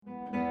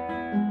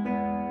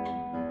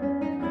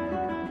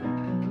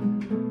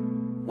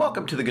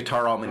Welcome to the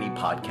Guitar Almany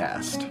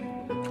podcast.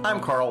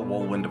 I'm Carl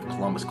Woolwind of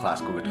Columbus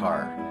Classical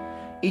Guitar.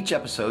 Each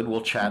episode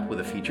we'll chat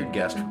with a featured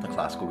guest from the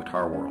classical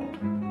guitar world.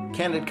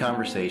 Candid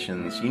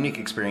conversations, unique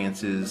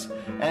experiences,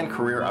 and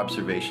career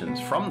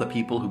observations from the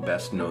people who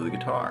best know the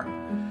guitar.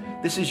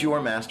 This is your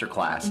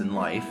masterclass in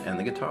life and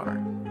the guitar.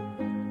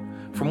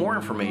 For more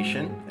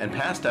information and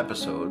past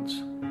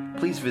episodes,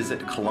 please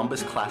visit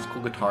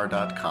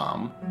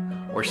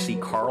columbusclassicalguitar.com or see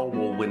Carl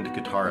Woolwind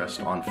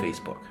Guitarist on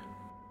Facebook.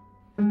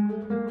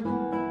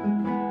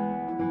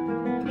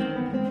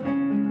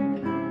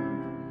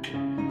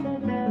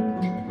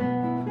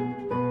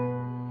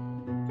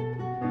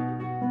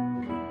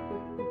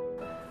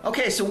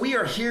 Okay, so we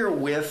are here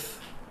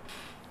with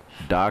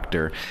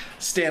Dr.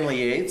 Stanley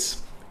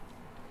Yates.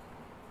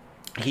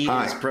 He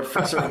is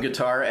professor of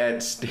guitar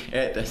at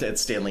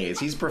Stanley Yates.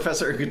 He's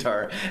professor of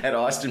guitar at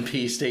Austin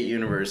Peay State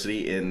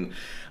University in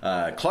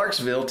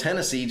Clarksville,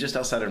 Tennessee, just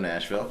outside of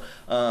Nashville.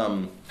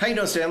 How you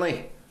doing,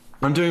 Stanley?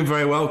 I'm doing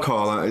very well,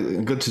 Carl.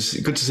 Good to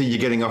see you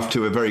getting off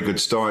to a very good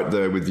start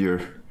there with your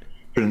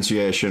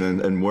pronunciation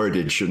and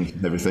wordage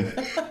and everything.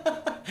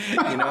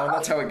 You know,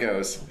 that's how it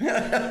goes.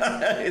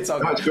 It's all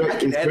good.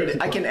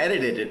 I can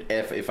edit it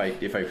if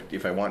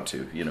I want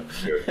to. You know,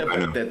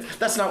 but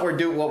that's not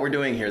what we're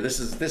doing here. This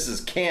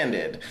is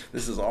candid.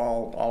 This is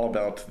all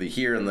about the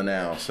here and the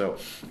now. So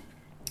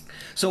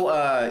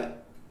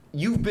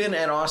you've been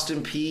at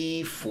Austin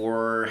Peay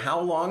for how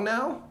long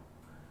now?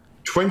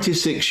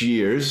 26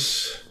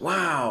 years.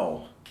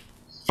 Wow.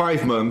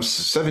 5 months,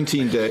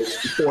 17 days,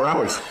 4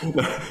 hours.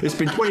 It's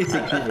been 26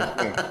 years.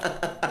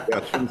 Yeah,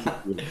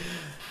 26 years.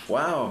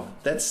 Wow,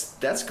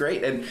 that's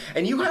great, and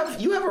you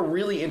have a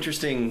really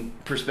interesting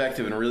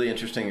perspective and a really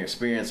interesting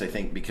experience, I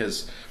think,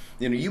 because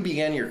you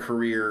began your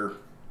career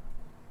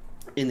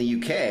in the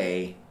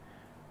UK,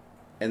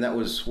 and that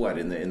was what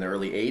in the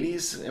early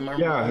 '80s. Am I right?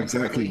 Yeah,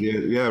 exactly.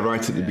 Yeah,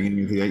 right at the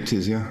beginning of the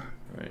 '80s. Yeah.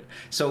 Right.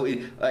 So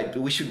we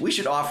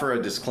should offer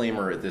a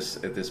disclaimer at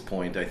this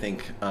point. I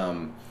think.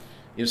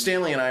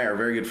 Stanley and I are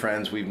very good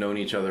friends. We've known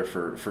each other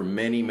for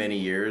many, many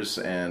years,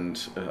 and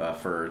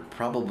for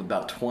probably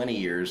about 20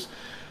 years.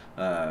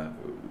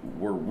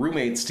 We're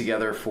roommates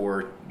together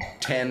for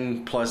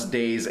 10 plus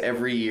days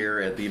every year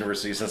at the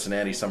University of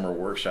Cincinnati Summer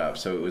Workshop.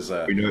 So it was.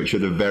 We know each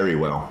other very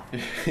well.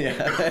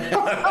 Yeah.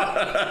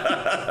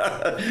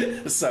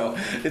 So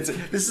this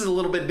is a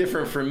little bit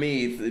different for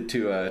me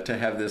to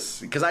have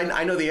this, because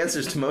I know the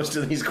answers to most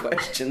of these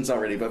questions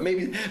already, but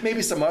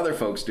maybe some other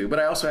folks do. But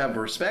I also have a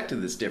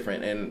perspective that's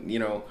different, and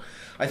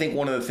I think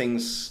one of the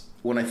things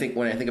when I think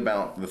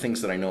about the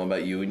things that I know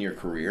about you and your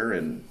career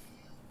and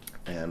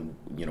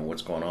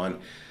what's going on,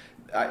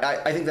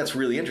 I think that's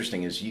really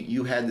interesting. Is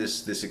you had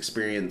this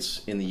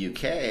experience in the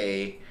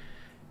UK.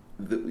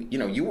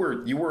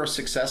 You were a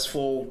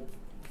successful,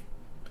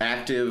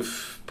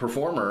 active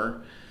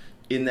performer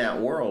in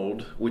that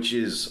world, which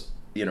is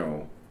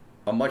a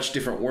much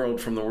different world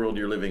from the world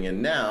you're living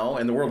in now,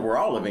 and the world we're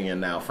all living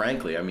in now.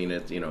 Frankly, I mean,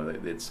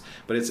 it's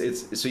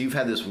so you've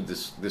had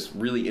this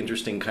really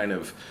interesting kind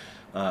of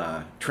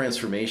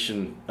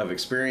transformation of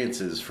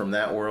experiences from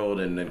that world,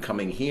 and then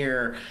coming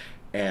here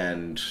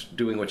and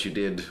doing what you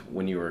did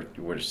when you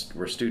were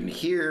a student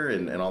here,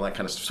 and all that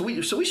kind of stuff.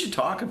 So we should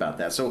talk about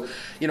that. So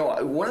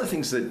one of the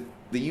things that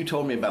you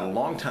told me about a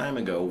long time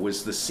ago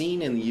was the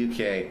scene in the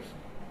UK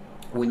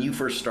when you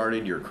first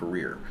started your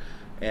career,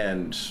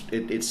 and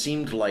it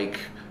seemed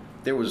like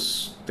there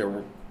was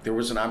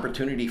an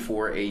opportunity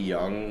for a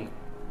young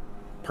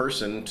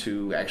person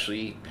to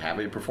actually have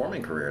a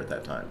performing career at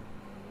that time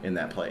in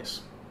that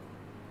place.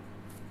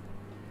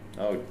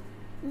 Oh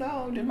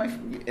no, did my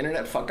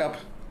internet fuck up?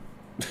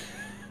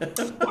 What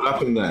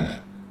happened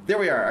then? There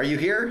we are. Are you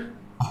here?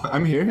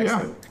 I'm here.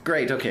 Excellent. Yeah.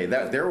 Great. Okay.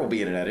 There will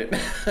be an edit.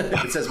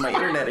 It says my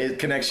internet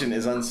connection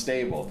is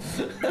unstable.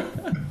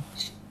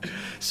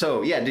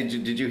 So yeah, did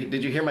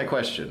you hear my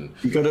question?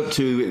 You got up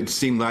to, it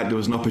seemed like there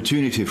was an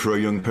opportunity for a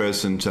young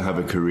person to have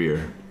a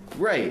career.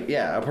 Right.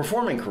 Yeah, a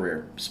performing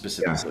career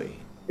specifically.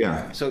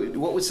 Yeah. So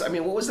what was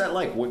that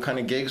like? What kind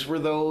of gigs were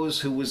those?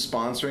 Who was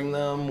sponsoring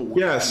them?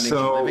 Yeah,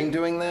 so living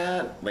doing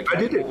that? Like,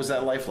 what was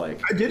that life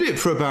like? I did it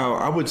for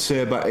about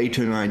 8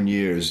 or 9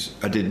 years.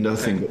 I did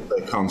nothing but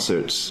play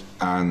concerts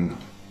and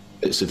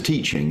bits of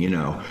teaching.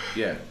 Yeah.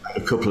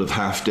 A couple of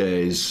half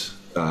days,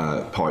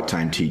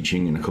 part-time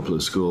teaching in a couple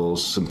of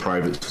schools, some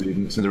private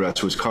students, and the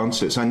rest was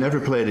concerts. I never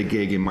played a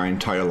gig in my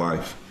entire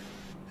life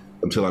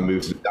until I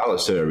moved to the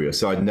Dallas area.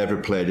 So I'd never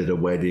played at a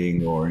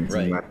wedding or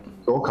anything like that.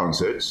 All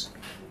concerts.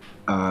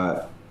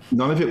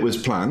 None of it was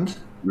planned,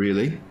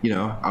 really.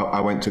 I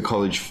went to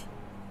college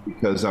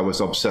because I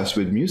was obsessed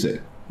with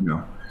music,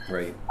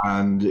 Right.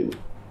 And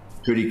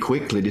pretty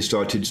quickly they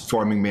started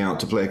farming me out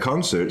to play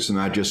concerts, and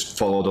I just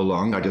followed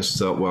along. I just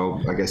thought,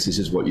 well, I guess this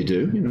is what you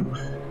do,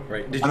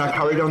 Right. Did and you I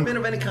carried on. Bit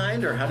of any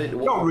kind, or how did?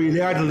 Not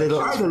really. I had a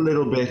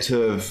little bit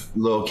of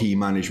low-key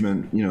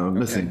management,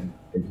 nothing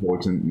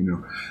important,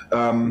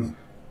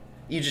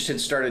 You just had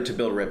started to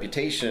build a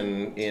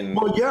reputation in.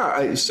 Well,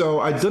 yeah. So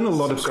I'd done a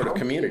lot of sort of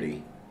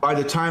community. By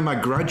the time I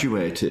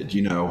graduated,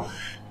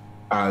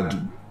 I'd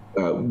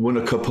won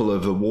a couple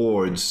of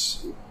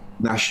awards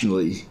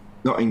nationally,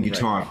 not in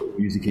guitar, but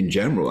music in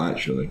general,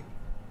 actually.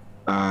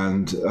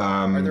 And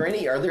are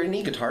there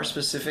any guitar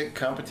specific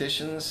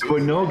competitions? There were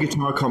no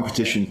guitar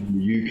competitions in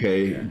the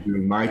UK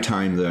during my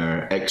time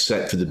there,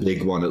 except for the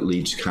big one at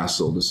Leeds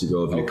Castle, the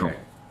Segovia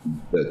competition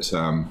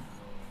that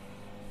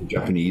the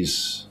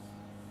Japanese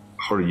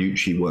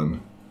Horiyuchi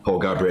won. Paul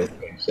Galbraith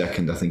came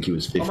second. I think he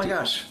was 50. Oh my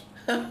gosh!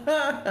 So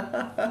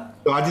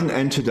I didn't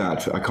enter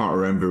that. I can't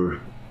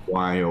remember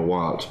why or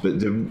what,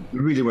 but there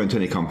really weren't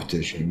any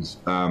competitions.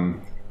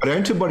 But I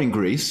entered one in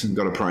Greece and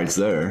got a prize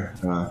there.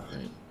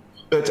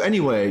 But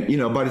anyway,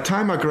 by the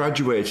time I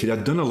graduated,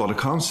 I'd done a lot of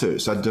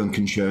concerts. I'd done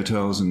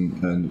concertos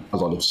and a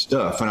lot of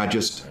stuff. And I'd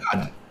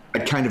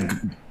kind of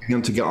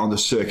begun to get on the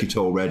circuit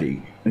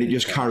already. And it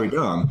just carried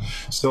on.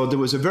 So there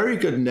was a very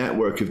good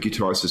network of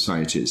guitar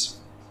societies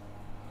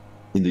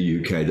in the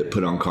UK that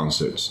put on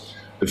concerts.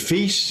 The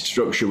fee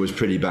structure was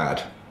pretty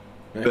bad.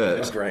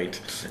 But,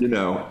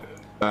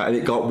 and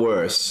it got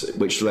worse,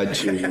 which led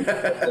to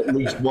at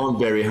least one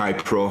very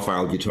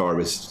high-profile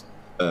guitarist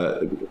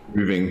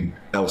moving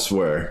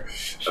elsewhere.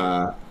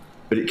 But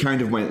it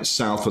kind of went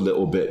south a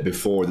little bit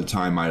before the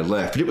time I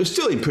left. But it was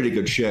still in pretty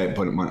good shape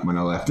when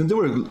I left. And there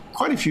were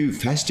quite a few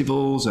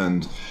festivals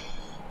and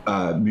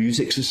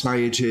music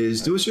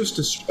societies. There was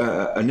just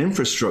an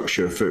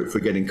infrastructure for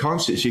getting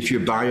concerts. If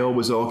your bio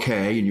was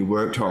okay and you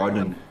worked hard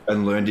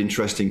and learned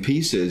interesting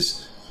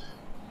pieces,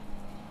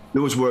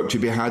 there was work to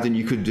be had and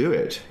you could do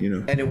it,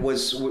 And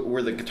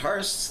were the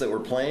guitarists that were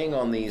playing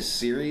on these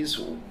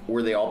series,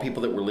 were they all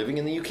people that were living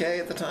in the UK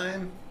at the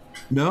time?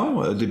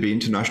 No, there'd be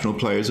international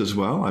players as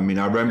well. I mean,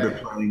 I remember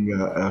playing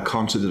a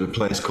concert at a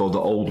place called the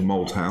Old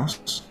Malt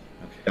House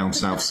down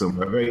south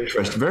somewhere.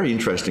 Very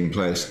interesting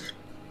place.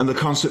 And the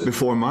concert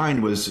before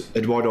mine was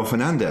Eduardo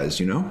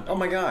Fernandez, Oh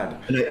my God.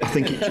 And I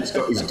think he just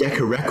got his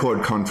Decca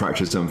record contract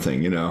or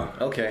something,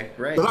 Okay,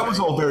 right. So that was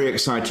all very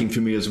exciting for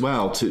me as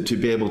well, to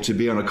be able to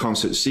be on a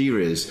concert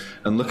series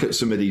and look at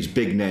some of these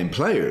big name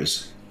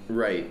players.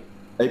 Right.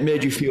 It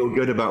made you feel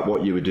good about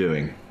what you were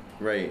doing.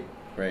 Right.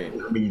 I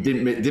mean, it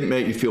didn't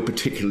make you feel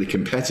particularly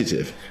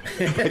competitive.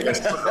 You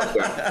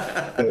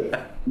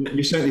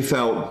certainly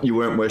felt you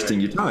weren't wasting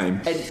your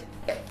time.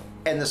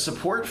 And the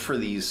support for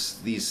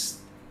these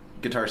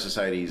guitar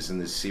societies in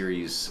this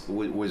series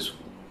was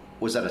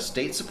that a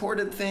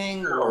state-supported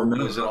thing, or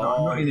was it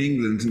all not in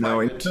England?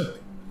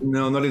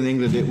 No, not in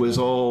England. It was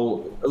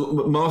all,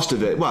 most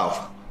of it.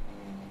 Well,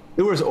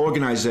 there was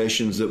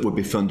organisations that would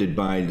be funded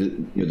by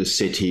the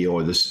city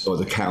or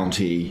the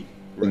county,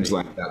 things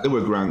like that. There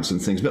were grants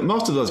and things, but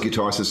most of those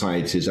guitar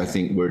societies, I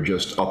think, were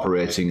just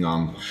operating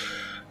on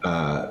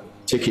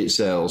ticket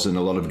sales and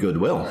a lot of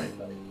goodwill.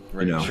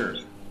 Right. Sure.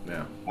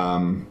 Yeah.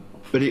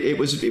 But it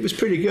was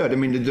pretty good. I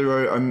mean,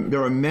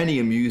 there are many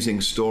amusing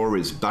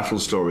stories, battle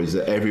stories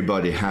that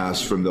everybody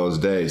has from those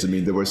days. I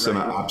mean, there were some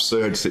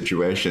absurd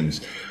situations,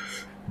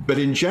 but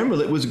in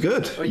general, it was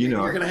good. Well,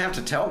 you're going to have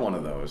to tell one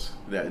of those.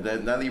 Now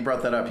that you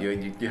brought that up,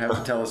 you have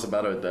to tell us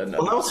about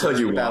I'll tell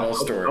you battle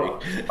story.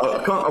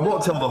 I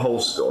won't tell the whole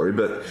story,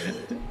 but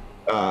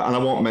and I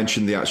won't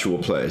mention the actual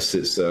place.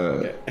 It's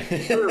a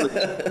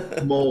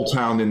small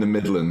town in the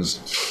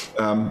Midlands.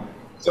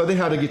 So they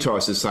had a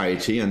guitar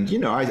society, and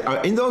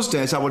I in those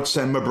days I would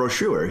send my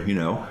brochure,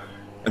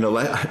 and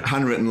a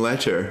handwritten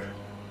letter,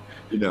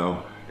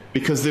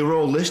 because they were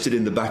all listed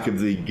in the back of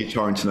the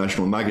Guitar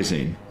International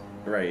magazine.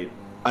 Right.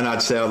 And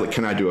I'd say,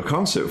 "Can I do a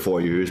concert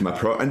for you? Here's my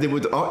pro." And they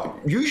would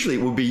usually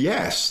it would be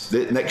yes.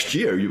 The next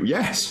year,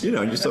 yes,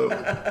 So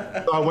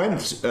I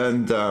went,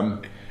 and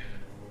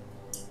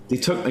they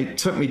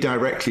took me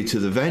directly to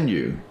the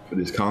venue for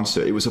this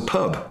concert. It was a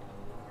pub,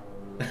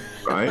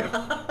 right?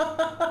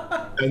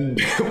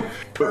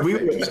 But we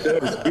were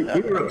upstairs.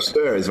 We were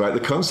upstairs, right? The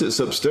concert's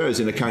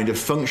upstairs in a kind of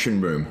function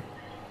room.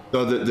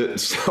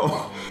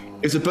 So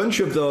it's a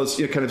bunch of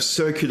those kind of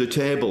circular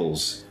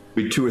tables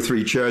with 2 or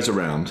 3 chairs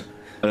around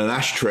and an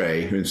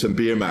ashtray and some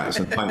beer mats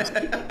and pints.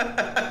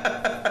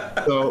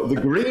 So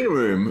the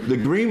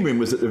green room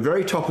was at the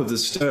very top of the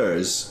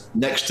stairs,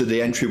 next to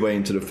the entryway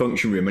into the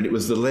function room, and it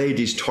was the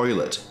ladies'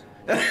 toilet.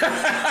 And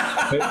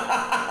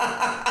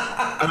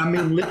I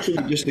mean,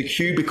 literally just a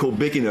cubicle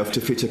big enough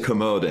to fit a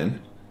commode in.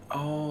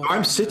 Oh,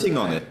 I'm sitting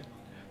on it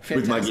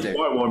with my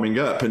guitar warming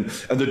up, and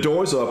the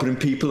doors open and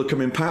people are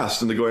coming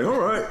past and they're going, "All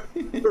right,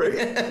 great."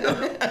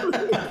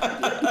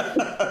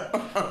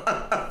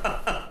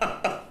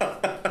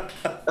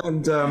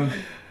 And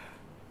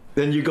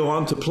then you go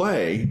on to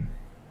play,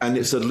 and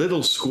it's a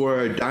little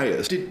square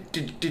dais.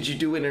 Did you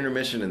do an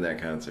intermission in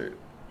that concert?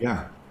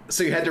 Yeah.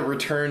 So you had to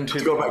return to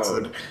go back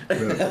to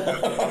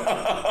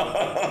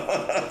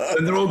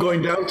and they're all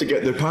going down to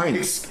get their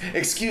pints.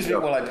 Excuse me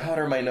while I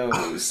powder my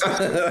nose. I'm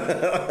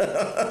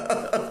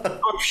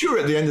sure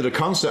at the end of the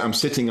concert I'm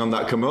sitting on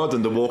that commode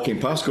and they're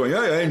walking past going,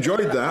 "Hey, I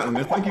enjoyed that," and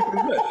thank you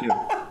very much.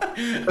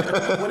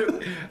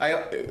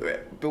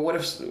 What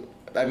if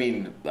I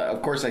mean,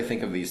 of course I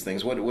think of these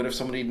things. What if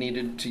somebody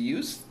needed to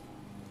use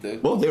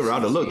well, they were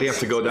out of luck. They have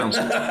to go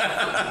downstairs.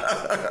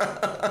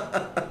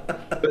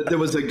 But there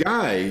was a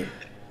guy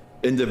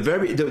there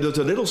was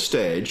a little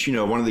stage, you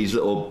know, one of these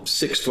little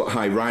 6-foot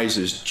high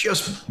risers,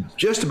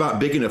 just about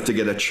big enough to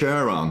get a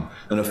chair on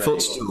and a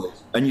footstool,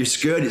 and you're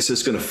scared it's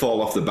just going to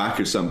fall off the back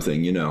or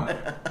something, you know.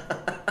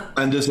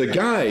 And there's a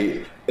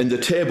guy in the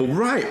table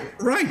right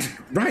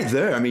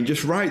there. I mean,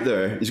 just right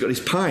there. He's got his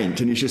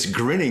pint and he's just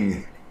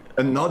grinning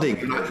and nodding.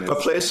 If I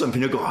play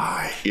something, he'll go,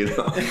 "Aye," you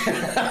know.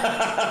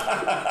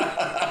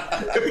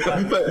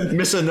 But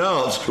miss a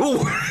note. Ooh.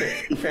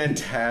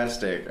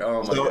 Fantastic.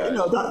 Oh my God. You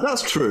know,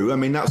 that's true. I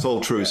mean, that's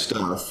all true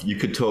stuff. You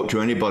could talk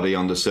to anybody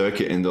on the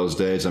circuit in those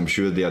days. I'm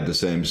sure they had the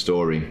same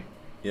story.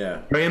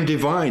 Yeah. Graham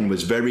Devine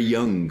was very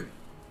young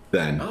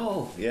then.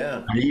 Oh,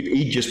 yeah.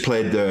 He just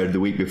played there the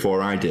week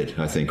before I did,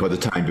 I think, or the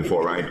time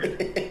before I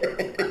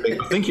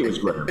did. I think it was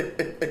Graham.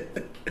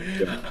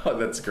 Yeah. Oh,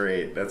 that's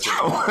great. That's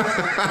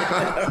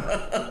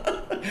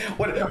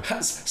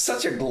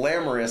such a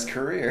glamorous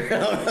career.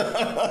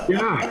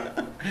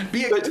 Yeah.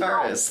 Be a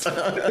guitarist.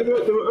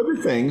 There were other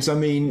things. I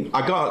mean,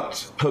 I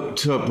got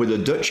hooked up with a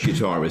Dutch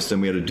guitarist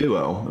and we had a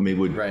duo. I mean,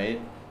 we'd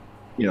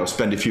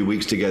spend a few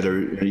weeks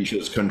together in each of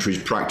those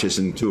countries, practice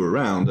and tour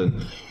around.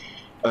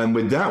 And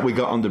with that, we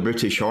got on the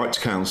British Arts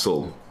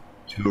Council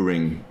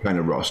touring kind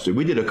of roster.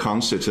 We did a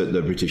concert at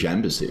the British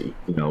Embassy,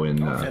 you know,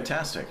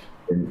 fantastic.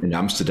 In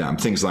Amsterdam,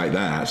 things like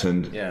that.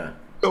 And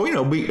so, you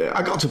know,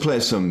 I got to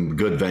play some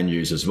good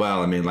venues as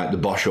well. I mean, like the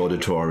Bosch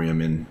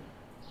Auditorium in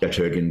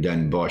Getuigen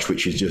Den Bosch,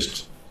 which is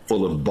just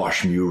full of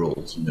Bosch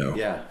murals, you know.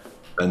 Yeah.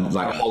 And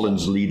like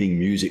Holland's leading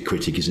music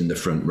critic is in the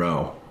front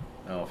row.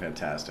 Oh,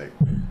 fantastic.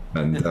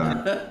 And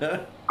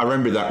I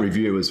remember that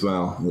review as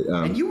well.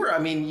 And you were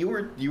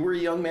a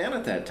young man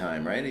at that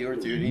time, right? You were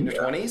in your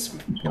 20s?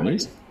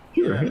 20s?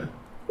 Sure.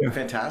 Yeah.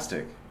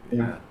 Fantastic.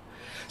 Yeah.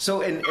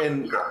 So,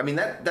 and I mean,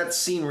 that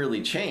scene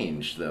really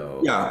changed,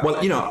 though. Yeah,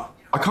 well, you know,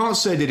 I can't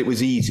say that it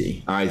was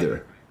easy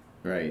either.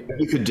 Right.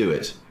 You could do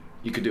it.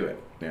 You could do it.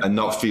 Yeah. And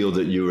not feel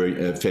that you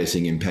were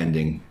facing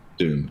impending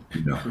doom,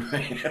 you know.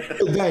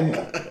 But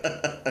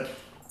then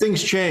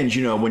things change,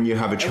 you know, when you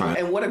have a child.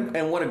 And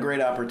what a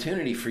great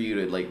opportunity for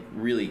you to, like,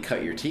 really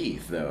cut your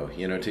teeth, though,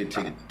 you know,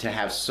 to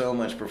have so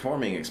much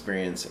performing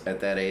experience at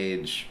that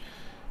age,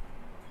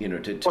 you know,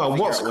 to figure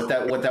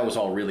out what that was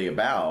all really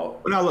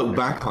about. When I look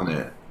back on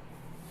it,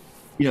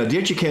 you know, the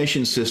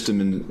education system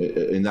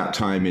in that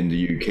time in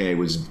the UK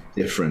was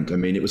different. I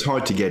mean, it was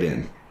hard to get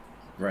in.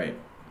 Right.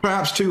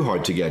 Perhaps too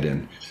hard to get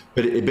in.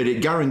 But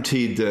it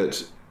guaranteed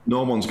that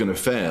no one's going to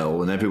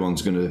fail and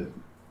everyone's going to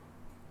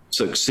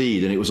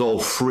succeed. And it was all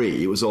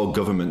free. It was all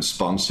government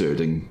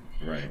sponsored and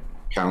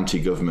county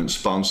government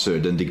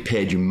sponsored. And they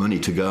paid you money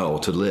to go,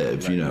 to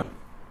live, you know.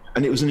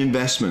 And it was an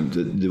investment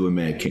that they were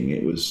making.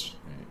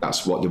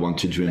 That's what they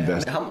wanted to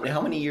invest.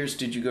 How many years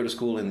did you go to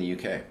school in the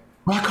UK?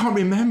 Well, I can't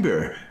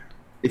remember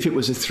if it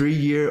was a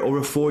 3-year or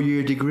a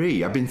 4-year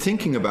degree. I've been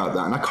thinking about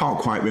that and I can't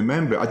quite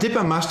remember. I did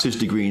my master's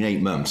degree in 8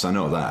 months. I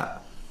know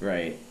that.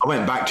 Right. I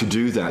went back to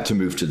do that to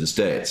move to the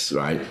States,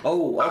 right?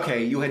 Oh,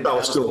 okay. You had I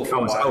was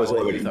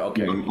already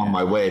on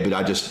my way, but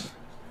I just...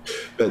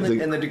 And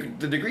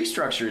the degree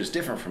structure is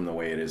different from the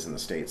way it is in the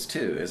States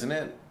too, isn't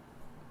it?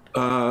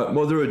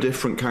 Well, there are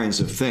different kinds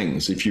of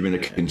things. If you're in a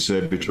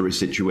conservatory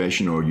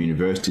situation or a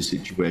university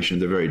situation,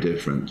 they're very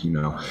different, you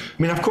know. I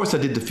mean, of course, I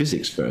did the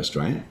physics first,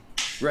 right?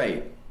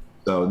 Right.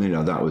 So, you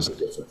know, that was a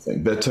different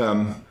thing. But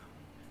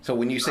so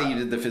when you say you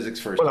did the physics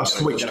first, well, I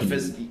switched.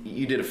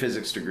 You did a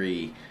physics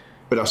degree.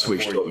 But I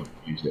switched over to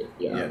music.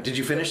 Yeah. Did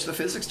you finish the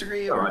physics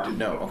degree?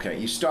 No. Okay.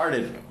 You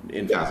started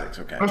in physics.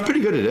 Okay. I was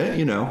pretty good at it,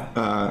 you know.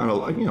 And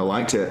I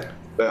liked it.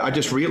 But I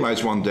just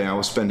realized one day I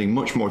was spending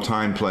much more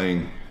time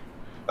playing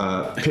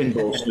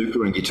pinball,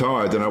 snooker, and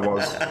guitar than I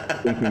was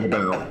thinking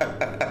about,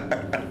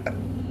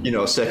 you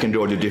know, second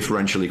order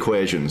differential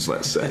equations,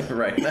 let's say.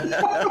 Right.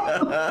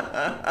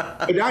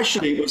 But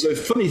actually, it was a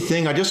funny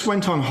thing. I just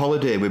went on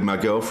holiday with my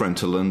girlfriend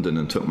to London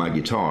and took my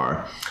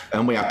guitar,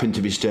 and we happened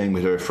to be staying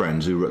with her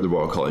friends who were at the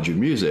Royal College of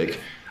Music,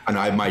 and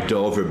I had my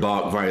Dover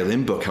Bach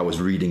violin book I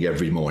was reading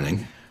every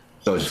morning.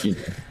 So,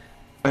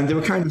 and they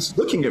were kind of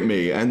looking at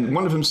me, and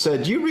one of them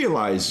said, "Do you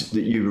realize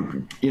that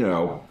you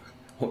know,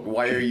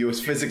 why are you a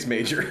physics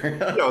major?"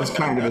 That was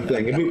kind of a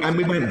thing. And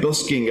we went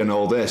busking and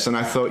all this. And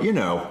I thought, you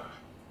know,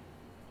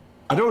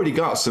 I'd already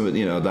got some,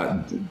 you know,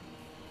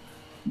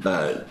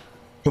 that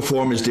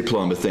performance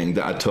diploma thing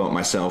that I taught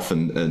myself.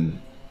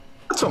 And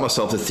I taught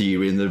myself the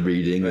theory and the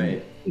reading. Right.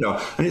 And, you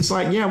know, and it's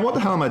like, yeah, what the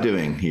hell am I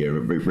doing here,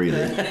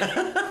 really?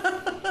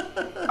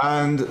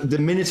 And the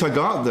minute I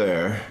got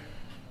there,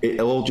 it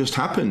all just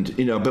happened,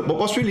 you know. But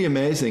what's really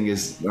amazing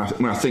is,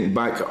 when I think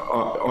back,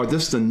 are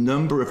just the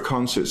number of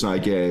concerts I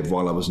gave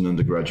while I was an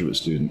undergraduate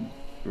student.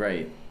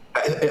 Right.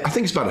 I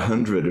think it's about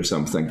 100 or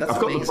something. I've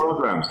got the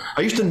programs.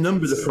 I used to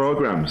number the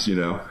programs, you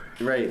know.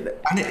 Right.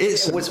 And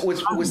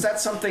was that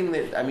something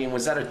that, I mean,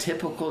 was that a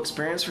typical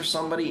experience for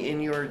somebody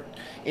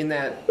in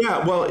that?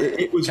 Yeah. Well,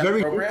 it was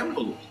very program?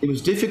 difficult. It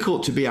was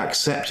difficult to be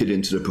accepted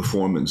into the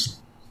performance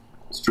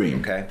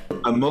stream. Okay.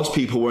 And most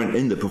people weren't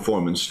in the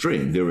performance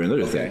stream. They were in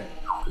other things.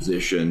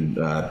 Position,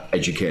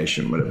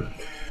 education, whatever.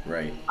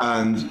 Right.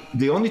 And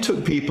they only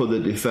took people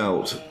that they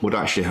felt would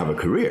actually have a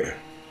career.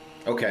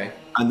 Okay.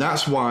 And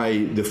that's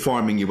why they're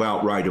farming you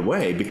out right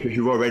away, because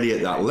you're already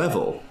at that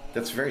level.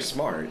 That's very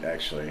smart,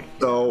 actually.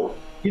 So,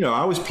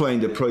 I was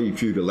playing the Prelude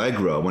Fugue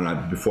Allegro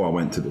before I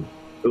went to the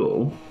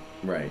school.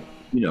 Right.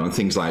 And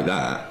things like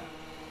that.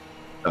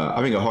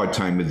 Having a hard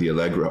time with the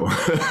Allegro.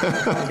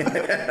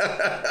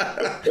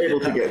 Able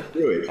to get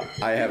through it.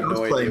 I have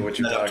no idea what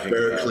you're talking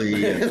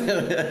Berkeley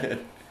about.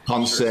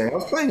 Ponce. Sure. I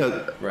was playing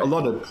a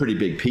lot of pretty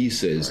big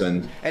pieces,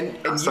 and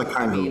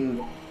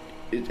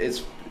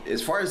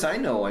as far as I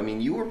know, I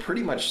mean, you were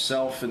pretty much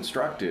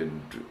self-instructed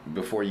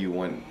before you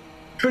went.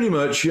 Pretty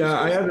much, yeah.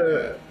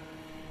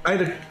 I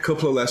had a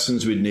couple of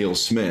lessons with Neil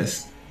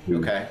Smith.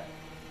 Who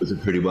was a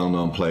pretty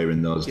well-known player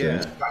in those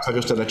days. In fact, I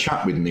just had a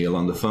chat with Neil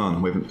on the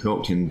phone. We haven't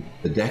talked in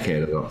a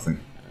decade, I don't think.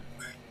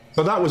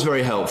 So that was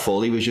very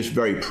helpful. He was just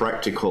very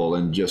practical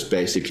and just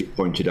basically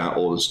pointed out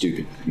all the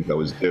stupid things I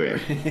was doing.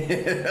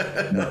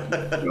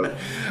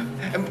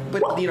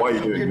 Why are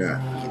you doing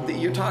that?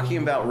 You're talking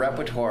about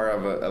repertoire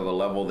of a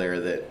level there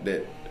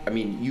that I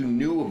mean, you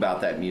knew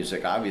about that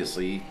music,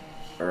 obviously,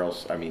 or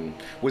else, I mean,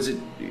 was it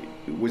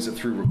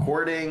through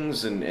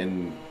recordings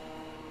and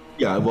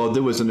Yeah, well,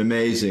 there was an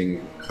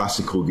amazing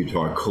classical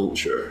guitar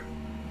culture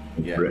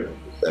in the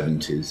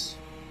 70s,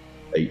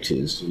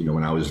 80s,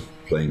 when I was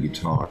playing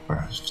guitar,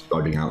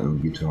 starting out on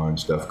guitar and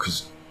stuff,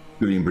 because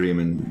Julian Bream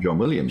and John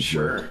Williams.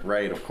 Sure,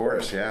 right, of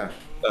course, yeah.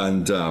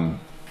 And, the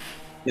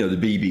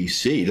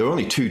BBC, there were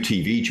only 2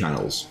 TV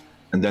channels,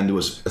 and then there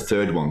was a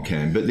third one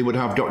came, but they would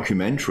have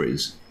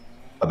documentaries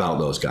about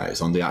those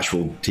guys on the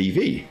actual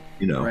TV,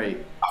 Right.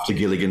 After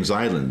Gilligan's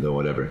Island or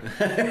whatever.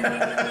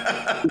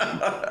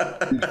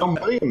 John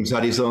Williams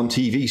had his own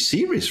TV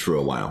series for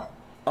a while.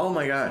 Oh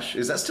my gosh,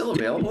 is that still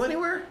available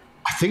anywhere?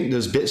 I think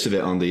there's bits of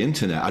it on the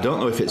internet. I don't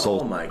know if it's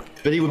all.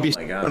 But he would be.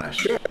 Oh my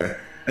gosh.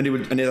 And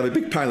he'd have a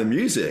big pile of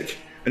music,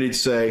 and he'd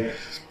say,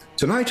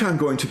 "Tonight I'm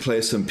going to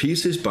play some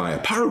pieces by a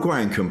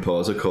Paraguayan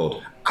composer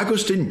called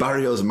Agustin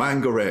Barrios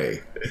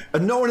Mangoré."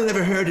 And no one had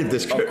ever heard of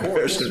this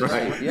person,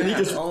 right?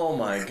 Yeah. Oh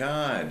my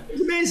God.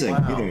 It's amazing.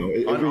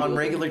 Wow. On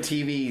regular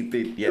TV,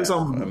 it was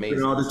on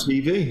Granada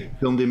TV,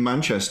 filmed in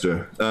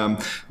Manchester.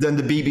 Then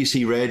the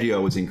BBC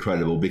radio was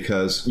incredible,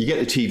 because you get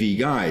the TV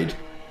guide,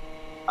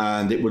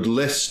 and it would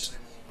list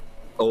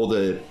all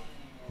the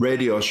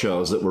radio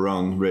shows that were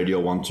on Radio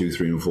 1, 2,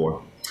 3, and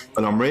 4.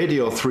 And on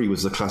Radio 3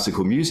 was the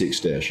classical music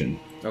station.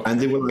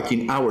 And they were like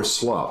in hour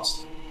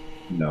slots,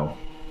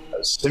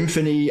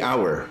 Symphony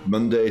Hour,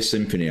 Monday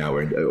Symphony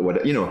Hour,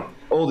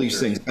 all these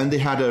things. And they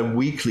had a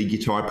weekly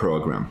guitar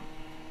program.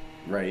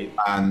 Right.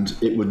 And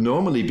it would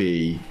normally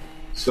be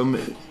some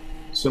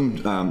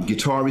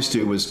guitarist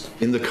who was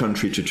in the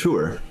country to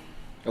tour.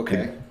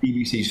 Okay.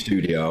 BBC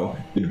studio,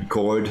 would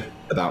record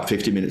about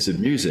 50 minutes of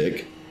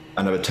music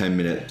and have a 10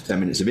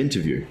 minutes of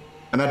interview.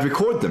 And I'd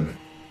record them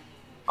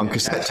on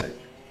cassette.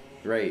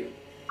 Right.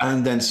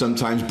 And then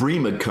sometimes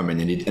Bream would come in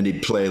and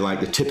he'd play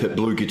like the Tippett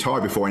blue guitar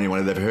before anyone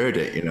had ever heard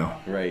it,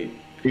 Right.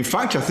 In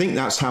fact, I think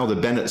that's how the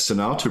Bennett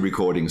Sonata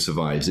recording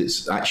survives.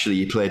 It's actually,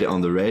 he played it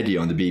on the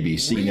radio on the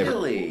BBC.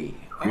 Really?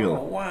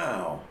 Oh,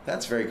 wow.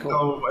 That's very cool.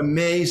 Oh,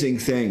 amazing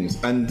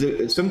things.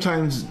 And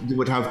sometimes they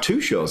would have 2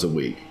 shows a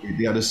week.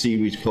 They had a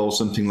series called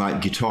something like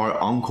Guitar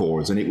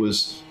Encores, and it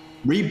was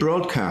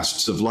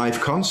rebroadcasts of live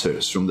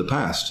concerts from the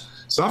past.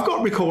 So I've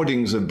got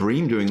recordings of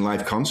Bream doing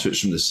live concerts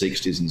from the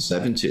 60s and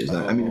 70s.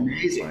 I mean,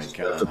 amazing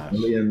stuff of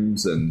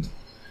Williams. And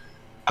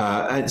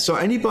so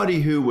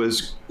anybody who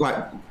was, like,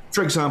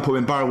 for example,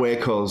 when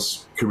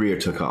Baraweko's career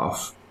took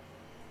off,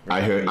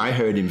 I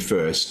heard him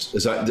first.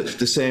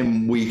 The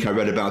same week I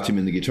read about him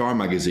in the Guitar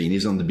Magazine.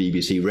 He's on the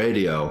BBC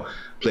radio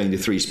playing the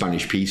 3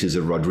 Spanish pieces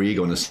of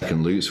Rodrigo in a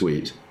second lute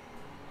suite.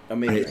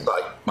 Amazing. And it's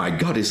like, my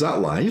God, is that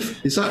live?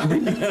 Is that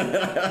real?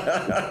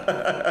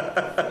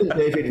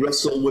 David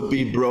Russell would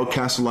be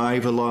broadcast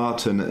live a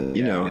lot, and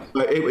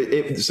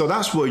so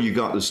that's where you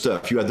got the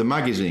stuff. You had the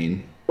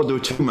magazine. Well, there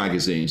were 2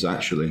 magazines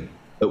actually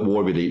at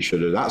war with each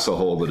other. That's a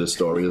whole other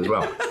story as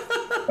well.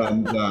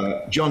 And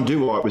John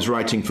Duart was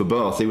writing for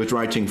both. He was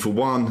writing for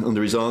one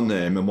under his own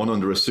name and one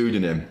under a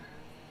pseudonym.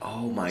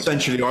 Oh my!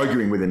 Essentially God.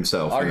 Arguing with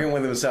himself.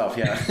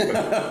 Yeah.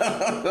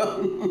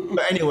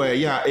 But anyway,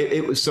 yeah,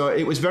 it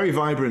was very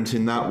vibrant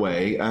in that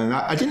way, and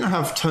I didn't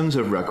have tons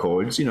of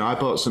records. I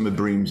bought some of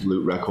Bream's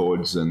lute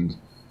records and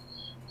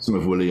some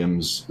of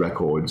Williams'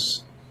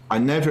 records. I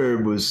never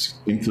was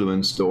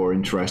influenced or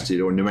interested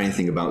or knew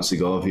anything about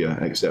Segovia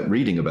except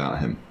reading about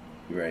him.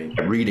 Right.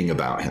 Reading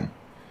about him.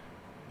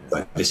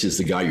 Like, this is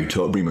the guy who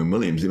taught Bream and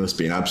Williams. He must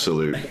be an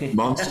absolute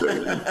monster.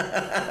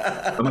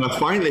 And when I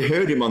finally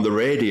heard him on the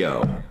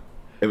radio,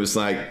 it was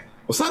like,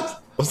 was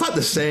that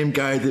the same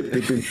guy that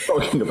they've been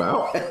talking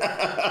about?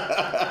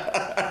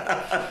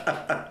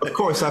 Of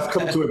course, I've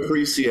come to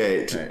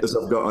appreciate as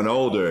I've gotten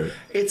older.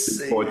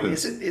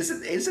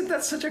 Isn't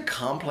that such a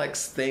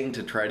complex thing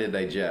to try to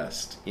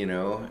digest?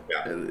 Yeah.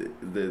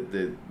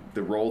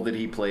 The role that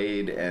he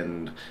played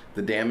and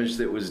the damage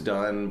that was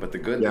done, but the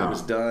good that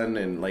was done,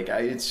 and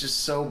it's just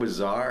so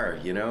bizarre,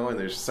 and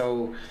there's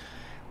so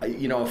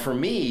For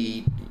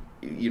me,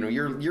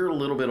 you're a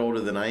little bit older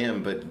than I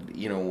am, but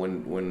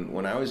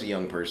when I was a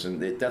young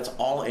person, that's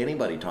all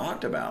anybody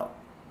talked about.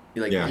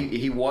 Like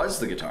he was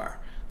the guitar.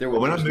 There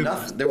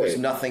was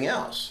nothing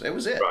else. It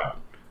was it. Right.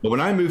 Well,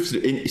 when I moved,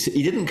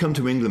 he didn't come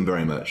to England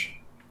very much.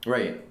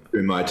 Right.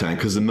 In my time,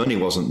 because the money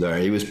wasn't there.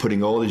 He was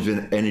putting all his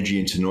energy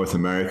into North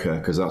America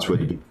because that's where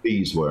the big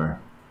fees were.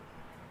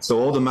 So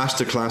all the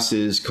master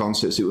classes,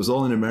 concerts, it was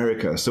all in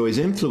America. So his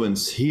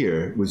influence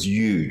here was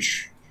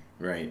huge.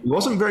 Right. He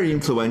wasn't very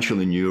influential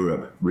in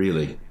Europe,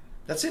 really.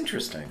 That's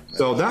interesting.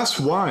 So that's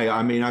why,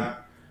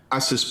 I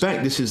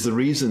suspect this is the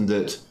reason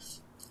that,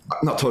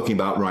 I'm not talking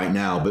about right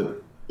now,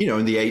 but,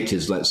 in the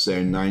 80s, let's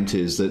say, and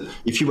 90s, that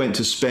if you went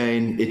to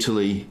Spain,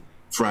 Italy,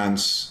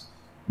 France,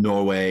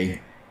 Norway,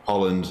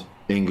 Holland,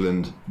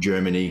 England,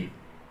 Germany,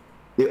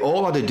 they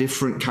all had a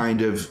different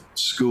kind of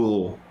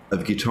school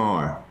of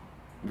guitar.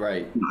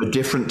 Right. A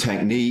different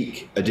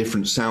technique, a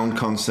different sound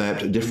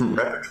concept, a different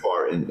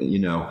repertoire,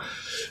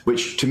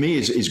 which to me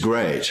is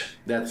great.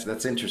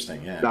 That's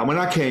interesting, yeah. Now, when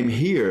I came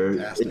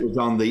here, it was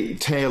on the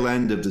tail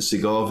end of the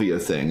Segovia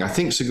thing. I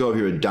think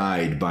Segovia had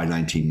died by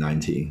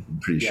 1990, I'm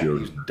pretty sure.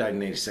 He died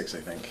in 86, I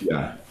think.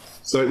 Yeah.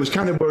 So it was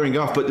kind of wearing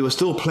off, but there were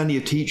still plenty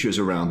of teachers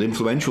around,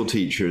 influential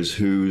teachers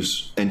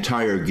whose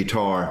entire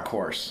guitar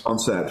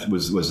concept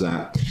was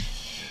that.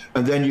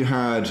 And then you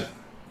had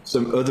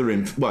some other,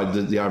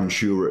 the Aaron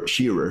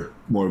Shearer,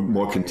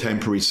 more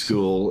contemporary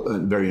school,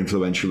 very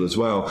influential as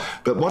well.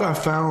 But what I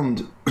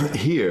found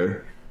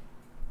here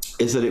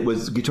is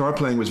that guitar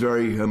playing was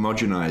very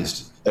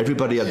homogenized.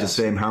 Everybody had the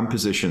same hand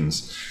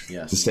positions,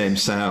 the same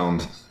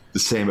sound, the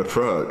same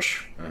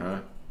approach,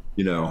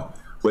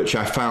 which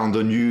I found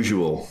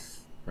unusual.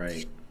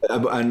 Right.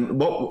 And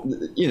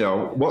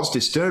what's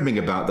disturbing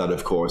about that,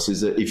 of course,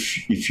 is that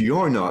if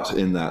you're not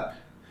in that,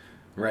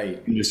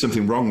 right, there's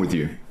something wrong with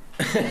you.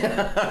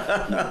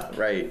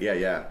 Right.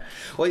 Yeah.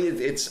 Well,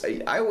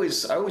 I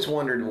always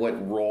wondered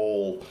what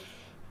role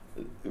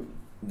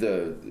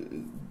the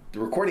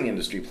recording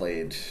industry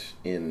played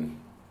in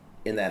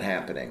that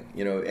happening.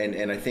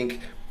 And I think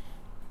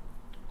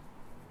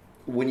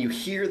when you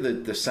hear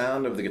the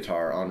sound of the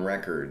guitar on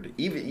record,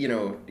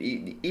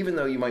 even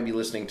though you might be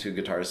listening to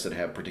guitarists that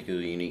have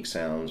particularly unique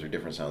sounds or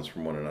different sounds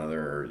from one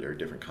another or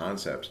different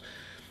concepts,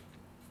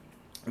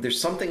 there's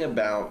something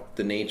about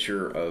the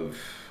nature of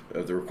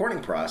the recording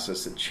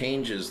process that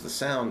changes the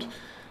sound.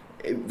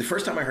 The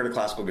first time I heard a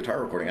classical guitar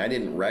recording, I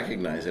didn't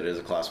recognize it as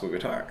a classical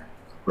guitar.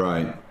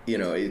 Right.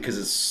 Because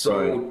it's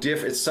so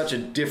different. It's such a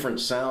different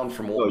sound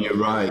from what. Oh, you're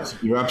right.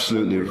 You're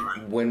absolutely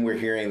right. When we're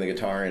hearing the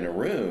guitar in a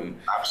room.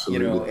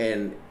 Absolutely.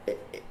 And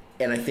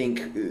I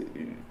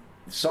think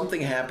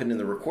something happened in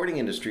the recording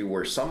industry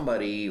where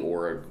somebody,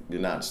 or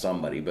not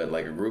somebody, but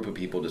like a group of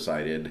people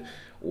decided,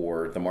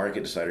 or the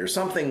market decided, or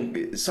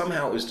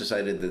somehow it was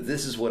decided that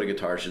this is what a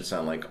guitar should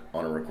sound like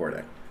on a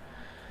recording.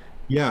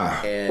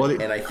 Yeah.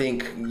 And I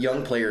think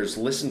young players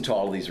listened to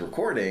all these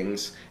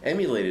recordings,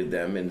 emulated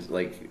them,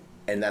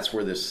 and that's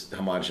where this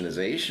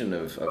homogenization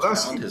of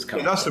sound has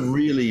come. That's a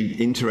really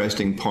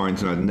interesting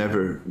point, and I'd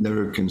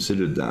never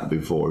considered that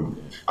before.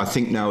 I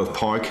think now of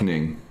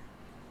Parkening,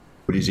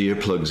 put his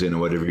earplugs in or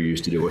whatever he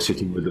used to do, or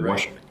sitting with the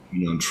washing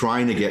machine on,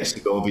 trying to get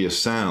Segovia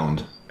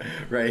sound.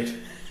 Right.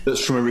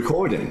 That's from a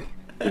recording,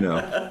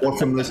 or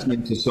from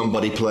listening to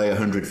somebody play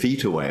 100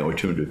 feet away or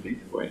 200 feet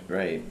away.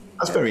 Right.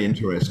 That's very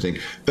interesting.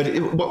 But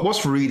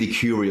what's really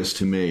curious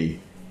to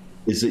me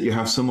is that you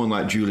have someone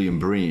like Julian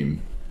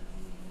Bream,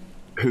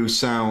 who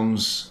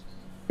sounded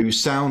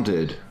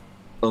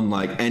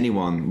unlike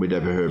anyone we'd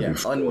ever heard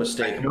before.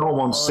 Unmistakable. No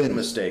one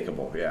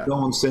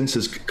since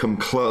has come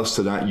close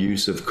to that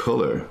use of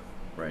color.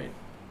 Right.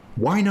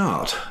 Why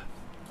not?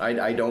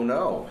 I don't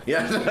know.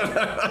 Yeah.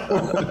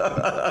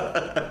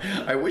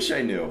 I wish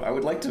I knew. I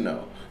would like to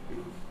know.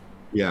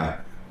 Yeah.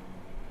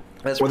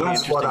 That's what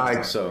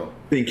I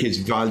think is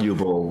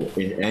valuable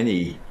in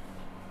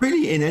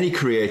any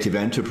creative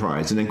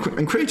enterprise.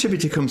 And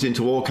creativity comes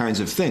into all kinds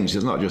of things.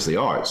 It's not just the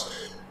arts.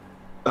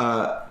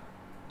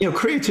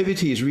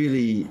 Creativity is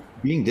really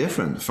being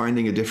different,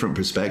 finding a different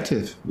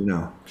perspective,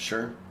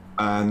 Sure.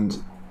 And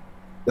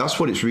that's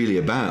what it's really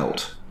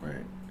about. Right.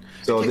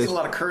 So it takes a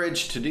lot of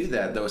courage to do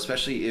that, though,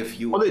 especially if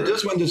you... Well, it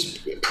does when there's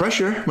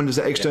pressure, when there's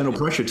that external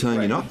pressure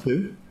telling you not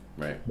to.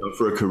 Right.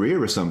 For a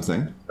career or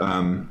something.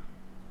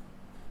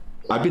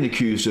 I've been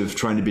accused of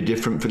trying to be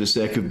different for the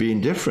sake of being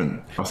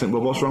different. I think,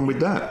 well, what's wrong with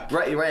that?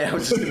 Right. I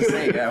was just going to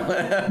say,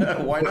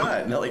 why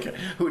not?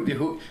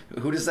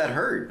 Who does that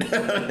hurt?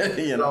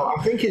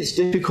 I think it's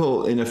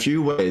difficult in a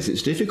few ways.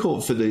 It's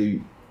difficult for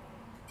the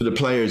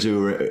players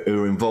who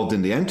are involved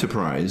in the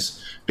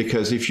enterprise,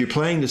 because if you're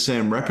playing the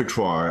same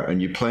repertoire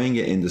and you're playing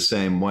it in the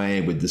same way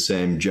with the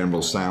same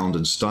general sound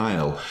and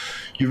style,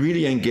 you're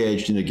really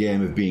engaged in a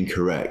game of being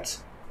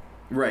correct.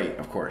 Right.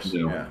 Of course.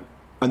 Yeah.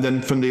 And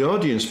then from the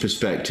audience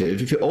perspective,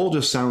 if it all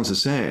just sounds the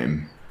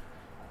same,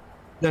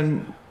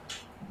 then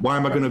why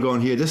am I going to go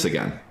and hear this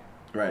again?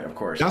 Right, of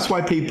course. That's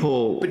why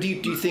people... But do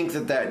you think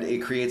that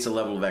it creates a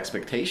level of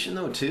expectation,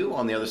 though, too,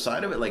 on the other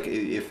side of it? Like,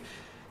 if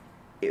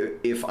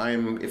if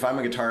I'm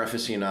a guitar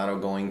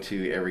aficionado going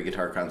to every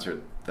guitar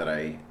concert that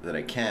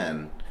I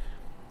can,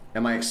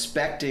 am I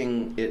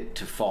expecting it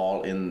to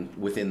fall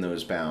within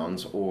those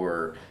bounds,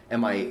 or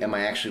am I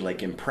actually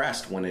like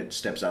impressed when it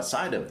steps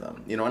outside of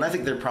them? You know, and I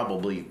think there are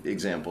probably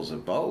examples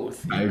of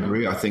both. I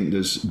agree. I think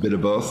there's a bit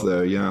of both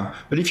there, yeah.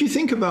 But if you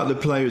think about the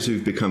players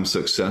who've become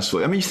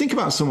successful, I mean, you think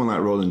about someone like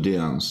Roland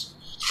Diaz,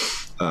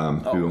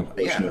 who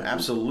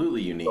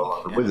absolutely unique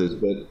with us,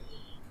 but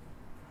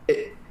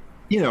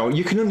you know,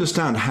 you can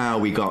understand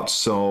how he got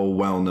so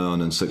well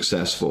known and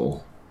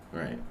successful,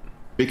 right?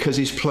 Because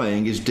his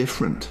playing is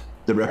different.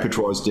 The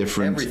repertoire is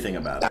different. Everything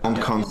about it.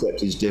 Sound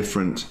concept is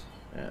different.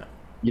 Yeah.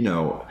 You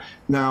know,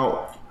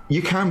 now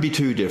you can be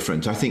too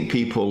different. I think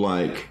people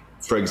like,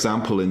 for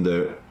example,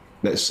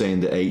 let's say in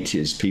the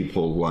 80s,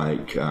 people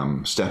like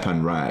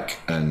Stepan Rak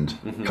and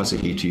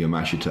Kazuhito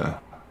Yamashita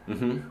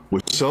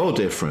were so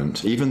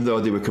different, even though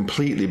they were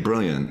completely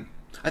brilliant.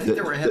 I think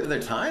they were ahead of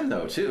their time,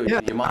 though, too.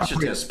 Yeah,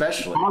 Yamashita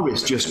especially.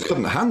 Morris just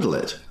couldn't handle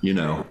it, you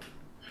know.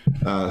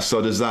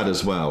 So there's that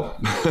as well.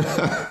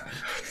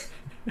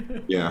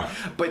 Yeah,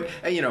 but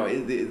you know,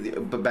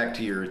 but back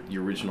to your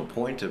original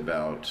point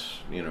about,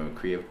 you know,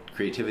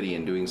 creativity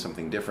and doing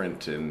something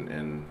different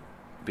and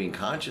being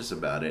conscious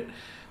about it.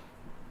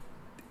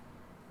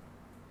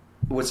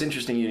 What's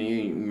interesting,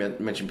 you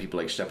mentioned people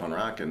like Stepan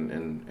Rak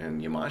and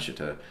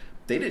Yamashita.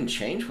 They didn't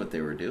change what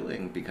they were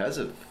doing because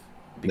of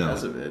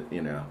it,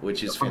 you know,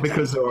 which is fantastic.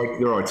 Because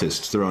they're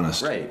artists, they're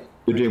honest, right?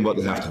 They're doing what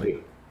they have to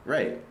do,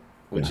 right?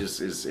 Which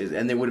is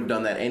and they would have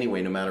done that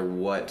anyway, no matter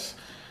what.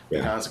 The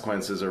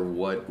consequences or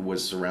what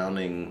was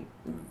surrounding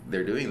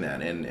their doing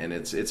that, and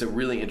it's a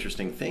really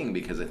interesting thing,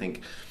 because I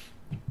think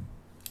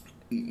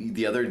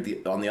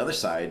on the other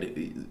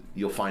side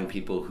you'll find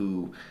people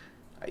who,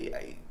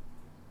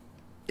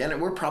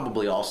 and we're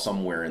probably all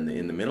somewhere in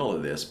the middle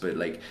of this, but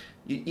like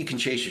you can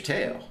chase your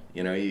tail,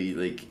 you know,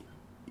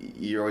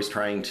 you're always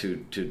trying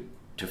to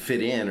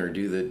fit in or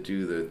do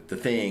the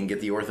thing,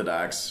 get the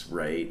orthodox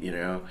right, you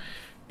know.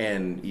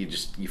 And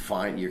you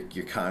find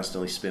you're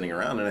constantly spinning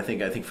around, and I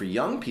think for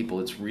young people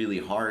it's really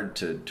hard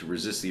to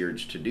resist the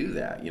urge to do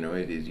that. You know,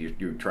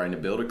 you're trying to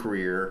build a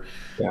career.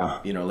 Yeah.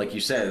 You know, like you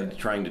said,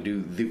 trying to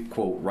do the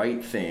quote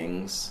right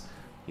things.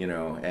 You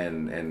know,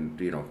 and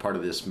you know, part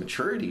of this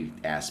maturity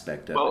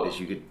aspect of it is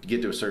you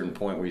get to a certain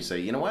point where you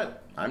say, you know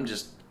what, I'm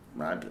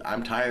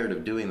tired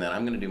of doing that.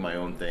 I'm going to do my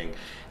own thing.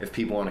 If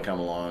people want to come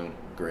along,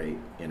 great.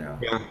 You know.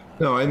 Yeah.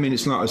 No, I mean,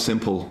 it's not a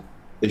simple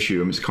issue. I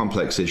mean, it's a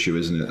complex issue,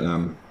 isn't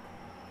it?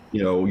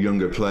 You know,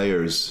 younger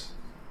players,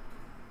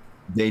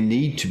 they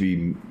need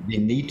to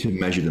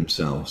measure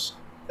themselves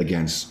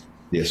against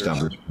the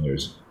established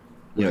players.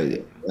 You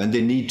know, and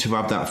they need to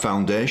have that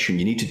foundation.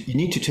 You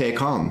need to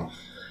take on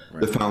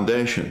the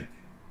foundation.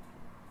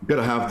 You've got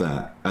to have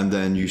that, and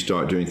then you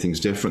start doing things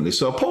differently.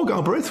 So Paul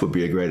Galbraith would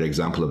be a great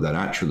example of that,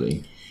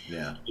 actually.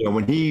 Yeah. You know,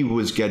 when he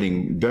was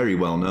getting very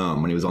well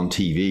known, when he was on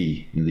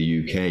TV in the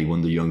UK,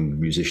 won the Young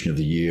Musician of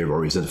the Year,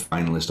 or he's a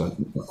finalist.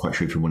 I'm not quite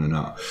sure if he won or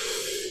not.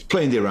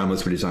 Playing the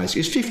Aramas with his eyes.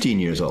 He's 15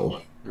 years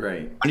old.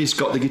 Right. And he's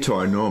got the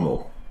guitar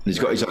normal. And he's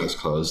got his eyes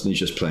closed, and he's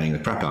just playing the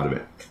crap out of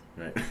it.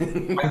 Right.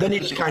 And then he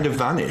just kind of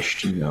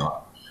vanished, you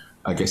know.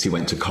 I guess he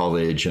went to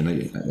college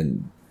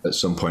and at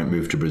some point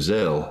moved to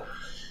Brazil.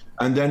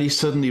 And then he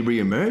suddenly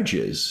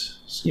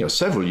reemerges, you know,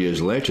 several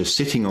years later,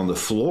 sitting on the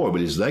floor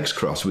with his legs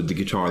crossed with the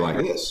guitar like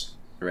this.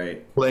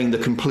 Right. Playing the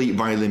complete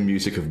violin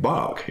music of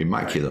Bach,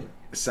 immaculate.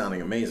 Right.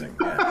 Sounding amazing.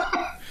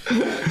 Yeah.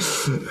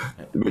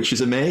 Which is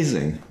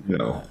amazing, you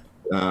know.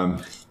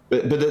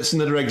 But that's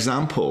another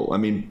example. I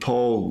mean,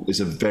 Paul is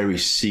a very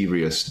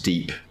serious,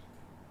 deep,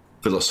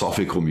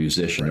 philosophical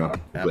musician. Right.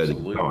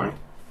 Absolutely.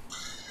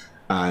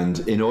 And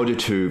in order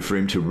for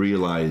him to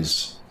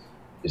realize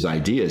his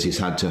ideas, he's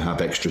had to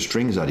have extra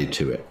strings added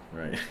to it.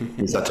 Right.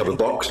 He's had to have a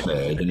box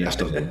made, and he has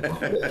to.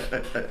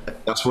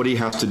 That's what he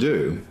has to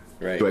do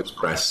to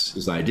express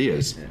his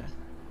ideas. Yeah.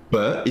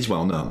 But he's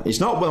well known.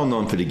 He's not well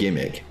known for the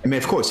gimmick. I mean,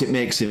 of course, it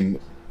makes him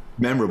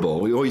memorable.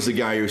 We're always the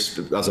guy who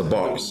has a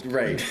box.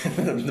 Right.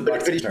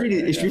 But it's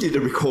really the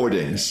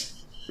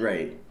recordings.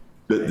 Right.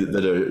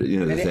 That are, you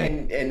know, the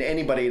thing. And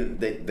anybody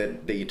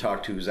that you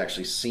talk to who's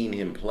actually seen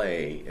him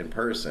play in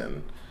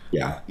person,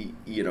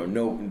 you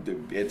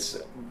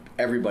know,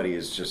 everybody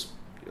is just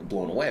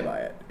blown away by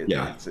it.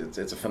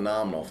 It's a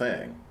phenomenal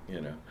thing,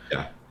 you know.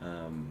 Yeah.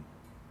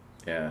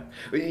 Yeah.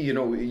 You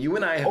know, you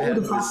and I have had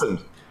this.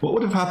 What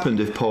would have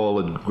happened if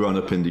Paul had grown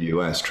up in the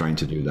US trying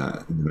to do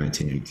that in the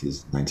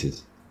 1980s,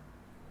 90s?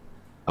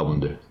 I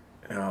wonder.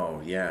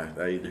 Oh, yeah.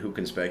 Who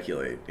can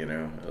speculate, you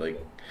know? Like,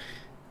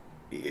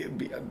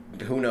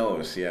 who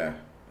knows? Yeah.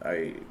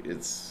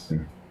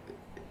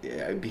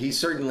 He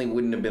certainly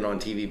wouldn't have been on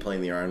TV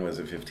playing the Aramas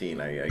at 15.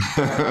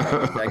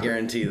 I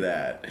guarantee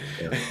that.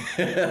 Yeah.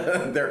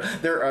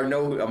 There are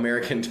no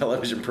American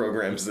television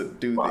programs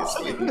that do these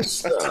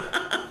things.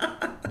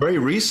 Very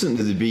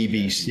recently, the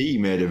BBC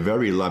made a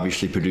very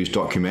lavishly produced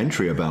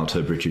documentary about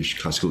a British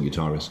classical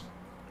guitarist.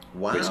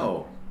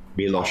 Wow.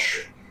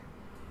 Milos.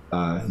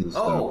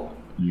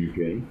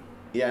 UK.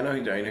 Yeah, I know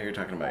who you're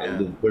talking about.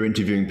 Yeah. They're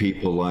interviewing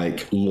people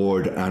like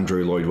Lord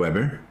Andrew Lloyd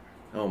Webber.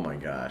 Oh my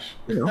gosh.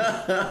 You know?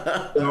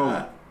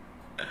 So,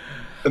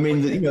 I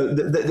mean,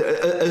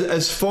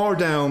 as far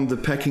down the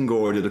pecking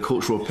order, the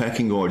cultural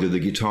pecking order, the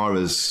guitar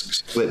has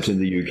slipped in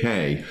the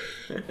UK.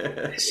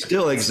 It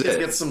still exists. It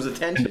gets some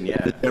attention,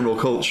 yeah. The general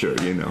culture,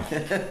 you know.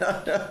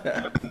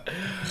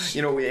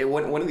 You know,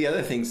 one of the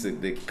other things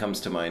that comes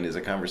to mind is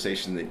a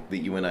conversation that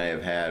you and I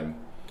have had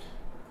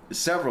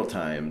several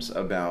times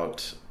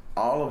about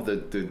all of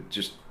the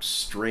just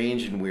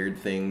strange and weird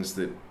things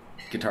that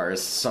guitarists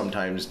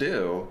sometimes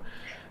do.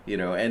 You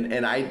know,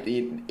 and I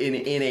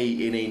in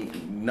a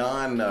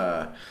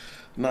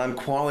non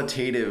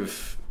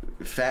qualitative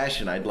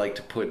fashion, I'd like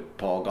to put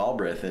Paul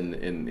Galbraith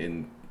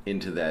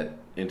into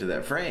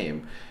that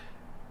frame,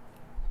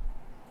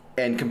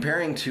 and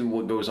comparing to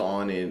what goes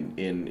on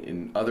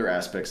in other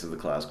aspects of the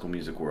classical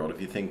music world. If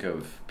you think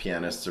of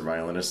pianists or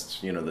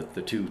violinists, you know,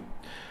 the two,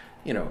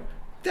 you know,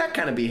 that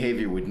kind of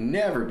behavior would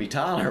never be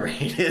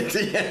tolerated.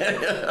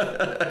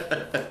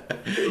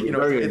 You know,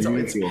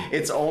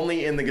 it's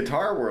only in the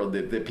guitar world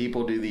that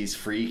people do these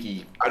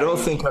freaky. I don't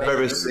think I've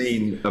ever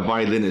seen a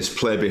violinist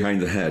play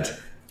behind the head.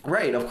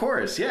 Right, of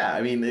course, yeah.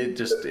 I mean,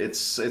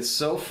 it's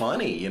so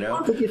funny, you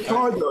know. The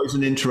guitar, though, is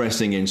an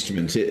interesting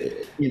instrument.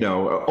 You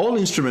know, all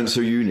instruments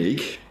are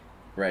unique.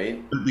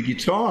 Right. But the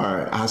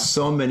guitar has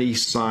so many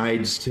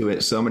sides to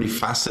it, so many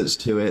facets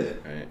to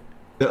it. Right.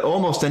 That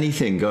almost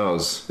anything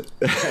goes.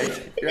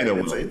 Right. You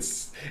know,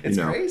 it's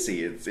crazy.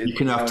 You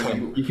can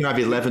have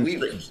 11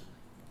 strings.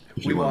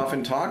 We've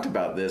often talked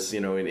about this, you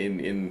know,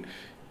 in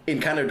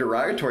kind of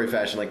derogatory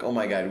fashion, like, oh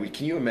my God,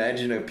 can you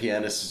imagine a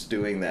pianist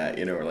doing that?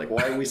 You know, or like,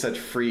 why are we such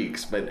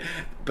freaks? But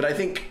I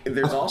think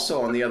there's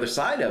also on the other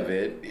side of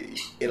it,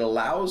 it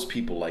allows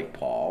people like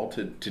Paul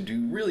to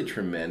do really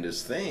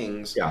tremendous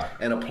things,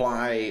 and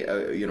apply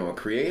a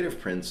creative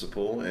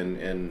principle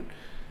and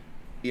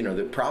you know,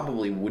 that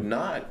probably would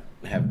not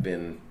have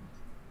been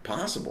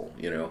possible,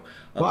 you know.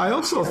 Well, I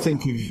also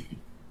think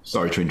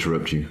sorry to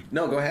interrupt you.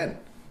 No, go ahead.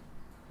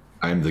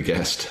 I'm the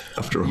guest,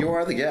 after all. You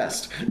are the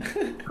guest.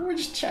 We're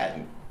just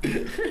chatting.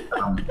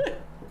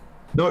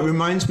 No, it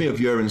reminds me of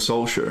Jeroen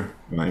Solskjaer,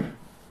 right?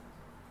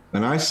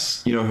 And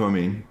you know who I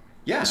mean?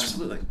 Yeah,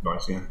 absolutely.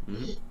 Yeah.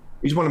 Mm-hmm.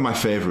 He's one of my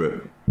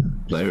favorite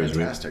players.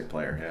 Fantastic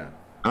player, yeah.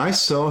 I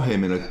saw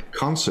him in a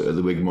concert at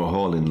the Wigmore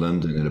Hall in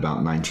London in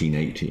about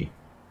 1980.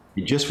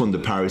 He just won the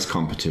Paris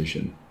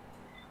competition.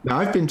 Now,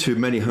 I've been to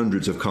many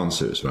hundreds of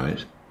concerts,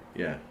 right?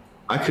 Yeah.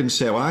 I couldn't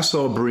say, well, I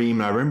saw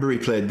Bream, and I remember he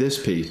played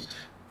this piece,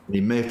 and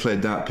he may have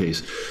played that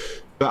piece.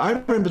 But I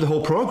remember the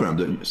whole program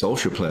that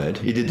Solskjaer played.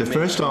 He did the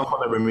first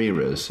Arjona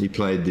Ramirez. He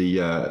played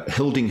the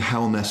Hilding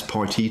Helmes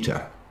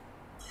Partita.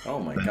 Oh,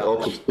 my God.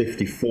 Opus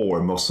 54,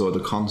 Mosso de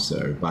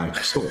Concert by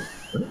Stoll.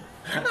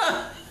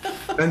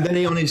 And then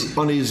he on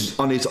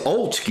his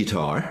alt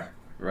guitar,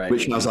 right,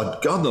 which has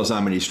God knows how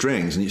many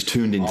strings, and it's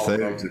tuned in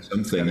thirds or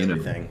something, you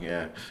know.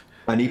 Yeah.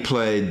 And he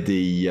played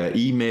the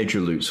E major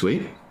lute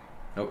suite.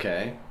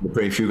 Okay. The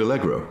Pré Fugue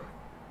Allegro,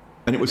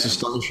 and it was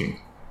astonishing.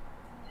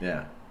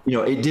 Yeah. You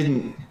know,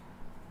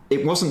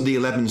 it wasn't the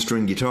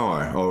 11-string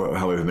guitar or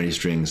however many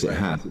strings it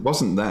had. It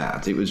wasn't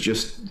that. It was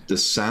just the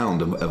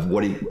sound of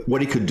what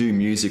he could do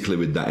musically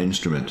with that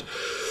instrument.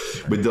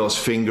 With those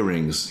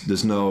fingerings, the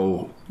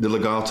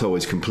legato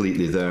is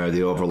completely there,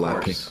 the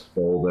overlapping is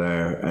all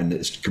there, and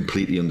it's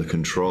completely under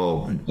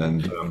control.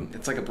 And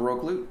it's like a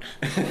Baroque lute.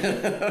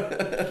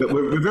 But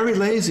we're very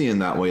lazy in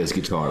that way as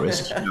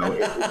guitarists. You know,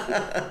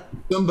 if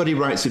somebody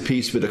writes a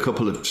piece with a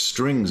couple of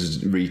strings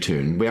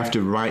retuned, we have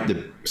to write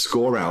the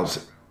score out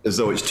as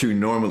though it's tuned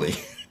normally.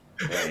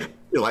 Right.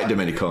 Like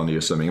Domeniconi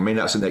or something. I mean,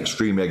 that's an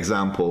extreme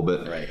example,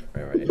 but right.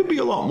 There could be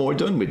a lot more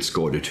done with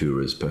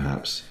scordatures,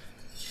 perhaps.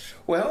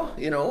 Well,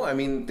 you know, I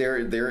mean,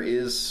 there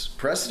is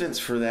precedence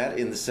for that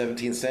in the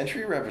 17th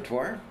century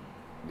repertoire.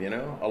 You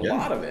know, a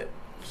lot of it.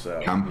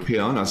 So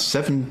Campion has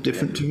 7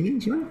 different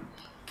tunings, right?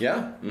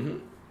 Yeah. Mm-hmm.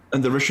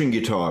 And the Russian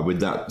guitar with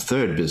that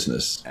third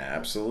business.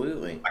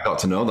 Absolutely. I got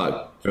to know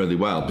that fairly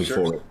well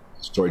before it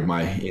destroyed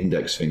my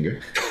index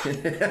finger.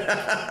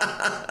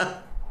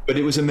 But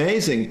it was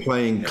amazing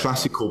playing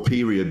classical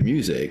period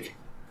music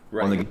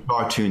on the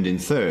guitar tuned in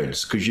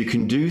thirds, because you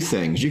can do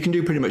things. You can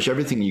do pretty much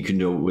everything you can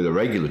do with a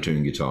regular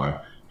tuned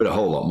guitar, but a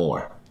whole lot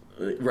more.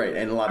 Right,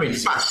 and a lot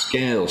of fast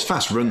scales,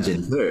 fast runs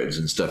in thirds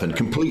and stuff, and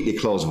completely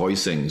closed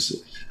voicings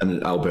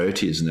and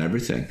Albertis and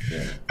everything.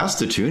 Yeah. That's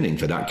the tuning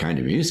for that kind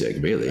of music,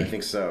 really. I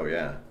think so.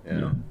 Yeah.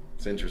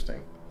 It's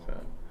interesting. So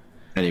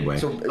anyway,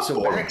 so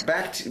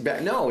back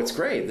to no, it's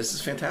great. This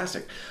is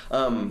fantastic.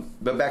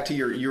 But back to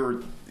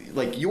your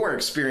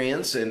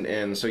experience,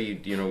 and so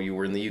you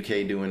were in the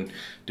UK doing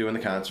the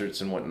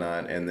concerts and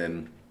whatnot, and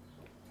then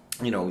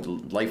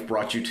life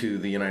brought you to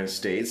the United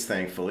States,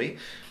 thankfully,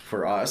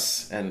 for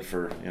us and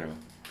for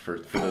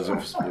those of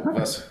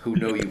us who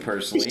know you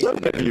personally.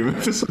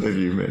 For some of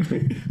you,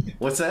 maybe.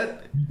 What's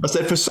that? I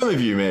said for some of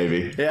you,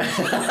 maybe. Yeah.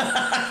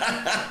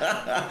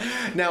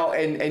 Now,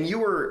 and you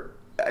were,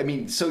 I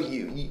mean, so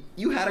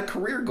you had a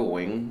career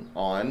going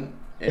on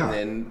And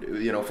then,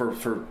 you know, for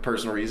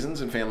personal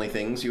reasons and family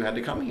things, you had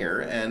to come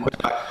here and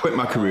quit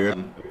my career,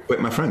 quit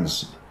my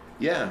friends.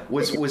 Yeah.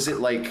 Was it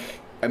like,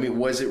 I mean,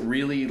 was it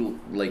really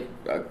like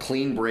a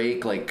clean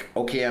break? Like,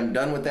 okay, I'm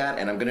done with that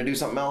and I'm going to do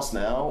something else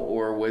now?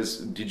 Or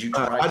did you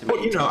try to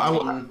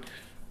maintain?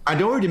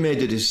 I'd already made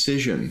the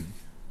decision,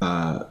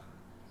 a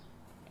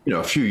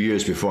few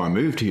years before I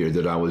moved here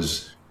that I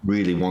was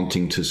really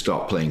wanting to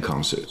stop playing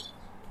concerts.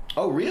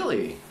 Oh,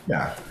 really?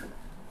 Yeah.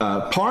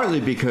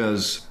 Partly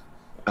because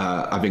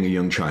having a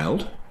young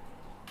child.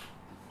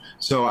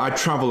 So I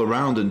travel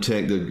around and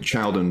take the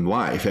child and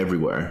wife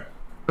everywhere.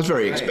 That's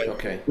very expensive.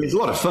 Okay. It's a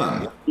lot of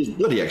fun. It's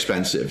bloody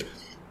expensive.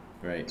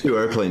 Right. 2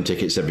 airplane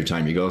tickets every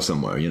time you go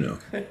somewhere, you know.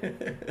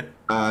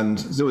 And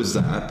there was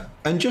that.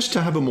 And just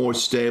to have a more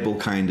stable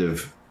kind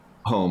of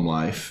home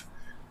life.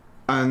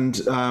 And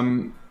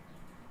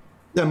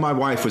then my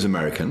wife was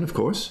American, of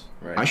course.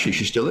 Right. Actually,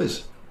 she still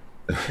is.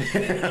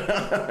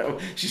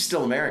 She's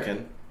still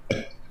American.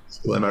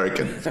 Still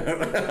American.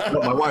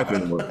 Not my wife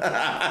anymore.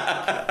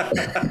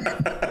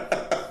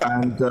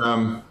 And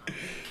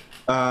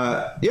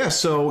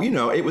so,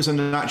 it was a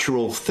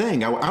natural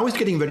thing. I was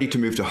getting ready to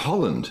move to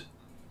Holland.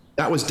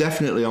 That was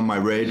definitely on my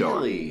radar.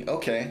 Really?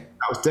 Okay.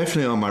 That was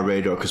definitely on my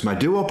radar because my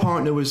duo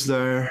partner was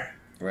there.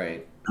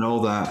 Right. And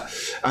all that.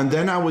 And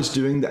then I was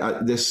doing I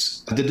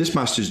did this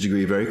master's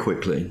degree very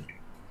quickly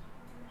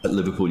at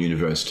Liverpool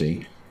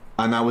University.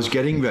 And I was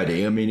getting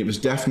ready. I mean, it was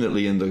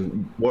definitely in the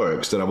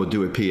works that I would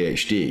do a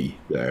PhD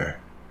there,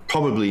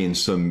 probably in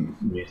some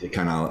music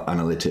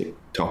analytic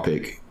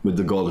topic with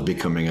the goal of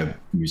becoming a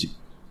music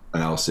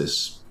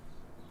analysis,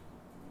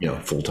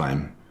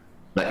 full-time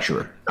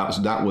lecturer.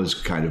 That was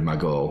kind of my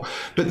goal.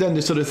 But then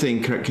this sort of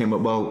thing came up,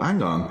 well,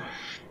 hang on,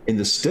 in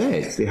the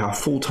States, they have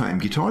full-time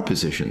guitar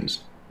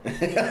positions. Now,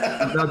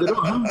 they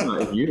don't have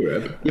that in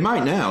Europe. You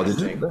might now, they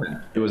don't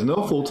then. There was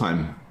no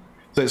full-time.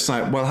 So it's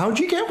like, well, how did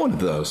you get one of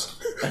those?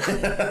 Well,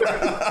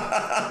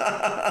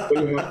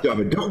 you have to have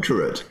a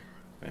doctorate.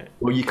 Right.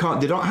 Well, you can't.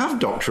 They don't have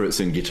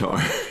doctorates in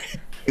guitar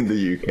in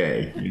the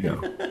UK.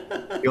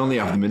 You only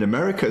have them in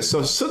America.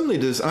 So suddenly,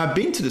 I've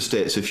been to the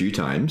States a few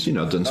times.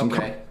 Done some.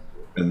 Okay.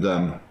 And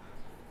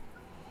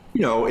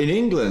in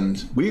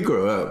England, we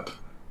grew up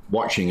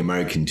watching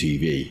American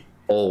TV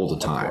all the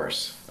time. Of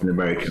course. And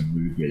American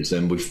movies,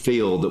 and we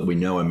feel that we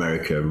know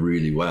America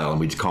really well, and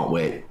we just can't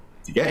wait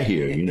to get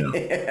here,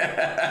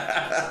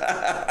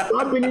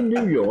 I've been in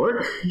New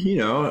York,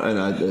 and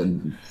I've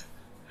been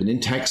in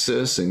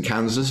Texas and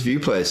Kansas, a few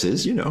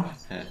places,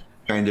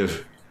 kind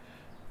of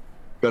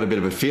got a bit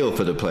of a feel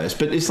for the place.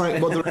 But it's like,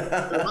 well, there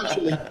are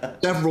actually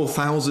several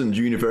thousand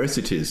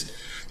universities.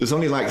 There's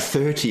only like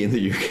 30 in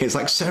the UK. It's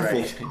like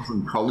several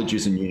thousand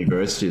colleges and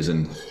universities,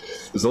 and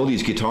there's all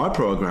these guitar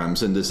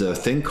programs, and there's a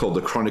thing called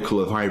the Chronicle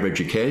of Higher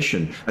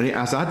Education, and it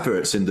has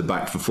adverts in the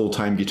back for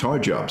full-time guitar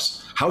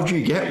jobs. How do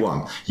you get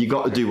one? You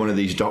got to do one of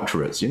these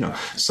doctorates,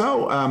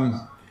 So,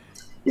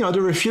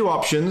 there were a few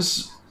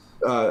options.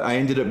 I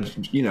ended up,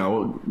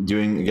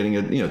 getting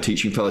a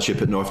teaching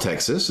fellowship at North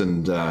Texas,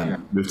 and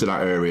moved to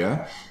that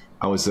area.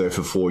 I was there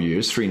for 4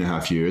 years,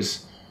 3.5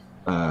 years.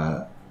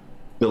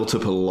 Built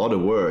up a lot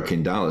of work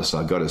in Dallas,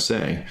 I've got to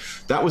say.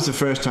 That was the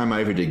first time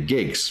I ever did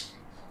gigs.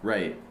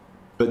 Right.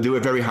 But they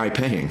were very high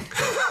paying.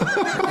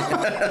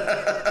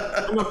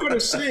 And I've got to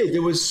say,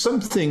 there was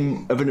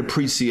something of an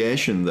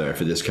appreciation there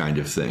for this kind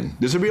of thing.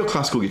 There's a real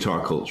classical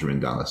guitar culture in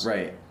Dallas.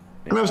 Right.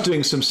 And I was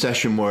doing some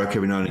session work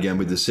every now and again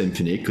with the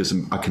symphony because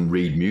I can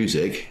read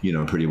music,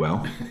 pretty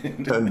well.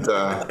 And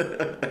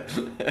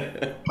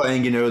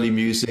playing in early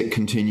music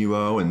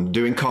continuo and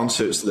doing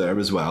concerts there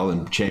as well,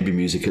 and chamber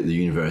music at the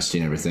university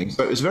and everything.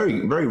 So it was a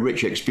very, very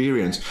rich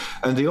experience.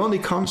 And the only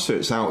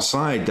concerts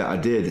outside that I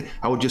did,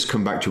 I would just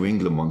come back to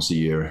England once a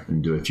year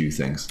and do a few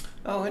things.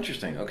 Oh,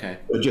 interesting. Okay.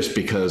 Just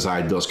because I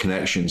had those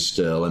connections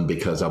still, and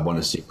because I want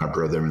to see my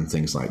brother and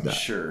things like that.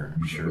 Sure.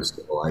 I was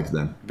still alive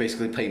then.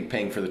 Basically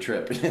paying for the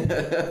trip. But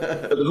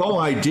the whole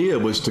idea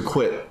was to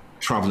quit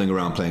traveling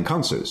around playing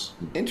concerts.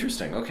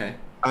 Interesting. Okay.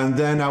 And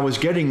then I was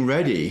getting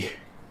ready.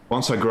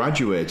 Once I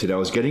graduated, I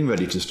was getting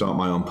ready to start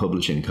my own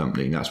publishing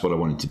company. That's what I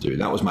wanted to do.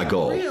 That was my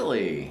goal.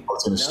 Really? I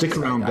was going to stick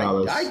around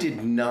Dallas. I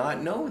did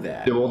not know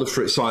that. Do all the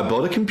so I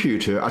bought a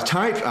computer. I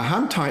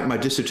hand typed my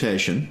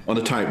dissertation on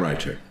a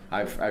typewriter.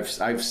 I've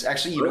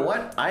actually, you know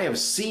what? I have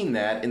seen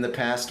that in the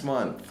past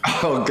month.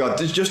 Oh God,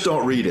 just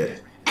don't read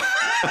it.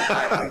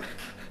 I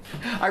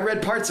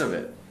read parts of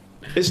it.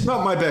 It's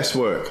not my best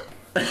work.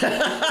 But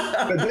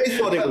they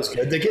thought it was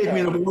good. They gave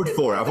me an award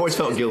for it. I've always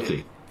felt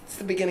guilty. It's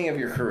the beginning of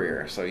your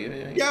career, so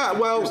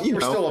we're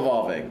still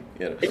evolving.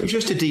 It was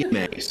just a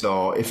DMA,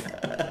 so if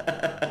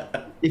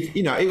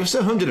it was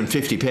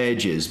 150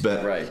 pages,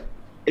 but right.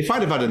 If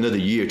I'd have had another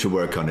year to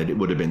work on it, it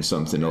would have been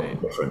something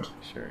different.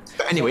 Sure.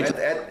 But anyway, so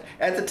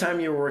at the time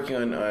you were working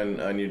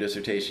on your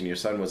dissertation, your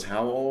son was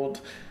how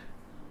old?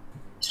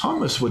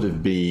 Thomas would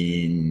have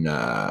been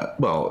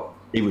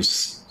he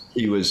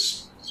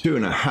was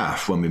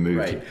 2.5 when we moved.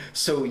 Right.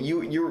 So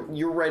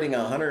you're writing a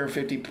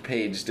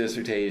 150-page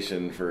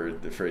dissertation for a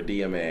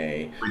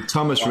DMA. With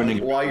Thomas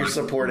running while you're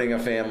supporting a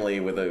family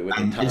with a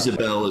toddler.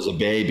 Isabel as a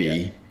baby.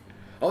 Yeah.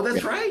 Oh,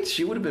 that's right.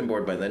 She would have been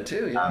bored by then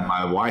too. Yeah. And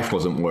my wife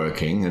wasn't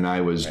working, and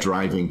I was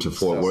driving to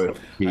Fort Worth.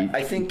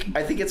 I think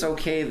it's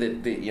okay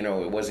that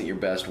it wasn't your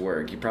best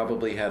work. You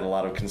probably had a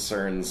lot of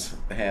concerns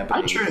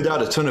happening. I turned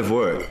out a ton of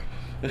work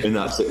in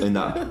that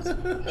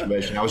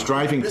situation. I was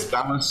driving to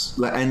Dallas,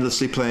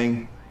 endlessly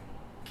playing.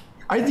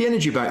 I had the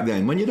energy back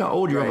then. When you're that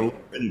old, you have a lot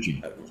of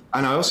energy.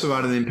 And I also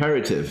had an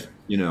imperative,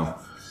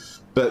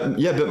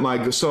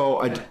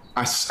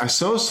 I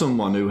saw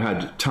someone who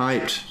had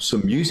typed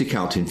some music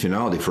out in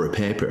Finale for a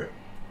paper,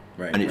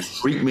 and it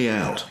freaked me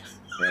out.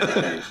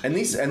 Right. And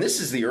this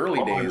is the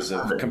early days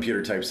of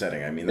computer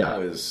typesetting. I mean, that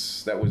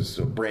was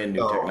a brand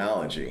new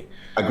technology.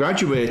 I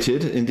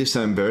graduated in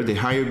December. They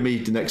hired me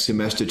the next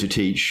semester to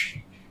teach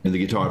in the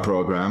guitar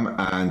program,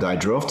 and I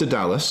drove to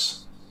Dallas.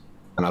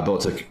 And I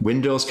bought a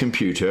Windows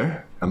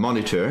computer, a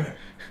monitor,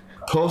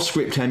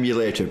 PostScript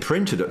emulator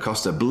printer that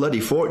cost a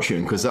bloody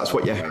fortune, because that's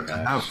what you have to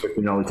have for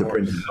Finale to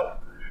print it out.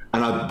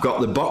 And I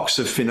got the box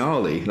of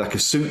Finale, like a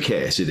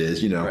suitcase it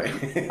is, Right.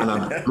 And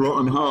I brought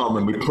them home,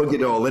 and we plugged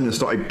it all in and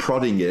started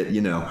prodding it,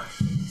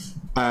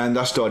 And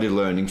I started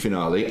learning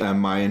Finale, and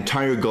my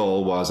entire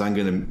goal was, I'm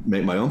going to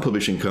make my own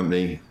publishing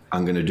company.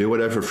 I'm going to do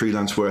whatever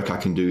freelance work I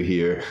can do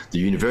here. The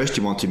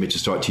university wanted me to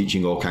start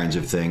teaching all kinds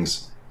of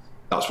things.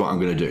 That's what I'm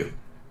going to do.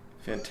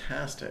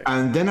 Fantastic.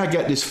 And then I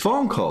get this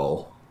phone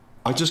call.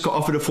 I just got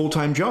offered a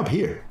full-time job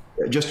here.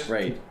 Just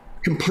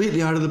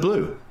completely out of the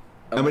blue.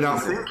 And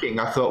without thinking,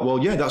 I thought, well,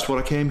 yeah, that's what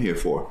I came here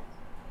for.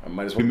 I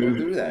might as well go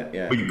do that,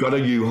 yeah. We got a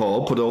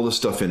U-Haul, put all the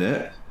stuff in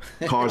it,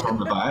 cars on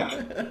the back,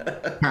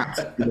 cats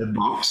in a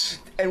box.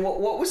 And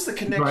what was the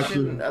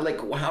connection?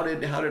 Like, how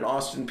did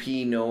Austin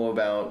Peay know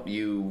about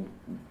you?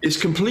 It's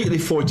completely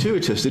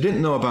fortuitous. They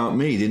didn't know about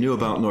me. They knew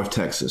about North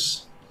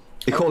Texas.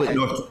 They call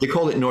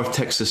it North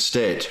Texas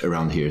State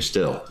around here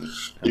still,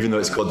 even though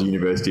it's called the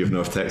University of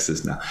North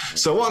Texas now.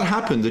 So what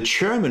happened, the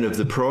chairman of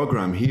the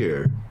program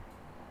here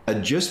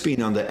had just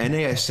been on the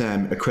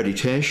NASM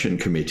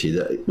accreditation committee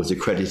that was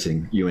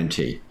accrediting UNT.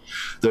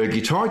 Their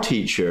guitar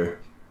teacher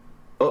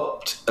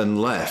upped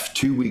and left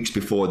 2 weeks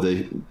before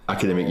the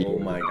academic year. Oh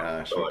my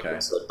gosh, okay.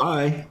 So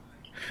bye.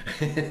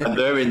 And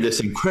they're in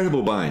this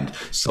incredible bind.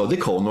 So they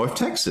call North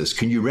Texas.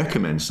 Can you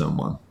recommend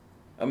someone?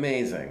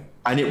 Amazing.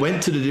 And it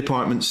went to the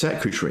department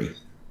secretary,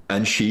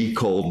 and she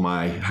called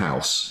my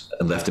house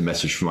and left a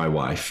message for my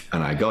wife,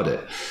 and I got it.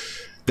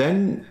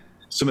 Then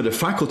some of the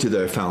faculty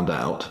there found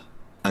out,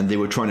 and they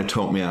were trying to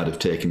talk me out of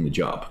taking the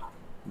job.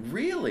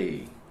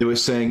 Really? They were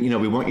saying,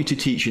 we want you to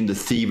teach in the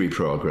theory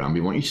program. We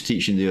want you to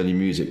teach in the early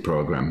music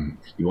program.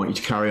 We want you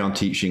to carry on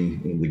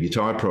teaching in the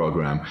guitar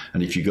program.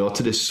 And if you go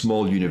to this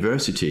small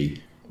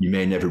university, you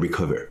may never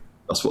recover.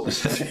 That's what they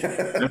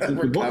said.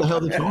 What the hell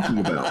are they talking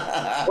about?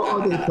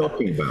 What are they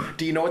talking about?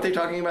 Do you know what they're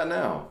talking about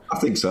now? I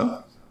think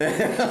so.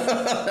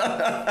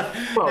 Now,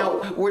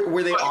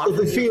 were they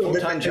offering you a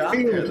full-time job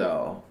there,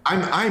 though?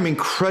 I'm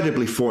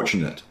incredibly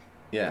fortunate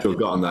to have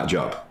gotten that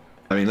job.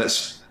 I mean,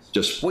 let's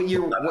just... What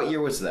year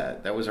was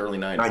that? That was early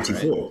 90s,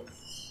 94.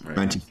 Right?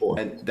 94.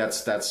 And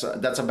that's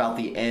about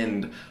the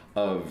end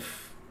of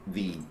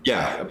the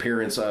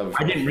appearance of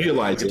I didn't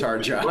realize guitar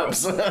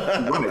jobs. Right.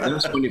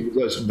 That's when it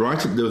was right.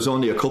 There was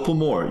only a couple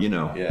more,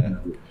 Yeah.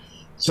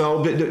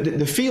 So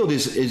the field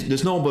is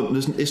it's not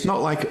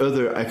like I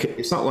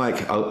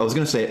was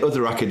going to say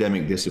other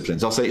academic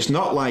disciplines. I'll say it's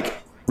not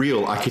like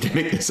real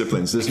academic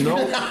disciplines. There's no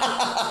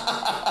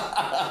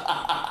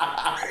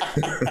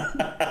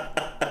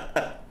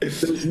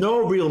there's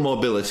no real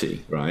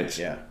mobility, right?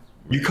 Yeah.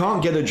 You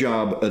can't get a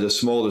job at a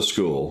smaller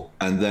school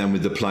and then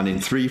with the plan in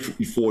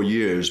 3-4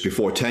 years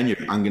before tenure,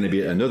 I'm going to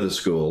be at another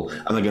school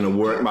and I'm going to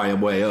work my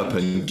way up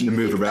and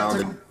move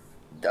around.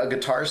 A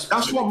guitar.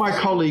 That's what my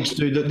colleagues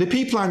do. The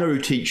people I know who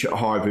teach at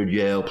Harvard,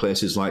 Yale,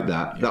 places like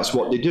that, that's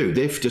what they do.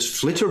 They just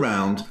flit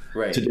around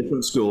to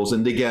different schools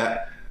and they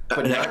get...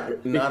 But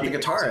not the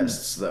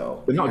guitarists,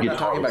 though. They're not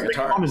talking about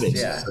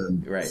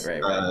guitarists. Right.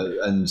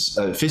 And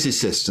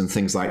physicists and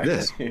things like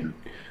this.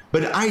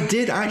 But I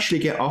did actually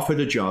get offered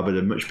a job at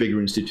a much bigger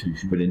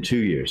institution within 2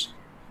 years.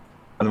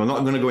 And I'm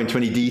not going to go into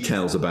any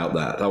details about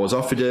that. I was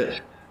offered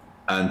it,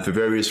 and for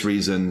various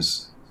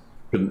reasons,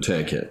 couldn't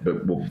take it.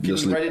 But we'll can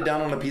you write it down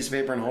on a piece of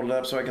paper and hold it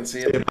up so I can see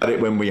it? Say about it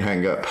when we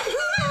hang up.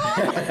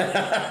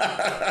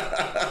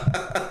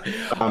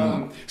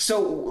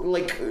 So,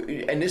 like,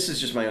 and this is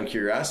just my own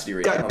curiosity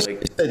right now.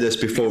 Like, say this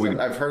before we.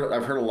 I've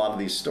heard a lot of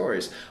these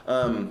stories.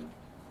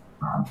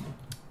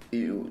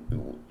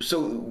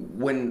 So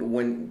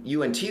when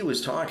UNT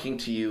was talking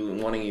to you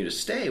and wanting you to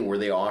stay, were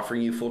they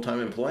offering you full-time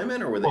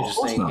employment, or were they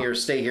just saying, "Here,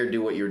 stay here,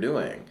 do what you're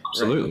doing"?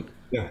 Absolutely. Right?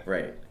 Yeah.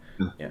 Right.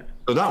 Yeah.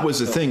 So that was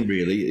the thing,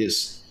 really.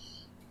 Is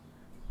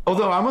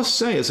although I must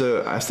say,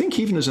 I think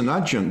even as an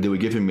adjunct, they were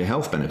giving me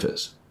health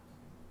benefits.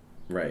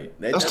 Right.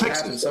 That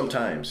happens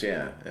sometimes.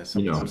 Yeah.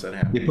 Sometimes that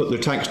happens. They put their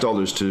tax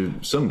dollars to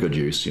some good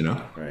use.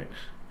 Right.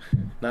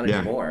 Not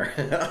anymore.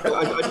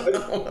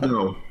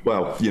 No.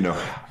 Well,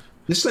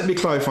 just let me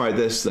clarify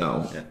this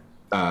though.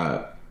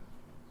 Yeah.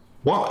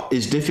 What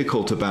is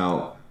difficult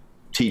about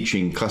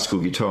teaching classical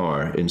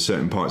guitar in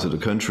certain parts of the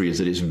country is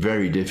that it's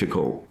very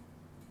difficult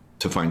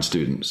to find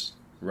students.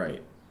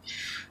 Right.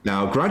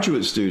 Now,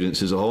 graduate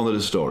students is a whole other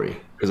story,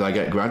 because I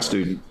get grad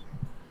students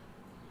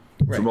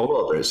from all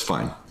over, it's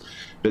fine.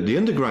 But the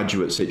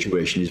undergraduate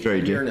situation is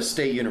very different. You're in a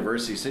state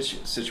university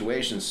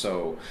situation,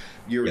 so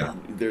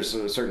there's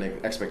a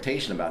certain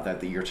expectation about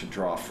that you're to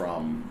draw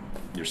from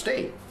your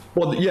state.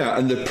 Well, yeah,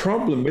 and the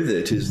problem with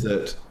it is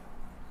that,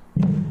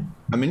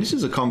 this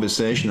is a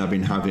conversation I've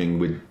been having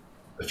with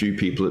a few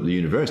people at the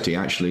university,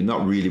 actually,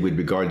 not really with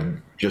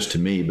regard just to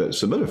me, but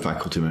some other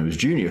faculty members,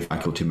 junior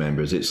faculty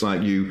members. It's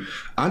like you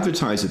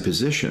advertise a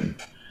position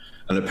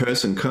and a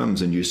person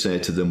comes and you say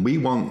to them, we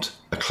want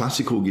a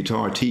classical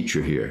guitar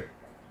teacher here.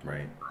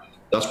 Right.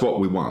 That's what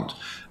we want.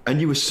 And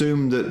you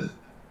assume that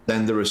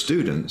then there are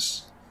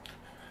students.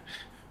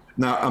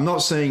 Now, I'm not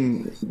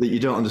saying that you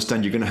don't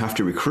understand you're going to have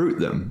to recruit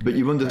them, but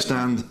you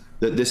understand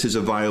that this is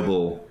a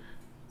viable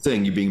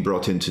thing you're being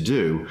brought in to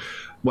do.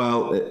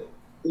 Well,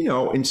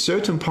 in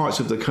certain parts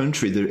of the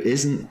country, there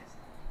isn't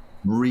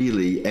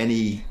really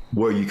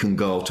anywhere you can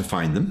go to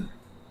find them.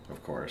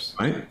 Of course.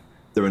 Right?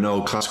 There are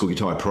no classical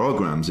guitar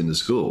programs in the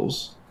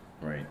schools.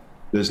 Right.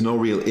 There's no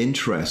real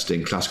interest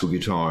in classical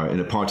guitar in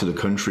a part of the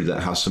country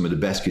that has some of the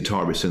best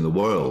guitarists in the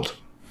world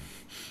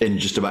in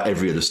just about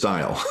every other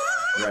style.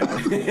 Right.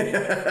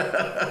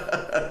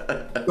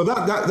 So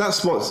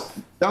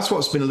that's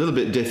what's been a little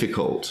bit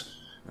difficult,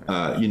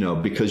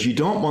 because you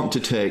don't want to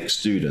take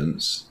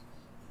students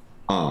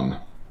on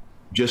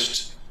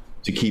just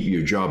to keep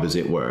your job, as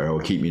it were,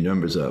 or keep your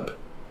numbers up,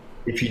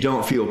 if you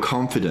don't feel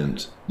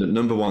confident that,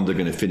 number one, they're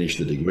going to finish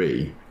the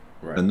degree,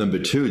 and number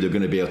two, they're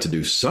going to be able to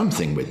do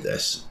something with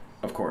this.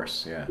 Of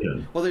course, yeah.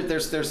 Well,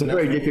 there's it's a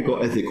very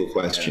difficult ethical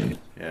question.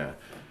 Yeah.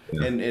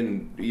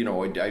 And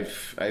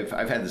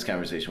I've had this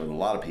conversation with a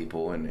lot of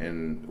people,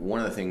 and one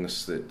of the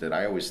things that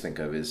I always think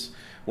of is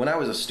when I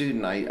was a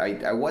student,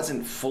 I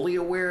wasn't fully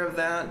aware of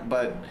that,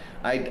 but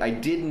I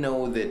did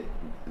know that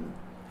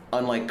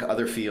unlike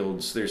other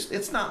fields,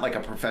 it's not like a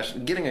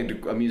profession. Getting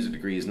a music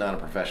degree is not a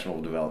professional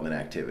development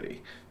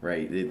activity,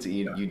 right?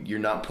 You're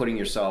not putting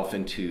yourself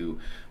into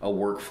a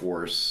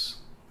workforce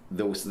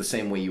the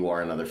same way you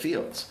are in other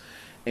fields,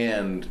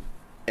 and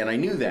I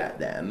knew that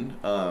then.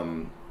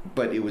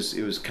 But it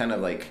was kind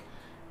of like,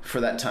 for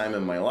that time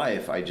in my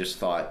life, I just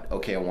thought,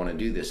 okay, I want to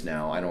do this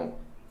now. I don't,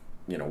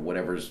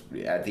 whatever's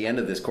at the end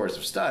of this course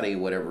of study,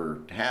 whatever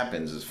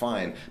happens is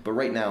fine. But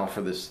right now,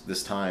 for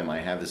this time, I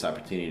have this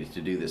opportunity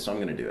to do this, so I'm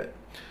going to do it.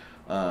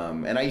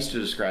 And I used to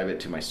describe it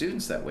to my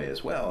students that way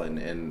as well.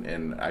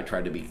 And I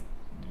tried to be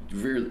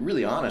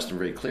really honest and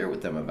very clear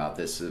with them about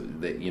this,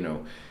 that,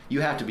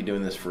 you have to be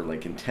doing this for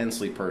like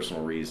intensely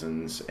personal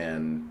reasons,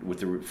 and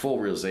with the full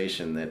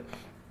realization that,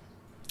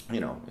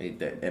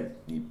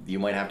 you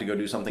might have to go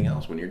do something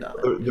else when you're done.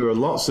 There are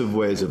lots of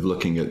ways of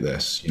looking at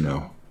this,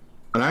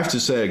 And I have to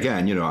say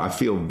again, I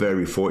feel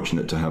very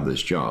fortunate to have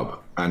this job,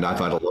 and I've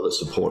had a lot of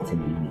support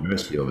from the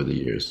university over the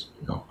years.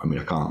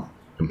 I can't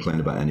complain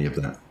about any of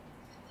that.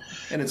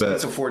 And it's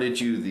afforded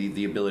you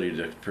the ability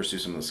to pursue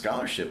some of the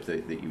scholarship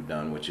that you've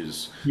done, which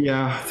is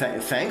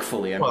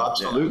thankfully.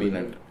 Absolutely.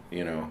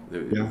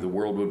 The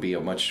world would be a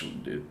much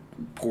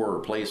poorer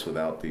place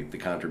without the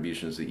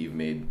contributions that you've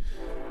made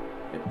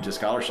to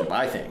scholarship,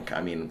 I think.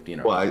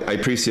 Well, I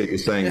appreciate you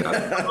saying that.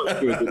 I'm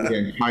not sure that the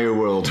entire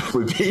world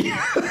would be.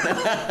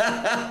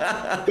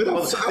 But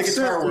the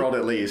guitar world,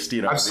 at least.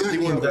 I've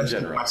certainly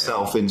invested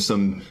myself in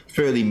some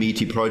fairly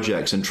meaty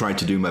projects and tried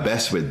to do my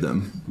best with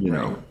them.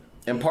 Right.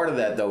 And part of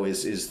that, though,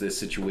 is the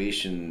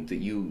situation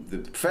that the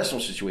professional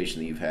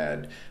situation that you've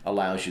had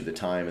allows you the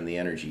time and the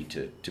energy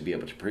to be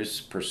able to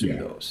pursue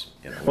those.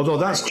 Although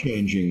that's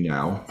changing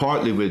now,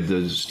 partly with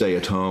the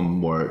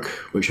stay-at-home work,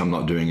 which I'm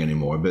not doing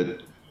anymore,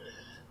 but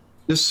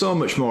there's so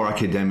much more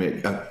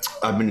academic,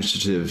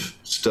 administrative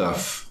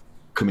stuff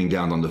coming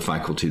down on the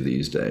faculty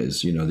these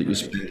days, that you're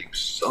spending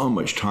so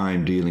much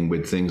time dealing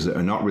with things that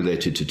are not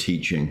related to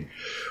teaching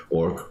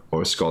or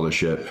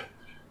scholarship.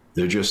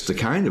 They're just the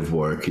kind of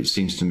work, it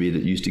seems to me,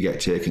 that used to get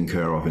taken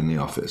care of in the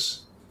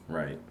office.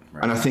 Right.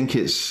 And I think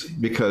it's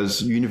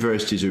because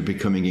universities are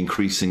becoming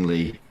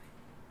increasingly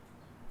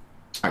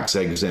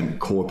tax-exempt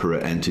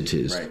corporate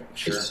entities. Right,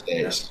 sure.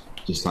 States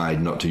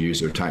decide not to use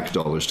their tax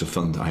dollars to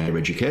fund higher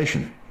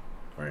education.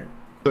 Right.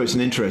 So it's an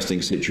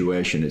interesting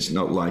situation. It's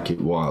not like it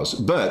was.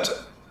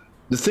 But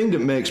the thing that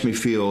makes me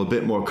feel a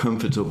bit more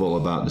comfortable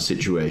about the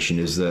situation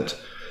is that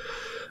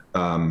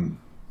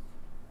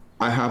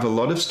I have a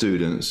lot of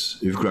students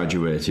who've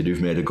graduated who've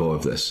made a go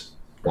of this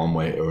one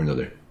way or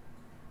another.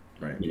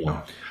 Right.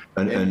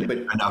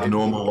 And have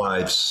normal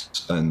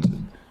lives.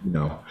 And,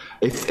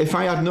 if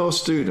I had no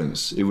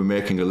students who were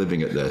making a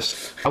living at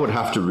this, I would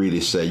have to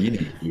really say, you need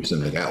to do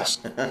something else.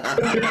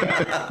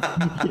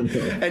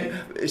 And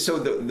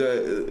so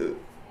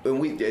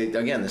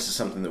again, this is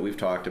something that we've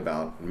talked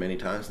about many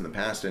times in the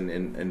past,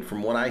 and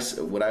from what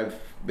I've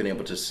been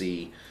able to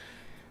see,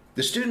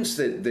 the students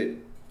that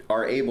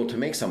are able to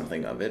make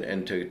something of it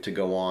and to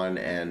go on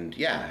and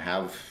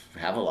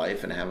have a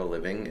life and have a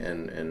living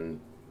and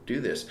do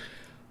this,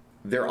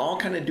 they're all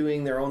kind of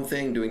doing their own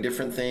thing, doing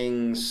different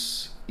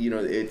things.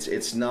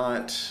 It's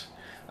not,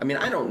 I mean,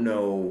 I don't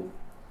know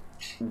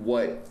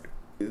what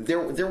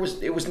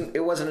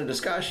it wasn't a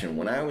discussion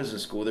when I was in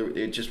school.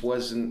 It just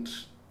wasn't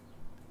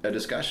a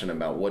discussion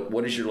about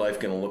what is your life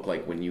going to look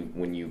like when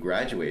you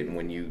graduate and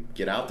when you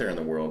get out there in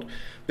the world.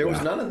 There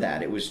was none of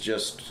that. It was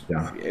just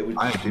it was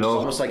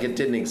almost like it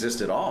didn't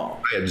exist at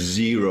all. I had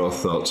zero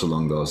thoughts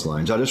along those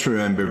lines. I just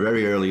remember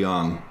very early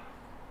on,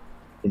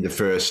 in the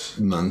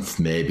first month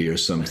maybe or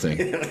something,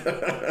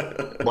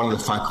 one of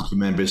the faculty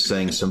members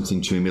saying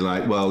something to me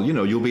like, well,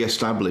 you'll be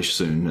established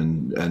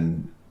soon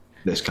and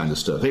this kind of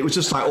stuff. It was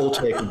just like all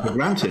taken for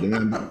granted. And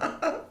then,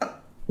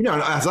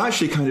 I was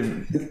actually kind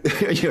of,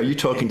 you're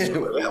talking to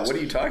what are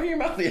you talking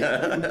about?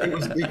 Yeah.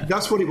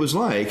 That's what it was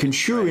like. And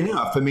sure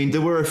enough, I mean,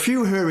 there were a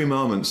few hairy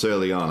moments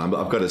early on.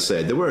 I've got to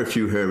say, there were a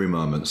few hairy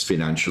moments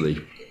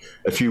financially,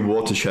 a few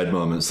watershed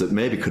moments that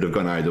maybe could have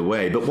gone either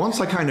way. But once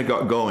I kind of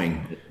got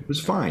going, it was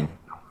fine.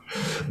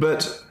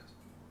 But,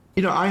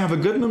 I have a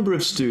good number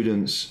of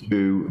students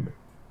who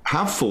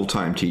have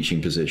full-time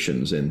teaching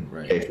positions in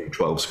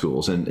K-12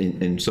 schools and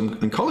in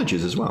some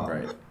colleges as well.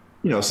 Right.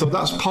 So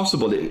that's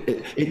possible.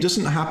 It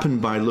doesn't happen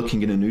by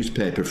looking in a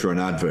newspaper for an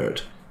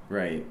advert.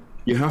 Right.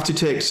 You have to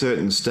take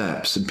certain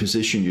steps and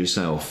position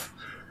yourself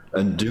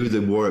and do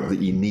the work that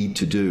you need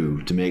to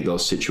do to make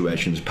those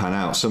situations pan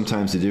out.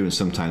 Sometimes they do and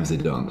sometimes they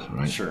don't,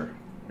 right? Sure.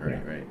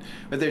 Right.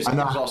 But there's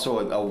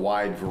also a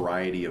wide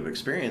variety of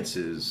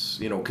experiences,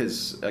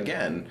 because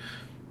again,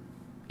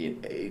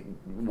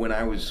 when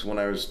I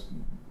was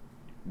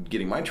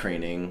getting my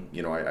training,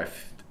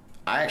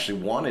 I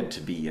actually wanted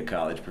to be a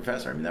college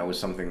professor. I mean, that was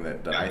something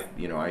that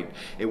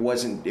it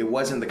wasn't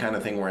the kind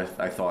of thing where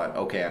I thought,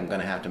 okay, I'm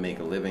going to have to make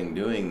a living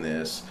doing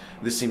this.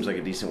 This seems like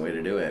a decent way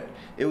to do it.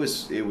 It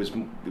was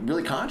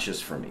really conscious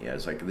for me. I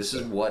was like, this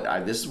is what I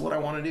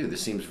want to do.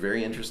 This seems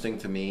very interesting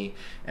to me,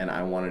 and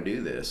I want to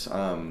do this.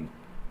 And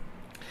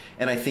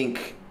I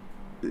think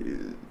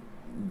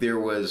there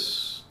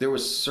was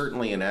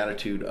certainly an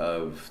attitude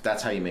of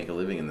that's how you make a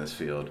living in this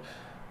field.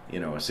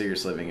 A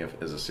serious living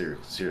as a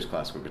serious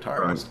classical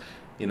guitarist.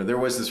 Right. There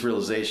was this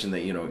realization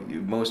that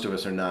most of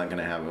us are not going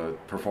to have a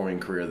performing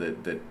career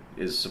that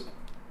is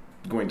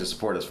going to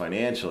support us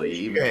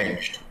financially.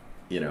 Changed.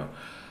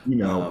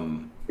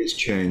 It's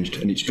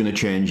changed, and it's going to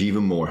change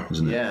even more,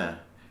 isn't it? Yeah,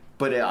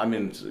 but I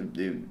mean,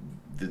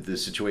 the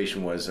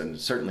situation was, and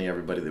certainly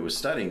everybody that was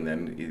studying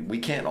then, we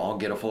can't all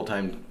get a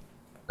full-time.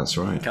 That's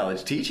right.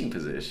 College teaching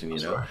position.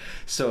 That's right.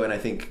 So, and I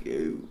think.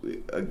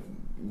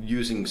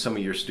 Using some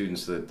of your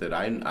students that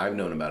I've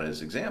known about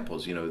as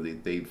examples,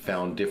 they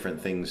found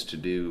different things to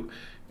do,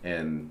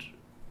 and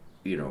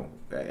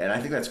and I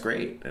think that's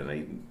great. And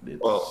I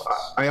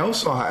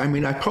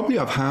probably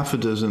have half a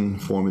dozen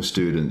former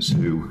students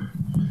who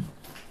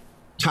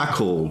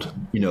tackled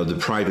the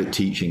private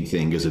teaching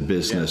thing as a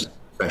business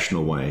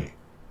professional way,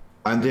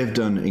 and they've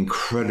done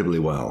incredibly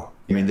well.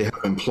 I mean, they have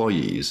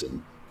employees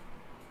and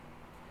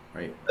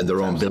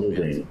their own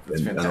building.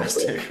 It's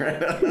fantastic, right?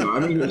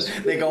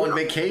 They go on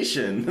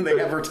vacation. They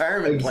have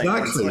retirement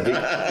plans. Exactly.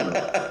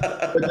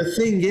 But the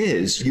thing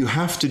is, you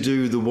have to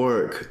do the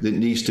work that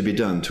needs to be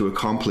done to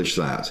accomplish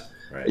that.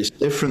 Right. It's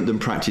different than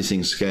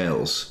practicing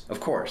scales.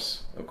 Of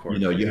course.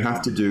 You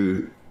have to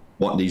do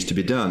what needs to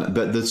be done.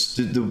 But the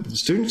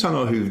students I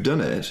know who've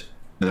done it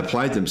and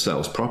applied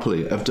themselves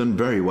properly have done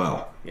very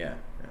well. Yeah.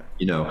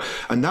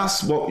 And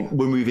that's what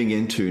we're moving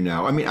into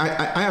now. I mean,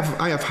 I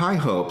have high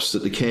hopes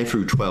that the K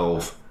through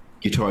 12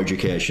 guitar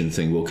education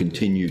thing will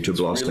continue to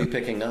blossom. Really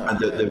picking up. And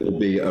that there will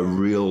be a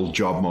real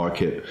job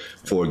market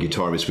for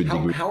guitarists with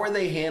degrees. How are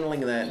they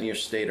handling that in your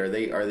state? Are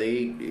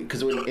they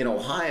because in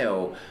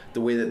Ohio,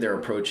 the way that they're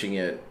approaching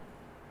it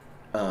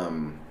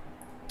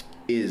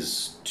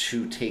is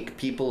to take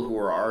people who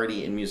are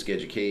already in music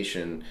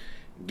education,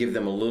 give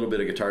them a little bit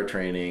of guitar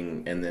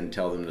training, and then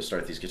tell them to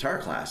start these guitar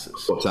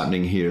classes. What's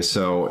happening here?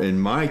 So in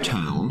my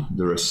town,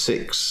 there are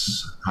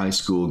 6 high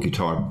school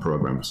guitar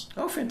programs.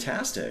 Oh,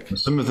 fantastic.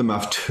 Some of them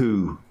have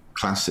 2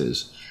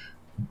 classes,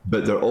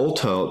 but they're all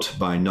taught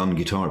by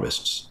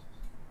non-guitarists.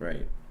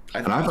 Right.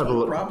 I've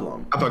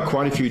had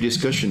quite a few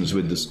discussions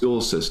with the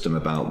school system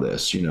about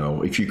this.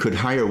 If you could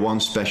hire one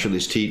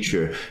specialist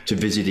teacher to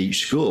visit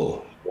each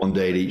school, one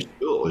day at each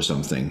school or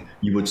something,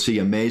 you would see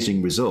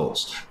amazing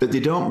results. But they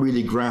don't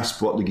really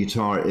grasp what the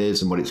guitar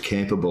is and what it's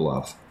capable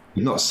of.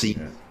 You've not seen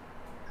it.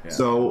 Yeah.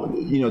 So,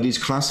 these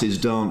classes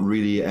don't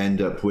really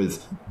end up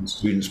with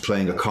students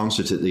playing a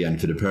concert at the end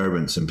for the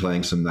parents and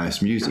playing some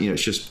nice music.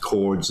 It's just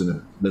chords and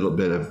a little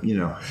bit of,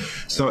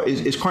 So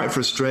it's quite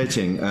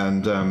frustrating.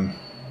 And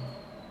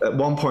at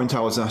one point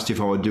I was asked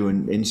if I would do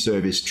an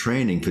in-service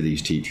training for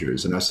these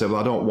teachers. And I said, well,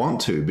 I don't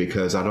want to,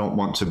 because I don't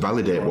want to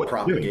validate what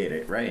you're doing. Propagate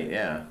it, right,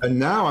 yeah. And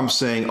now I'm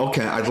saying,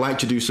 okay, I'd like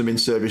to do some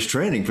in-service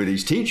training for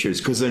these teachers,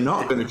 because they're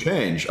not going to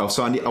change.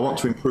 So I want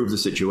to improve the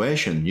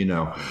situation,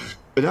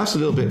 But that's a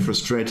little bit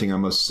frustrating, I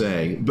must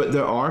say. But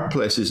there are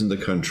places in the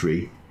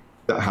country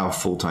that have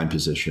full-time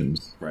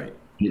positions. Right.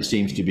 And it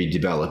seems to be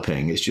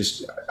developing. It's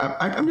just,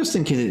 I'm just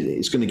thinking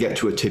it's going to get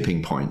to a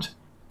tipping point.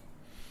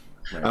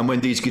 Right. And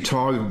when these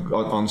guitar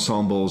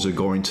ensembles are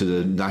going to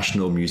the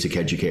National Music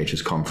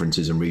Educators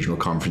Conferences and regional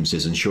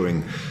conferences and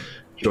showing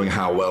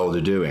how well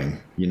they're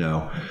doing,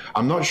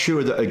 I'm not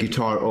sure that a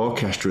guitar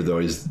orchestra, though,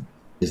 is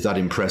that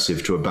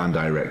impressive to a band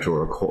director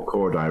or a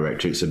corps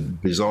director. It's a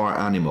bizarre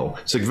animal.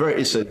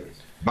 It's a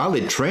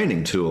valid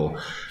training tool,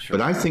 sure.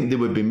 But I think they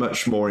would be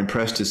much more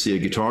impressed to see a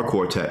guitar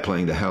quartet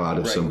playing the hell out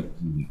of some.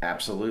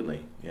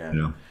 Absolutely,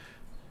 yeah.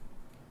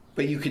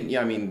 But you can,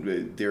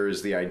 there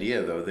is the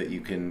idea though that you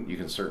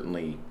can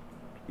certainly,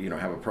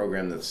 have a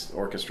program that's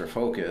orchestra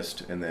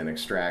focused and then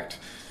extract,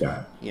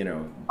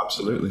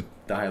 absolutely,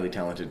 the highly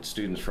talented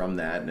students from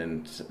that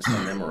and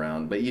send them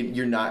around. But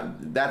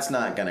that's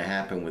not going to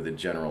happen with a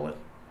general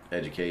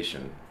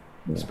education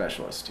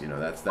specialist.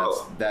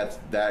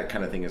 That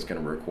kind of thing is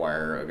going to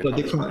require a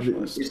guitar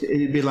specialist.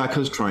 It'd be like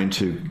us trying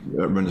to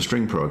run a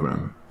string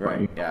program.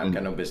 Right. Yeah, I've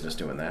got no business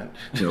doing that.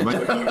 What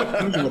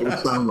it would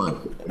sound like.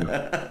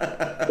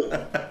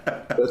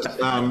 But,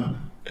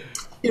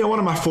 one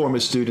of my former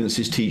students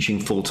is teaching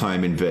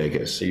full-time in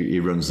Vegas. He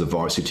runs the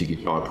varsity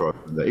guitar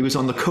program there. He was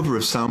on the cover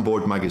of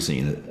Soundboard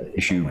magazine,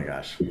 issue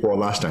before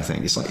last, I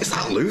think. It's like, is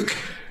that Luke?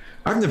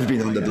 I've never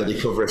been on the bloody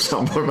cover of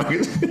Soundboard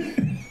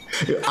magazine.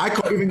 I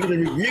can't even get a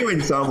review in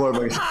Soundboard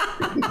magazine.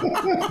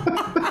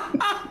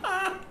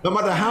 No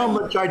matter how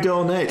much I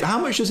donate, how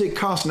much does it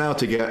cost now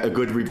to get a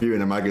good review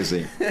in a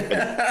magazine?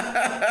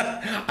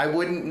 I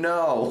wouldn't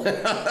know.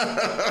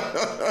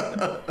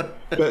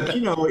 But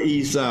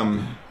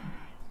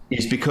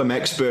he's become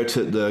expert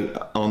at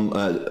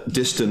the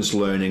distance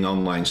learning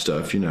online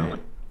stuff.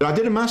 I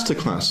did a master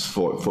class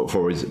for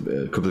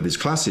a couple of his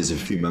classes a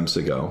few months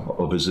ago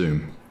over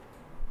Zoom.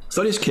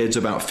 So his kid's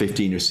about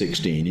 15 or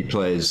 16. He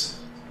plays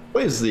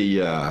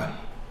the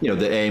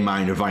A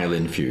minor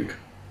violin fugue,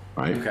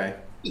 right? Okay.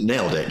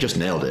 Just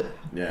nailed it.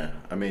 Yeah,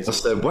 amazing. I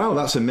said, wow,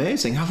 that's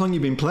amazing. How long have you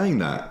been playing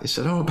that? He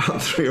said,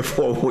 about 3 or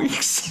 4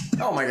 weeks.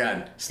 Oh my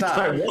God,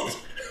 stop.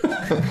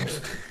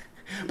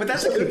 But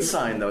that's a good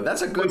sign, though.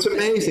 That's a good. It's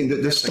amazing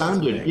that the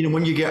standard,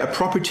 when you get a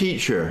proper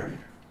teacher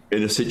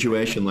in a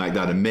situation like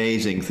that,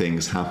 amazing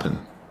things happen.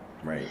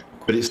 Right.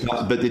 But it's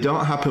not. But they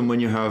don't happen when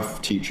you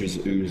have teachers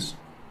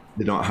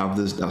they don't have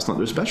this. That's not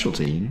their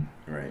specialty.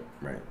 Right.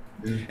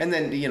 And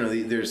then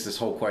there's this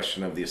whole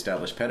question of the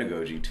established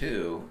pedagogy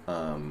too.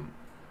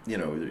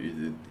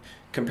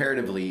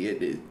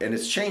 Comparatively, and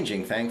it's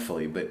changing,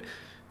 thankfully. But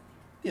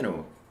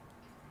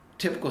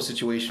typical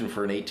situation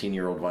for an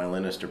 18-year-old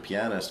violinist or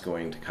pianist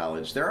going to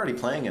college, they're already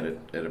playing at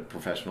a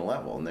professional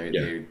level, and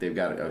they've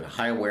got a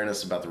high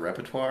awareness about the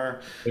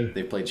repertoire. Yeah.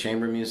 They've played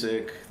chamber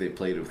music. They've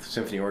played with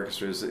symphony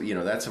orchestras.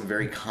 That's a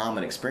very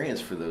common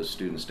experience for those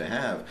students to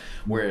have.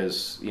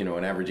 Whereas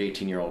an average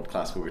 18-year-old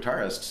classical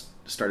guitarist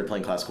started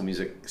playing classical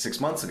music 6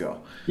 months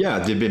ago. Yeah,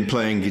 they've been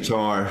playing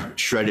guitar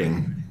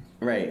shredding,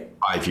 right,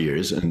 5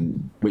 years,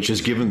 and which has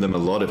given them a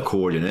lot of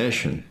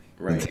coordination,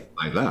 right, and things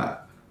like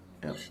that.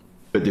 Yeah.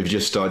 But they've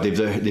just started.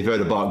 They've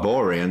heard about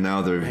Bori, and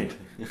now they're, right.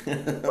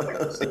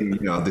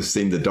 They've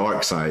seen the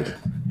dark side.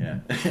 Yeah.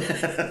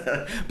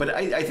 But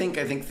I think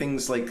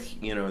things like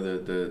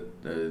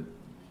the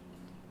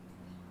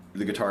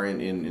guitar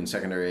in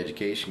secondary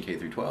education, K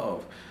through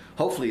 12,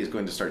 hopefully is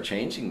going to start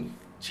changing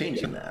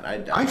that.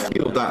 I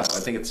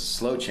think it's a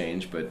slow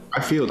change, but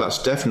I feel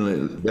that's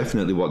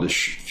definitely what the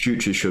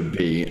future should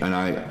be, and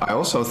I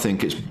also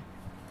think it's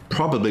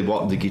probably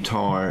what the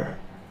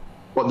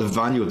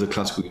value of the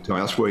classical guitar,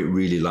 that's where it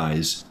really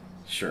lies.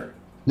 Sure.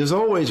 There's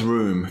always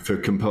room for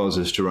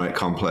composers to write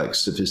complex,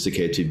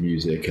 sophisticated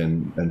music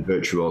and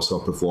virtuoso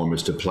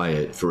performers to play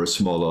it for a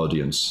small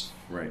audience.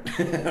 Right.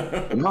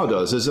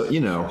 Nowadays, there's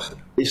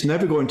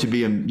never going to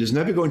be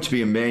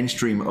a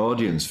mainstream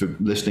audience for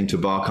listening to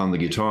Bach on the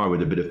guitar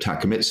with a bit of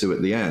Takemitsu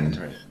at the end.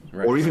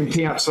 Right. Or even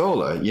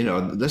Piazzolla.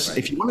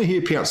 If you want to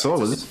hear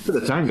Piazzolla, listen to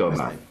the Tango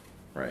Man.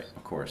 Right,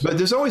 of course. But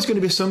there's always going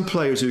to be some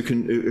players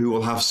who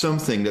will have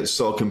something that's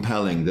so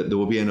compelling that there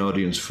will be an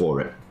audience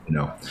for it,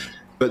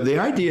 But the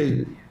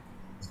idea,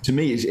 to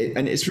me,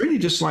 and it's really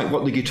just like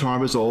what the guitar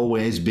has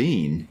always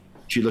been.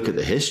 If you look at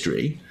the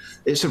history,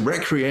 it's a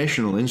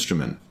recreational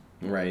instrument,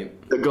 right,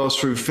 that goes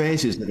through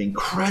phases of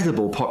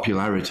incredible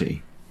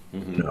popularity,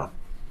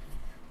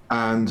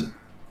 And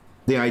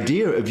the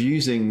idea of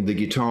using the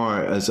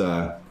guitar as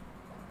a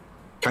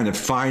kind of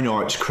fine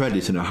arts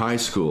credit in a high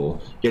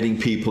school, getting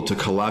people to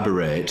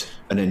collaborate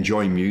and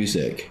enjoy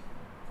music,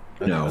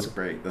 that's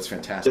great. That's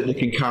fantastic. That they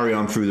can carry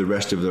on through the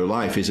rest of their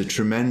life is a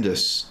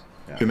tremendous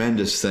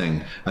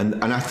thing.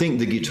 And I think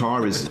the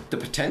guitar is the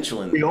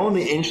potential. The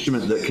only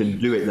instrument that can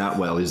do it that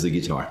well is the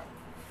guitar.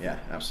 Yeah,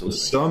 absolutely.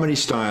 There's so many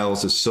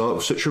styles. There's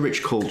such a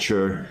rich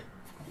culture,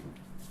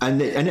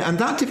 and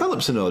that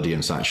develops an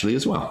audience actually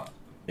as well.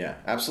 Yeah,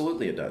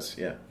 absolutely, it does.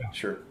 Yeah.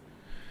 Sure.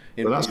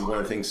 And one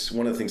of the things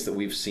that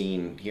we've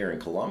seen here in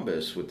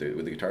Columbus with the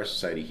Guitar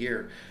Society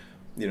here,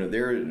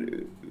 there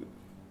is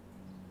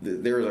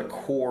a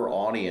core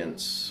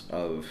audience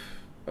of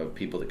of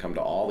people that come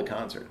to all the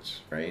concerts,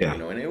 right? Yeah. You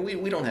know, and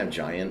we don't have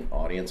giant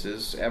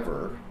audiences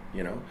ever,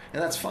 you know,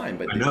 and that's fine.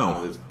 But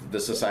the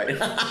society,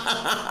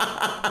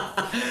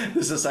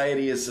 the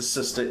society is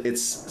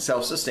it's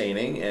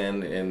self-sustaining,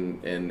 and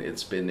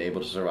it's been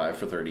able to survive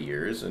for 30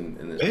 years, and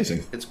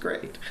it's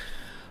great.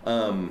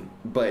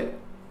 But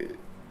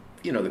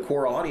you know, the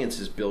core audience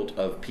is built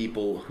of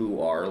people who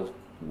are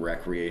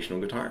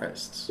recreational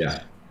guitarists.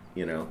 Yeah.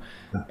 You know,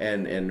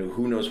 and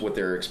who knows what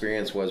their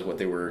experience was, what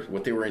they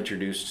were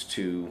introduced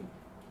to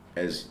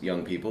as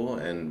young people,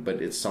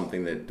 but it's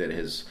something that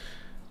has,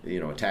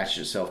 you know, attached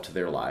itself to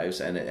their lives,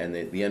 and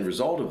the end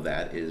result of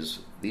that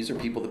is these are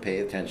people that pay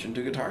attention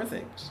to guitar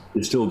things.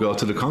 They still go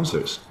to the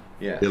concerts.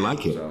 Yeah, they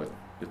like it. So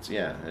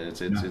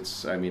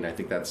it's I mean, I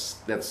think that's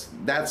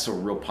a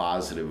real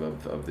positive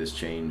of this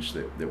change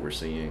that we're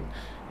seeing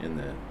in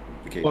the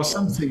case. Well,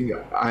 something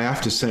I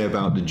have to say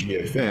about the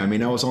GFA. I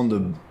mean, I was on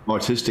the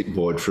artistic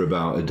board for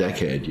about a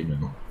decade, you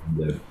know,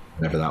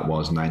 whatever that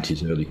was,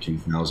 90s, early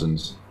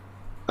 2000s.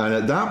 And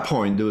at that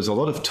point, there was a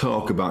lot of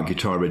talk about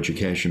guitar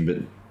education, but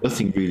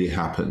nothing really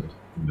happened,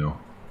 you know.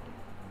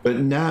 But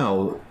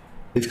now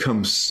they've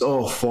come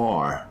so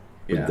far.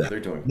 Yeah, they're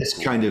doing this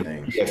kind of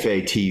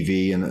GFA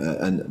TV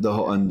and the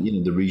whole, and you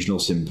know, the regional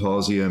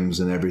symposiums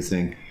and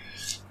everything.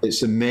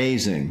 It's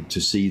amazing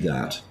to see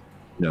that,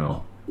 you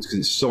know, because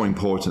it's so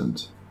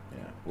important.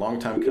 Yeah, long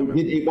time coming.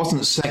 It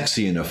wasn't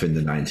sexy enough in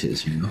the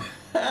 90s, you know.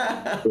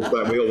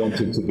 But we all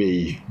wanted to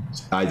be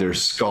either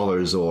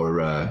scholars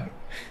or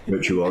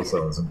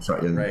virtuosos.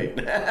 Right.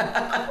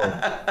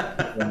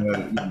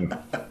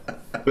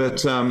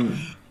 But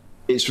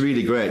it's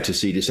really great to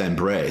see this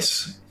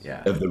embrace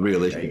of the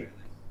real issue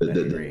that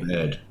they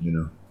had, you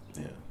know.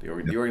 Yeah,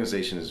 the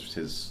organization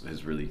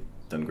has really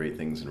done great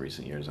things in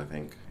recent years, I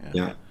think.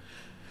 Yeah.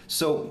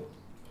 So,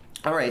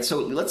 all right. So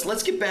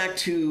let's get back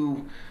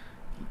to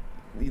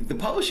the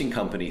publishing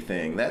company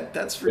thing.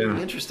 That's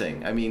really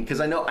interesting. I mean,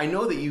 because I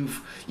know that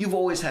you've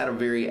always had a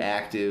very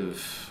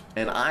active,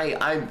 and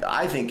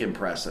I think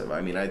impressive.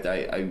 I mean,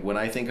 I when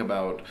I think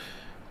about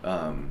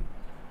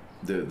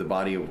the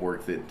body of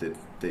work that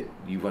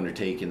you've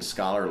undertaken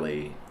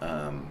scholarly,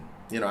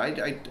 you know,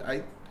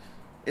 I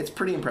it's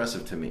pretty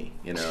impressive to me,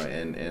 you know,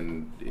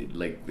 and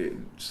like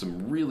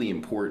some really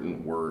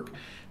important work,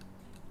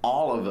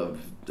 all of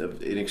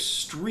an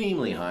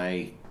extremely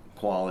high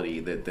quality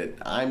that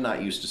I'm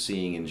not used to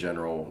seeing in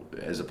general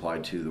as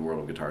applied to the World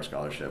of Guitar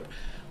Scholarship.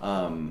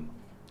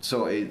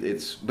 So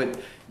but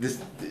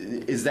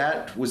was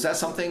that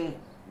something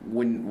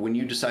when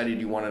you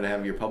decided you wanted to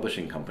have your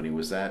publishing company?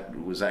 Was that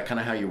kind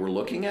of how you were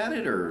looking at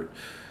it, or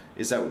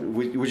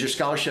was your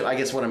scholarship? I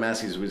guess what I'm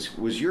asking is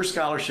was your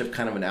scholarship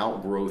kind of an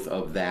outgrowth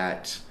of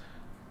that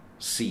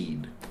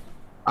seed?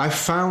 I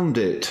found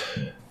the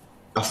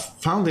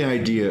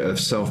idea of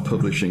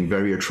self-publishing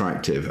very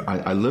attractive.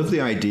 I love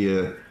the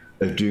idea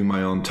of doing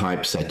my own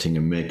typesetting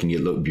and making it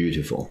look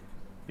beautiful,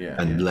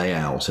 and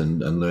layout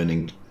and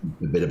learning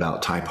a bit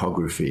about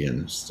typography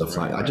and stuff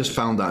like that. I just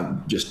found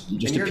that just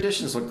and your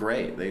editions look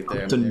great. They're a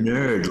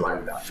nerd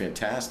like that.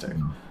 Fantastic.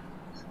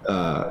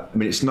 I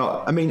mean, it's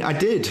not. I mean, I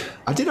did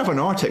have an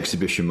art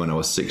exhibition when I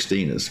was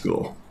 16 at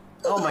school.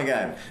 Oh my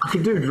God! I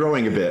could do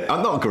drawing a bit.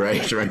 I'm not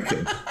great or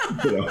anything,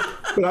 you know,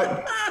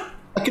 but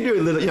I can do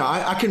a little. You know,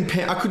 I can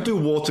paint. I could do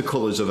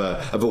watercolors of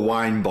a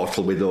wine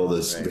bottle with all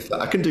this.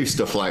 Right. I can do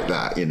stuff like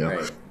that, you know.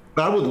 Right.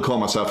 But I wouldn't call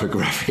myself a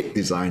graphic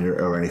designer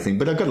or anything.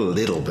 But I've got a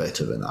little bit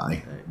of an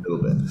eye, a little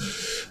bit.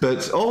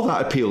 But all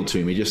that appealed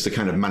to me, just the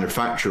kind of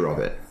manufacture of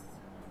it,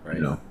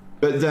 you know.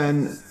 But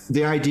then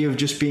the idea of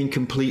just being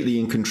completely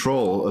in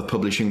control of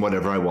publishing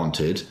whatever I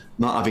wanted,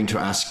 not having to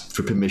ask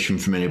for permission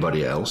from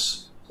anybody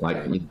else,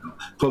 like, you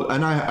know.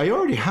 And I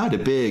already had a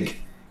big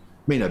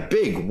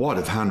wad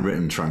of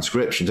handwritten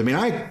transcriptions. I mean,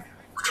 I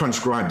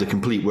transcribed the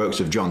complete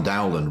works of John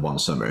Dowland one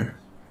summer.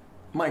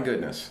 My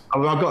goodness.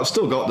 I've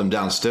still got them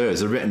downstairs.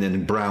 They're written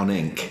in brown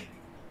ink.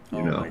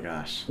 You know? My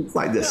gosh. It's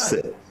like this.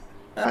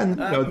 And, you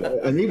know,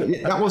 and even,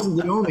 that wasn't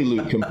the only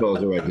lute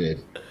composer I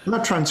did. And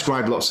I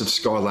transcribed lots of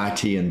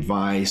Scarlatti and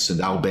Weiss and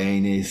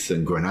Albéniz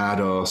and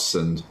Granados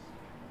and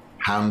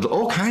Handel,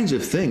 all kinds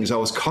of things. I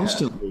was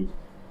constantly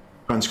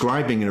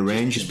transcribing and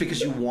arranging. Just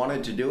because you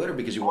wanted to do it, or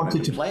because you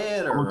wanted to play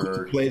it? Or? I wanted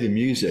to play the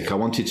music. I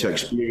wanted to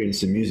experience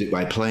the music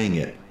by playing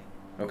it.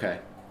 Okay.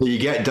 So you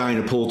get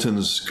Dinah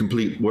Poulton's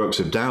complete works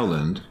of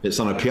Dowland. It's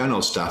on a piano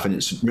staff and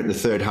it's written a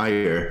third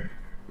higher.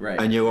 Right.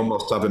 And you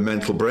almost have a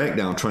mental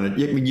breakdown trying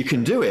to. I mean, you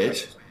can do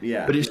it,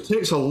 but it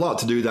takes a lot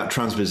to do that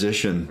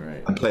transposition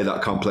and play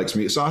that complex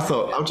music. So I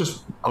thought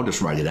I'll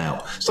just write it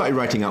out. Started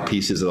writing out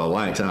pieces that I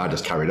liked, and I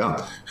just carried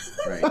on.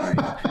 Right.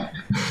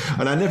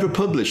 And I never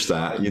published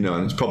that, you know,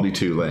 and it's probably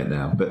too late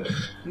now. But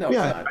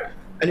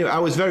anyway, I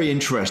was very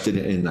interested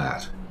in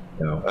that,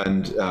 you know,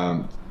 and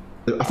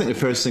I think the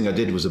first thing I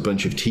did was a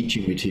bunch of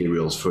teaching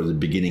materials for the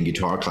beginning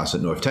guitar class at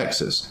North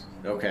Texas.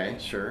 Okay,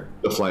 sure.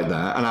 Stuff like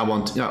that. And I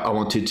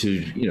wanted to,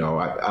 you know,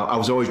 I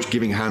was always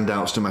giving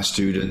handouts to my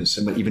students,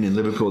 and even in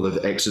Liverpool,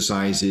 the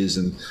exercises,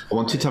 and I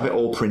wanted to have it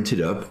all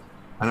printed up.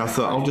 And I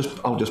thought,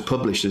 I'll just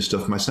publish this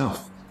stuff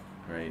myself.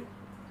 Right.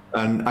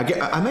 And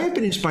I may have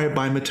been inspired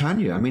by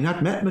Matanya. I mean,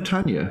 I'd met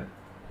Matanya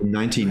in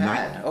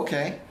 1990.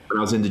 Okay. When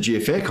I was in the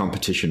GFA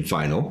competition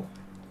final.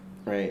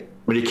 Right.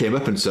 When he came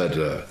up and said,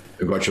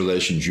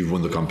 congratulations, you've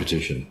won the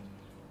competition.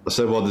 I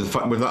said, well,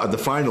 we're not at the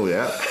final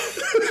yet.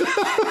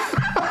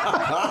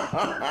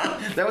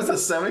 That was the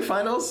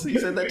semifinals? He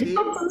said that to you?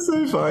 The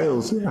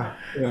semifinals,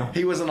 yeah.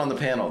 He wasn't on the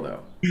panel, though.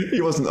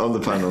 He wasn't on the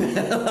panel.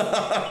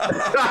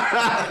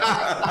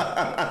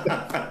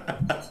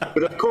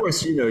 But of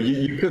course,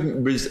 you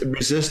couldn't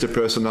resist a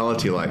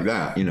personality like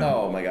that,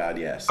 Oh, my God,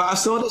 yes. But I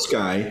saw this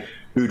guy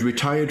who'd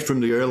retired from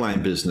the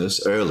airline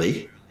business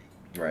early.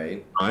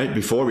 Right,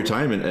 before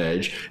retirement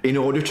age, in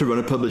order to run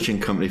a publishing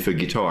company for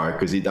guitar,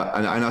 and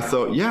I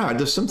thought, yeah,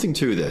 there's something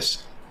to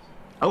this.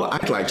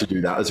 I'd like to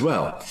do that as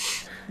well.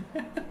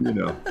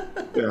 Yeah.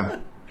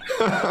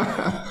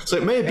 So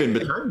it may have been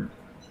between.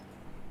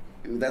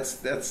 That's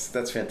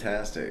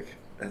fantastic.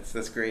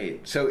 That's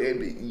great. So,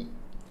 you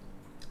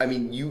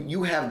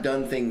have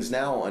done things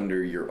now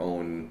under your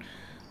own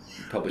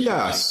publishing.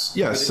 Yes.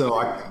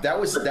 So that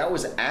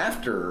was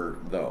after,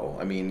 though.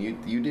 I mean,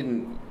 you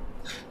didn't.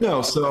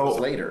 No, so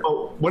later.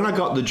 When I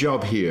got the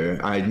job here,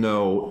 I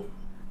know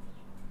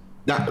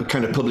that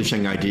kind of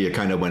publishing idea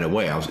kind of went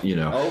away.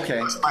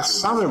 Okay. My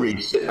salary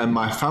and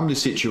my family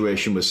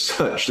situation was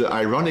such that,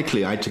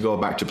 ironically, I had to go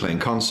back to playing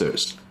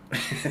concerts.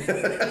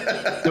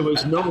 There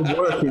was no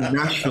work in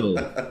Nashville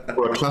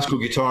for a classical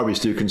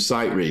guitarist who can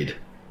sight read.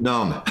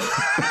 None.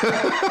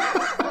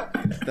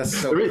 That's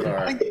so bizarre.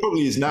 I think it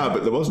probably is now,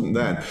 but there wasn't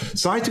then.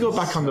 So I had to go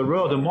back on the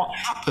road. And what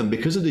happened,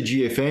 because of the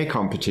GFA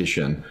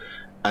competition,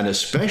 and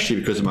especially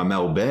because of my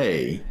Mel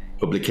Bay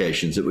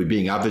publications that were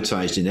being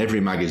advertised in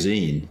every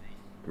magazine,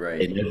 right,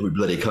 in every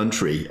bloody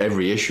country,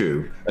 every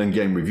issue, and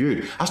getting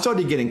reviewed, I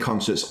started getting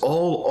concerts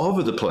all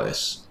over the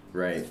place.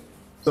 Right.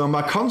 So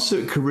my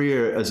concert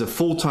career as a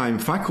full-time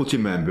faculty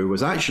member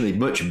was actually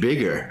much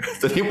bigger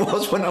than it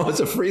was when I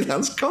was a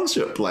freelance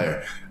concert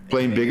player,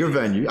 playing bigger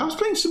venues. I was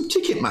playing some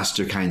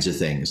Ticketmaster kinds of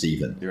things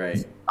even.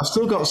 Right. I've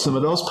still got some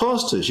of those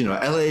posters,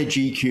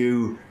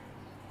 LAGQ,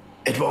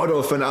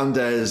 Eduardo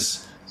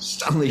Fernandez,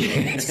 Stanley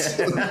Yates.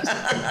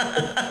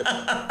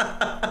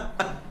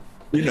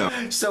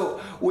 So,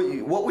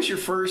 what was your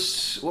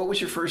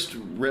first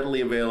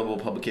readily available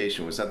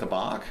publication? Was that the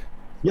Bach?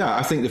 Yeah,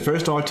 I think the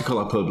first article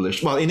I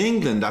published. Well, in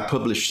England, I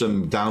published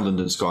some Dowland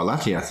and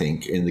Scarlatti, I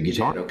think, in the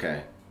guitar.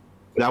 Okay.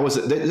 But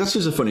this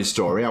is a funny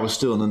story. I was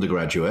still an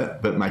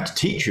undergraduate, but my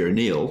teacher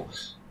Neil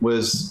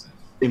was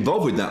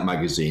involved with that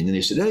magazine, and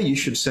he said, "Hey, you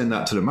should send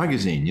that to the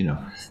magazine.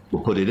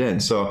 We'll put it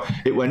in." So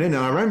it went in,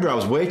 and I remember I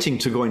was waiting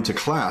to go into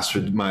class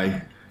with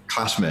my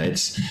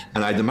classmates,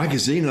 and I had the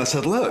magazine, and I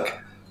said, "Look."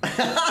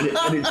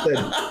 and it said,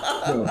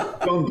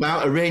 John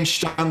Blount arranged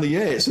Stanley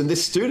Yates, and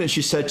this student,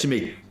 she said to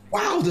me,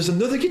 "Wow, there's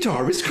another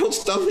guitarist called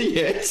Stanley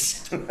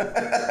Yates."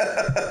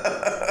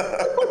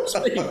 It's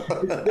me.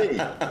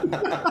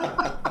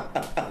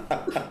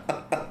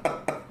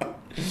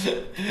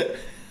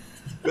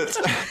 But,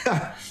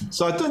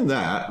 so I'd done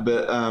that,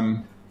 but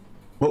I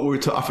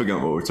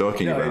forgot what we were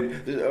talking about.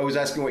 I was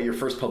asking what your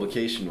first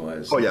publication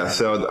was. Oh yeah,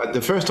 so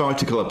the first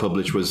article I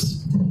published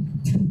was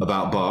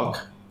about Bach.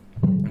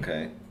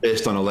 Okay.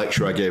 Based on a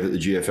lecture I gave at the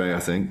GFA, I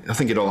think. I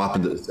think it all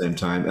happened at the same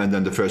time, and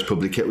then the first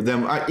publication.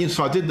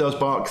 So I did those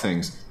Bach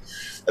things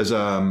as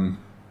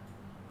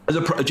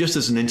just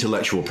as an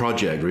intellectual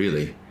project,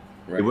 really.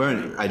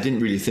 Right. I didn't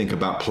really think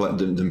about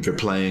them for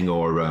playing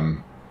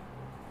or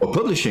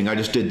publishing. I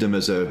just did them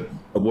as a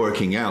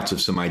working out of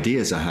some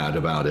ideas I had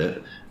about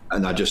it,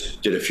 and I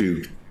just did a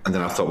few, and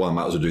then I thought, well, I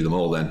might as well do them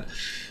all then.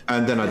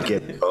 And then I'd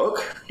get a talk,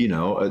 at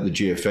the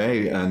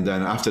GFA, and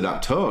then after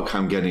that talk,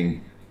 I'm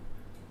getting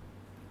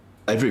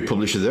every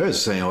publisher there is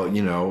saying,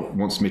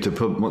 wants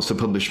to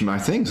publish my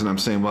things, and I'm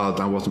saying,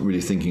 well, I wasn't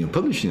really thinking of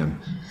publishing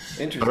them.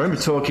 Interesting. I remember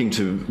talking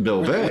to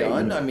Bill Bay.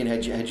 I mean,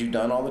 had you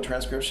done all the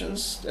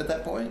transcriptions at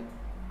that point?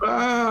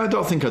 I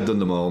don't think I'd done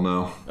them all,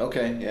 no.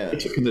 Okay, yeah.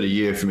 It took another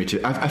year for me to.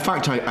 In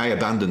fact, I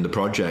abandoned the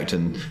project,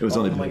 and it was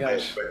only. Oh my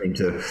gosh.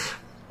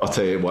 I'll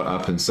tell you what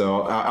happened.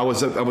 So I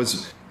was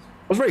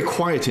very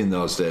quiet in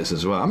those days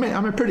as well. I mean,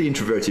 I'm a pretty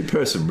introverted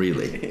person,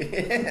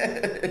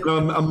 really.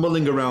 I'm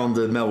mulling around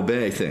the Mel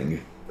Bay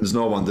thing. There's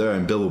no one there,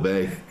 and Bill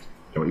Bay,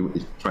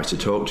 he tries to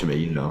talk to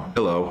me.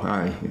 Hello,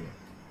 hi,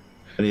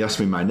 and he asked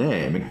me my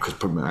name because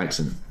put my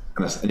accent,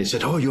 and he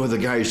said, "Oh, you're the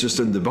guy who's just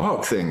done the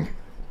Bach thing."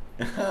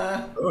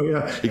 Oh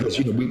yeah. He goes,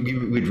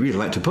 we'd really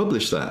like to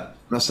publish that.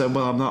 And I said,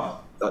 well, I'm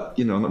not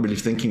really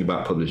thinking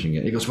about publishing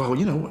it. He goes, well,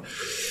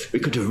 we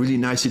could do a really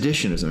nice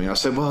edition or something. I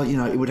said, well,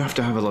 it would have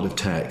to have a lot of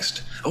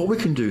text. Oh, we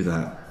can do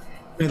that.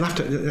 You'd have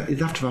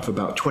to have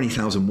about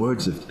 20,000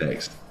 words of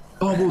text.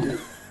 Oh, well,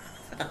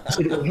 I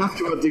said, it would have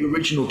to have the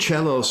original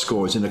cello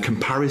scores in a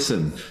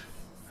comparison.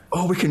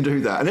 Oh, we can do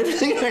that. And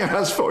everything I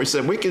asked for, he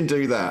said, we can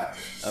do that.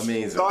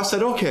 Amazing. So I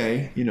said,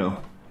 okay,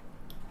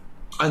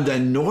 And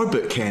then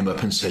Norbert came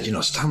up and said,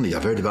 Stanley,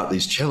 I've heard about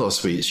these cello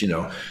suites,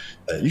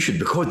 you should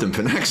record them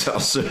for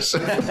Naxos.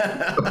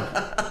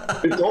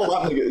 It's all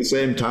happening at the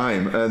same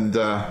time. And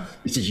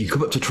he said, you can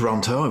come up to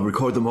Toronto and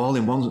record them all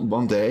in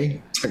one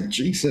day. It's like,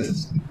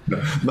 Jesus.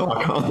 No,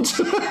 I can't.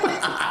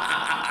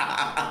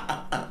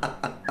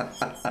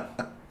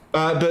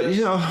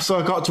 But, so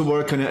I got to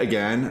work on it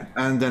again.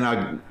 And then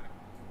I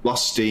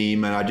lost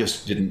steam and I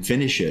just didn't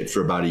finish it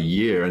for about a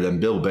year. And then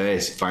Bill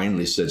Bass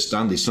finally said,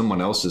 Stanley,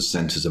 someone else has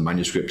sent us a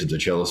manuscript of the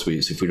Cello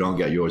Suites. If we don't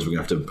get yours, we're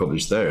going to have to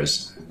publish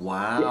theirs.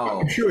 Wow.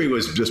 I'm sure he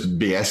was just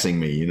BSing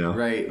me,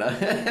 Right.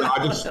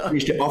 I just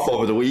finished it off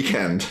over the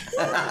weekend.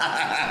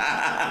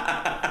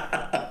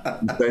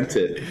 Sent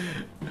it.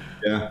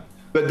 Yeah.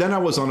 But then I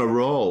was on a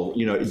roll.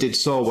 It did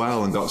so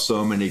well and got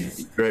so many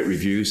great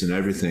reviews and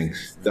everything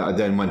that I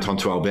then went on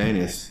to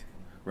Albaniath.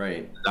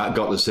 Right. That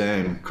got the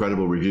same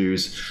incredible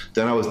reviews.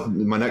 Then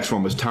my next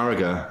one was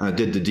Taraga. I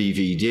did the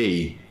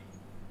DVD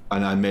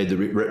and I made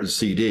the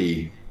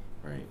CD.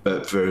 Right.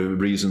 But for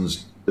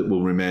reasons that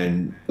will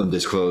remain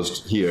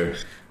undisclosed here,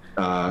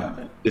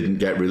 didn't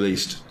get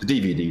released. The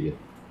DVD did.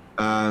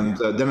 And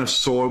then I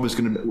saw it was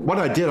going to. What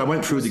I did, I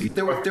went through the.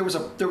 There was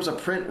a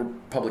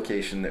print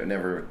publication that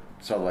never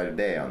saw the light of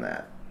day on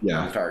that.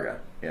 Yeah. Targa.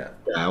 Yeah.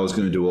 Yeah, I was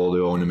going to do all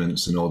the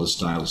ornaments and all the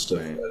style stuff.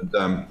 Right.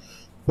 And,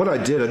 what I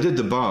did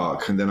the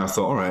Bach, and then I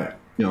thought, all right,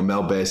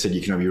 Mel Bay said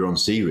you can have your own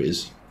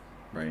series.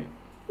 Right.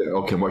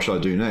 Okay, what shall I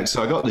do next?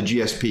 So I got the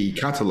GSP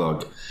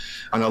catalogue,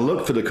 and I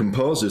looked for the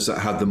composers that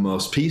had the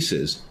most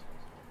pieces.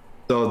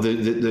 So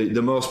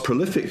the most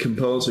prolific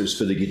composers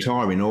for the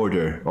guitar in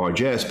order are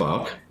J.S.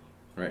 Bach.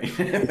 Right.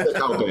 Then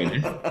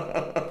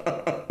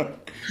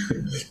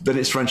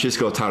it's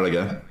Francisco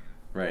Tárrega.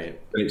 Right.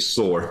 Then it's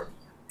Sohr.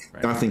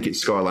 Right. I think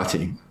it's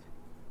Scarlatti.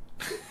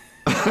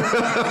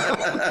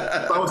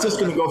 I was just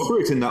going to go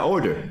through it in that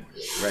order.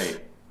 Right.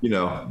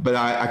 But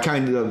I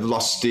kind of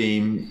lost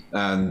steam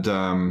and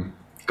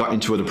got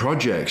into other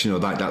projects,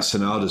 like that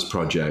Sonatas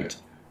project.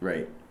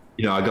 Right.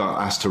 I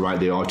got asked to write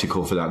the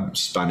article for that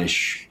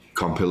Spanish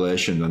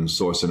compilation on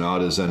Sohr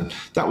Sonatas, and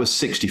that was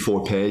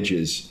 64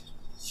 pages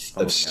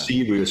of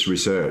serious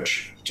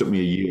research. It took me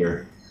a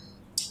year.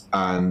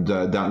 And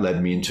that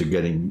led me into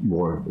getting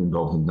more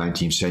involved in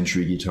 19th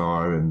century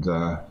guitar. And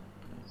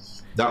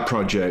that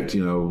project,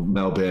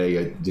 Mel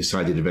Bay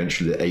decided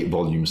eventually that 8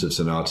 volumes of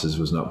sonatas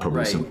was not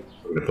probably something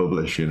to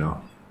publish,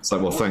 It's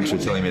like, well, thanks for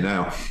telling me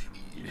now.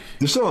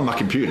 They're still on my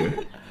computer.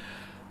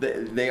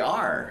 They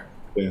are.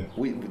 Yeah.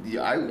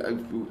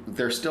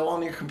 They're still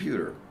on your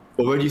computer.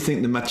 Well, where do you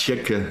think the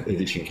Maciejka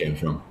edition came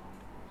from?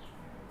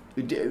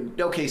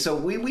 Okay, so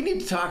we need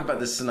to talk about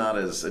the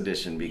Sonatas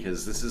edition,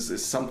 because this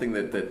is something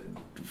that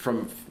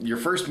from your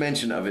first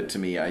mention of it to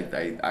me,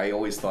 I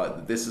always thought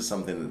that this is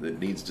something that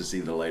needs to see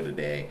the light of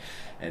day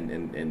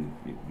and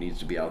needs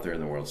to be out there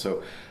in the world.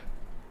 So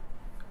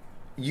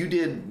you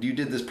did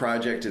this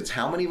project. It's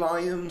how many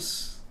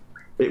volumes?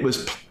 It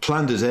was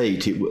planned as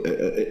 8.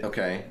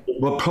 Okay.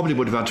 Well, probably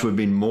would have had to have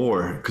been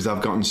more, because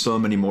I've gotten so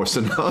many more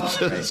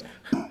sonatas.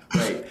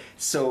 Right.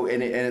 So,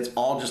 and it's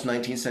all just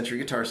 19th century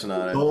guitar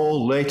sonatas.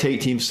 All late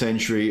 18th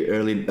century,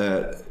 early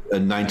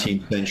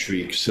 19th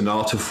century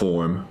sonata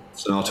form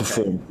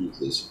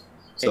pieces.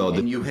 So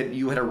and you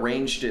had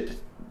arranged it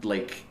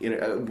like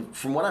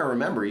from what I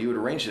remember, you had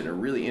arranged it in a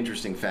really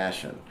interesting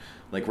fashion.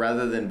 Like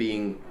rather than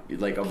being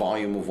like a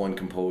volume of one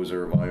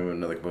composer, a volume of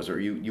another composer,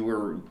 you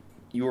were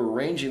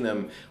arranging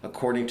them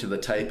according to the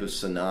type of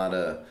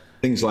sonata.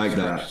 Things like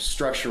that.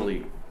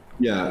 Structurally.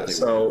 Yeah.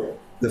 So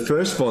the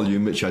first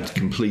volume, which I'd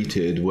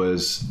completed,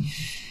 was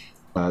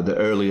the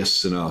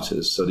earliest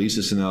sonatas. So these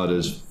are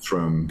sonatas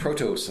from...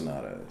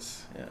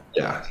 Proto-sonatas, yeah.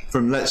 Yeah,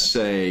 from, let's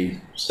say,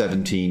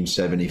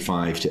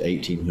 1775 to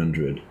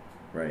 1800.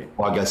 Right.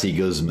 Wagazi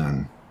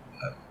Guzman.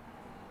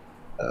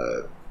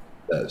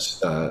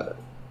 That's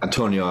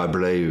Antonio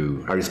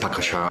Abreu, Haris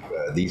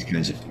Pakashara, these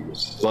kinds of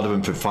figures. A lot of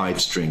them for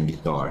 5-string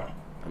guitar.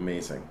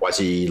 Amazing.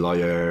 Wazi,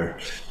 Lawyer.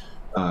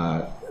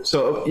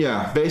 So,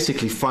 yeah,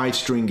 basically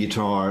 5-string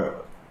guitar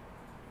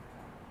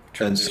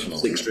and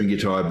 6-string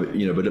guitar, but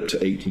up to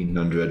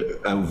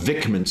 1800.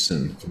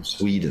 Wickmanson from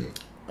Sweden.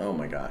 Oh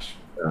my gosh.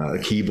 A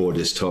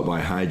keyboardist taught by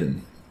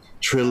Haydn.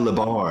 Trill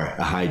Labar,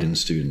 a Haydn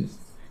student.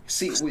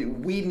 See,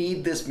 we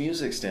need this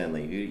music,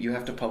 Stanley. You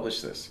have to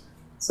publish this.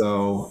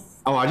 So,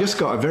 I just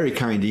got a very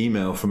kind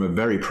email from a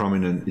very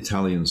prominent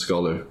Italian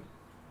scholar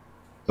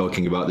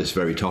talking about this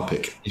very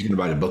topic. He's going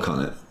to write a book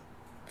on it.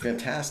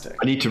 Fantastic.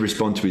 I need to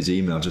respond to his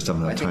email. Just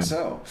haven't had time. I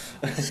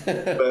think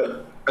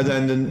so.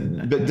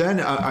 But then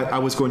I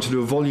was going to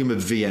do a volume of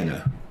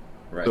Vienna,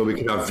 right. So we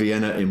could have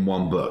Vienna in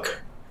one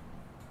book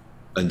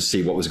and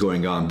see what was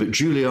going on. But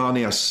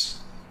Giuliani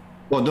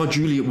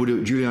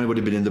would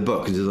have been in the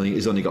book because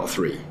he's only got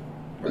 3,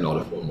 right. Not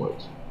of one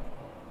word,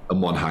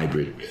 and one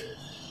hybrid.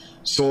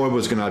 Sohr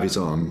was going to have his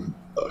own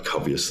book,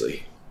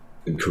 obviously,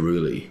 and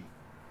Carulli.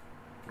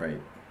 Right.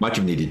 Might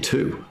have needed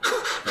 2.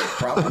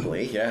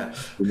 Probably, yeah.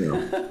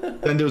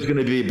 Then there was going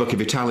to be a book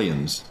of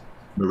Italians,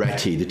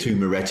 Moretti, the 2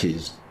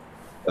 Morettis,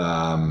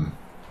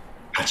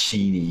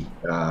 Pacini,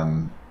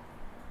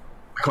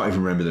 I can't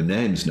even remember the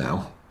names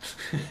now.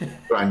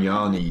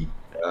 Gragnani.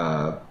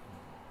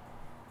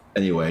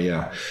 Anyway,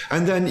 yeah.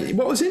 And then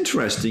what was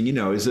interesting,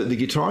 is that the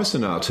guitar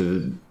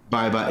sonata,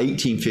 by about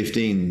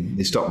 1815,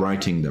 they stopped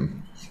writing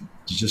them.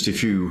 Just a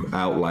few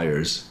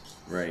outliers.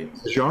 Right.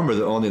 A genre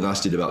that only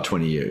lasted about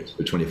 20 years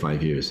or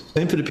 25 years.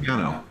 Same for the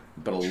piano.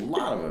 But a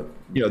lot of it.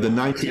 The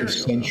 19th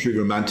century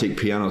romantic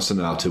piano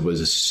sonata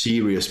was a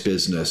serious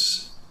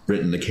business,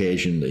 written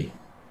occasionally.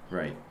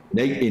 Right.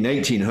 In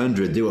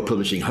 1800, they were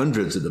publishing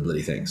hundreds of the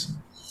bloody things.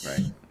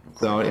 Right.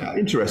 So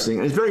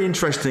interesting. It's very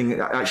interesting,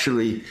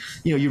 actually.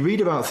 You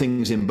read about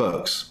things in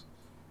books,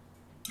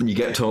 and you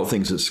get taught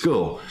things at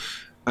school,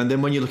 and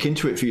then when you look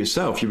into it for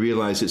yourself, you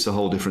realize it's a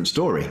whole different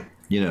story.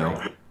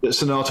 Right. That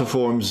sonata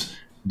forms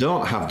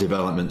don't have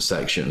development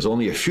sections.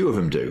 Only a few of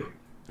them do.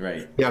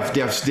 Right. They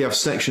have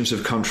sections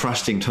of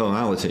contrasting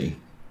tonality.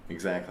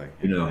 Exactly.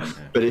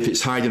 But if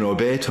it's Haydn or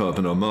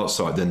Beethoven or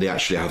Mozart, then they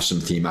actually have some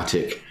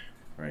thematic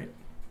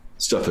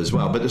stuff as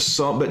well. But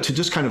to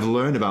just kind of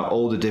learn about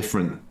all the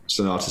different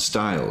sonata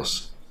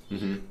styles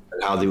and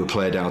how they were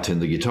played out in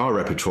the guitar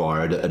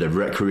repertoire at a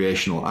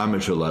recreational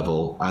amateur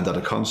level and at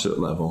a concert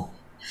level,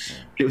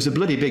 it was a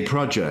bloody big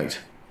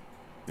project.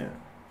 Yeah.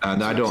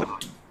 And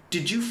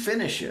Did you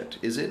finish it?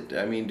 Is it?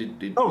 I mean,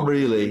 did not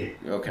really.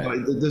 Okay.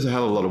 There's a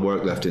hell of a lot of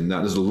work left in that.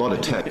 There's a lot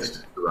of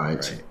text,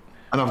 right?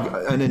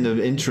 And in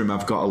the interim,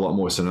 I've got a lot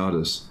more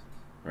sonatas.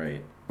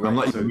 Right. I'm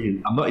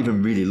not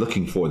even really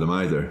looking for them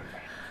either.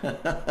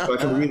 So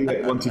if I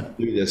really wanted to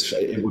do this,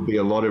 it would be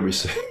a lot of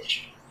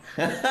research.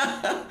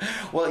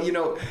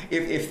 Well,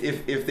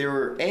 if there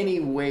were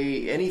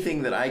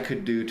anything that I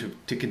could do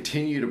to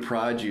continue to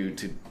prod you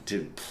to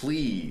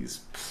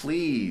please,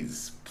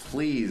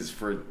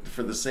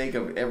 for the sake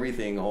of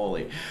everything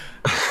holy,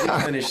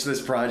 finish this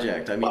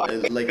project. I mean,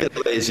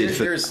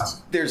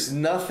 there's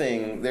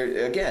nothing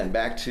there. Again,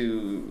 back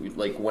to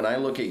like when I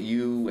look at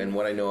you and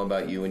what I know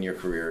about you and your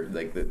career,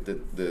 like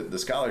the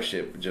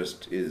scholarship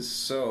just is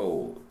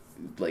so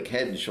like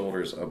head and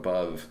shoulders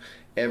above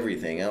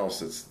everything else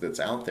that's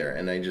out there.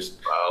 And I just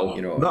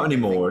not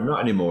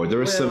anymore.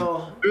 There are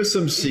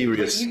some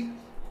serious.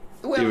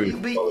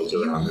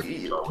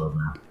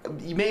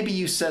 Maybe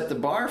you set the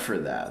bar for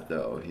that,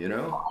 though.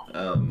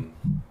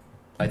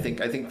 I think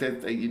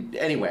that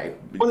anyway.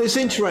 Well, it's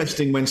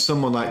interesting when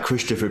someone like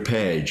Christopher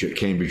Page at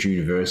Cambridge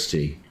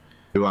University,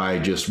 who I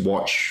just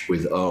watch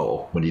with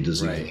awe when he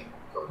does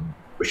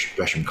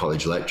Gresham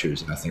College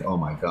lectures, and I think, oh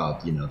my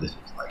God, this is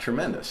like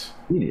tremendous,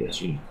 genius.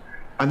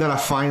 And then I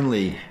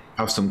finally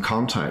have some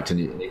contact, and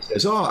he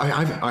says, "Oh,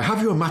 I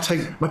have your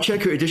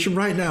Macheco edition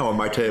right now on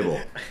my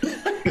table."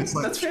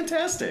 That's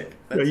fantastic.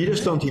 You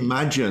just don't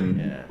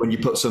imagine when you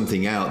put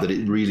something out that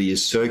it really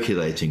is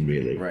circulating,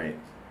 really. Right.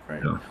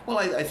 Well,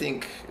 I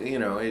think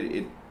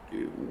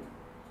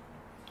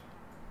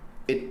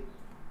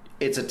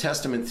it's a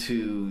testament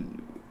to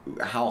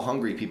how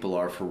hungry people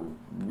are for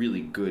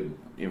really good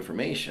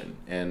information,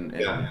 and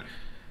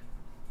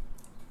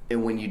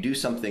when you do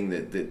something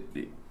that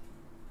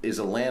is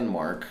a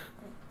landmark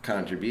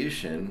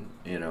contribution,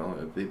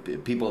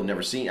 people have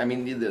never seen. I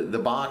mean, the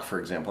Bach, for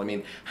example. I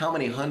mean, how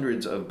many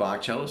hundreds of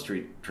Bach cello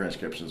street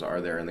transcriptions are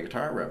there in the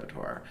guitar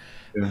repertoire?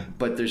 Yeah.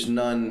 But there's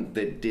none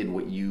that did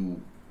what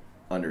you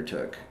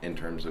undertook in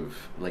terms of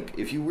like,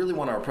 if you really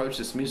want to approach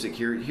this music,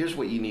 here's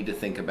what you need to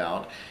think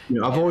about.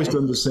 I've always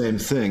done the same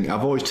thing.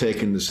 I've always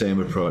taken the same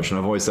approach, and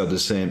I've always had the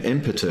same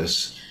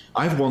impetus.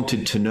 I've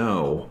wanted to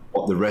know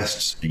what the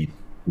rests mean,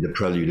 the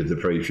prelude of the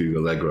Prelude Fugue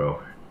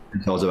Allegro,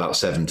 until I was about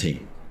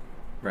 17.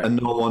 Right.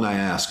 And no one I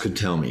asked could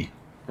tell me.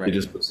 Right. They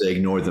just would say,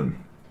 ignore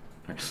them.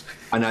 Right.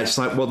 And I just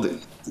like, well,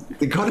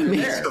 they got to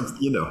mean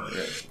something,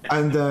 Right.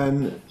 And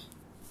then,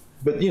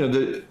 but,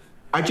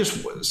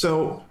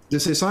 so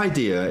there's this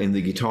idea in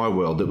the guitar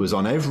world that was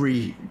on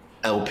every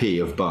LP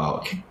of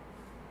Bach,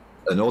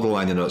 and all the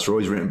liner notes were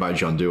always written by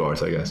John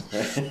Duart, I guess.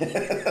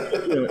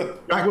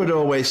 Jack would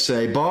always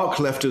say, Bach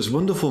left us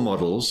wonderful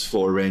models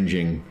for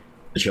arranging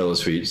the cello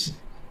suites,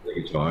 the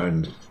guitar,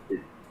 and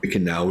we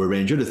can now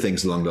arrange other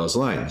things along those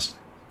lines.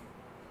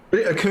 But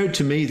it occurred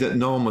to me that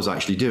no one was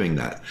actually doing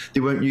that. They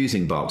weren't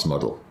using Bach's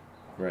model.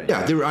 Right.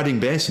 Yeah, they were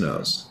adding bass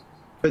notes,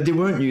 but they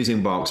weren't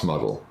using Bach's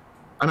model.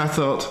 And I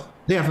thought,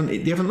 they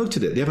haven't looked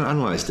at it. They haven't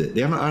analyzed it.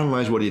 They haven't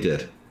analyzed what he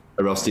did,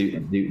 or else they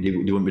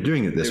wouldn't be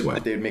doing it this way.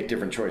 They'd make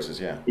different choices,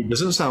 yeah. It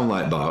doesn't sound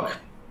like Bach.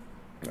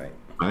 Right?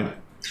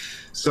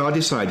 So I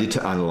decided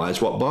to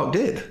analyze what Bach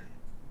did.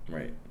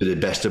 Right. To the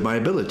best of my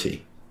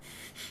ability.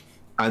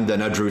 And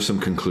then I drew some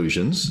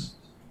conclusions.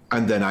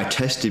 And then I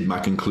tested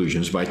my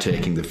conclusions by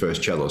taking the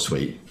first cello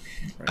suite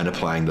and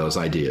applying those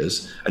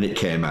ideas. And it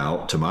came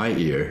out, to my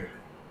ear,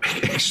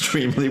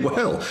 extremely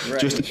well,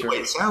 just the way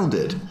it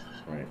sounded.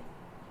 Right.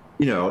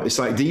 It's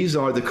like these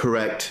are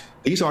correct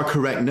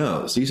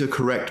notes. These are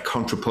correct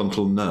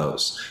contrapuntal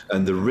notes.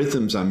 And the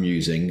rhythms I'm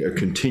using are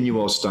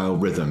continuo style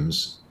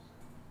rhythms,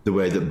 the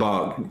way that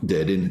Bach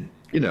did And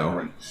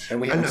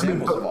we have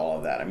examples of all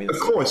of that. I mean,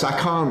 of course, I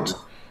can't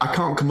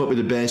come up with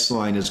a bass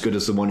line as good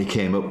as the one he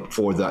came up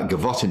for that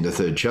Gavotte in the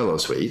third cello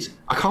suite.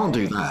 I can't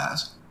do that.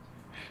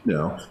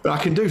 But I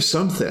can do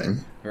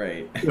something.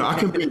 Right. I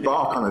can be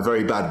Bach on a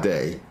very bad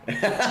day.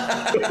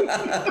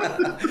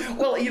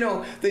 Well,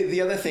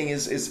 the other thing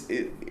is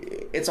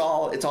it's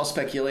all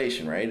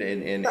speculation, right?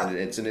 And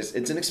it's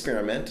an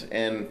experiment,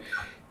 and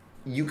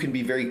you can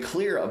be very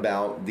clear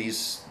about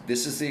these.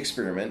 This is the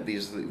experiment.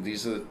 These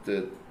are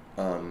the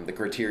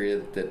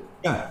criteria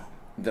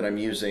that I'm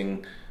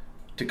using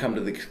to come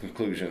to the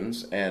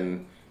conclusions.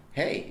 And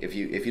hey, if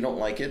you don't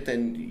like it,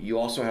 then you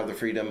also have the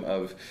freedom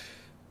of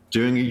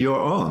doing your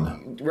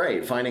own.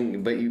 Right,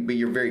 but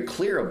you're very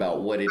clear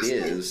about what it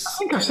is. I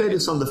think I said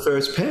this on the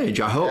first page.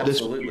 I hope this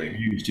will be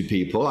used to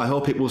people. I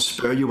hope it will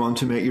spur you on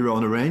to make your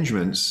own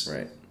arrangements.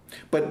 Right.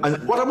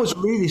 And what I was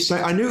really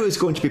saying, I knew it was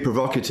going to be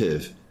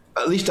provocative.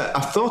 At least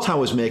I thought I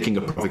was making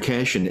a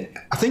provocation.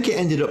 I think it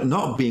ended up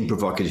not being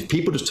provocative.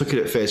 People just took it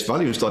at face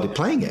value and started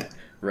playing it.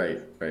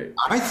 Right.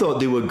 I thought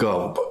they would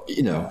go, but,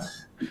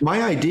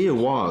 my idea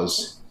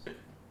was,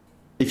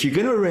 if you're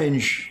going to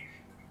arrange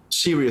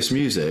serious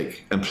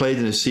music and played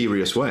in a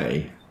serious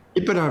way,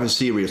 you better have a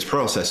serious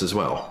process as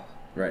well.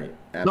 Right.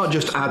 Absolutely. Not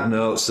just add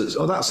notes.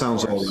 That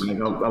sounds all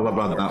right. I'll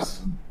have that.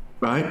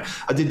 Right.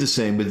 I did the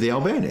same with the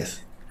Albéniz.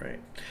 Right.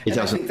 And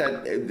I think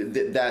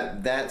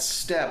that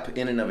step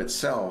in and of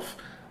itself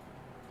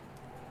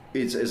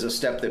is a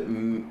step that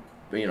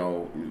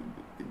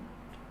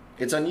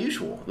it's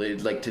unusual.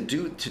 Like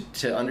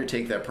to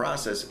undertake that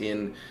process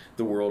in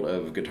the world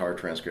of guitar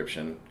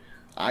transcription.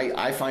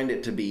 I find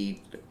it to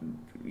be,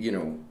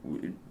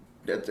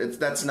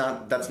 that's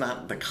not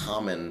the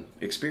common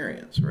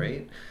experience,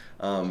 right?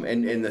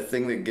 And the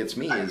thing that gets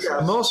me is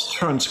most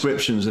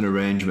transcriptions and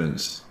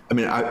arrangements. I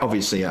mean,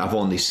 obviously, I've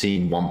only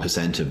seen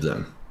 1% of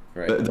them,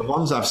 right. But the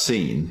ones I've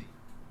seen,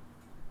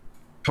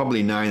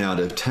 probably 9 out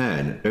of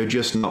 10, are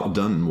just not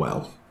done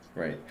well.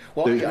 Right.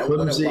 Well,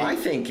 what I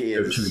think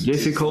they're too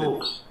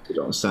difficult. They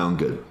don't sound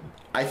good.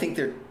 I think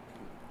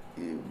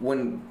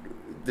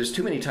there's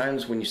too many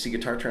times when you see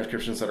guitar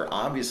transcriptions that are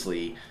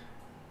obviously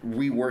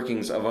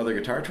reworkings of other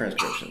guitar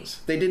transcriptions.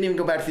 They didn't even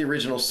go back to the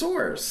original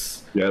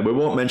source. Yeah, we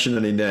won't mention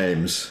any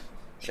names.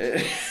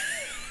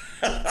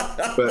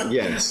 But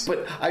yes.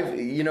 But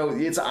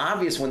it's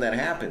obvious when that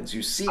happens.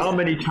 You see. How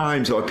many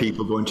times are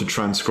people going to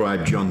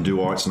transcribe John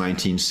Duart's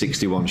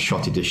 1961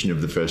 shot edition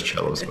of the first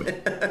cello suite?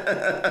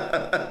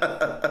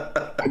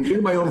 I'm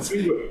doing my own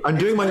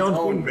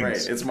fingerings.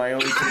 Right, it's my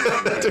own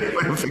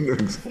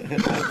fingerings.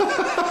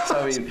 So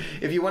I mean,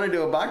 if you want to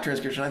do a Bach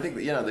transcription, I think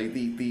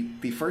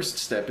the first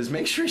step is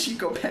make sure you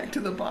go back to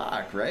the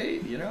Bach,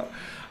 right? Yeah,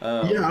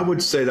 I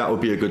would say that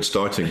would be a good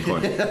starting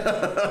point.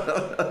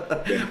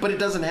 But it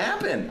doesn't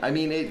happen. I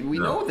mean, we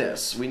know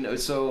this. We know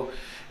so.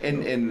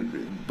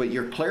 But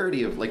your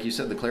clarity of, like you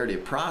said, the clarity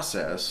of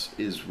process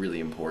is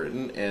really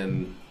important,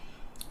 and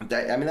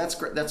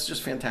that's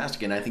just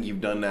fantastic. And I think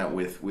you've done that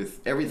with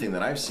everything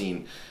that I've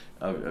seen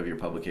of your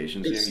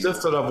publications. It's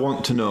stuff that I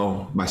want to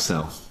know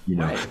myself.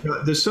 Right.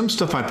 There's some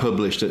stuff I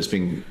published that's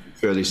been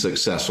fairly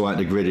successful, like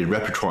the graded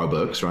repertoire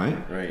books.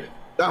 Right.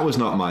 That was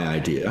not my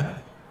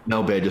idea.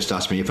 Nelbe just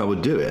asked me if I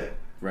would do it.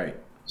 Right.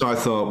 So I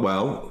thought,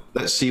 well,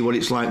 let's see what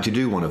it's like to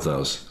do one of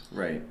those.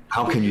 Right.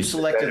 How can you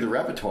selected the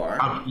repertoire?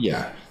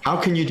 How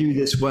can you do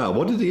this well?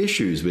 What are the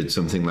issues with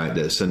something like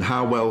this, and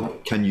how well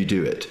can you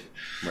do it?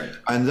 Right.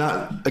 And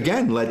that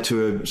again led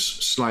to a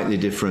slightly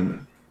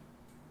different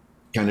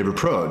kind of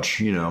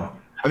approach.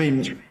 I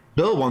mean,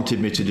 Bill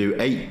wanted me to do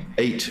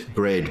eight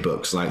grade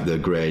books, like the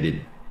graded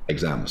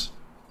exams.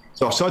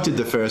 So I started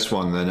the first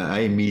one, and I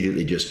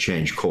immediately just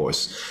changed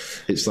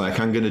course. It's like,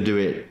 I'm going to do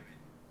it.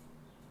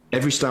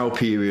 Every style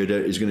period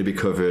is going to be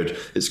covered.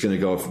 It's going to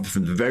go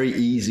from the very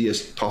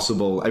easiest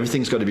possible.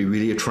 Everything's got to be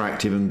really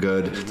attractive and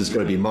good. There's got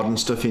to be modern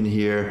stuff in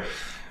here.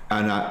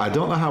 And I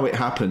don't know how it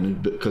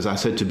happened, because I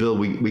said to Bill,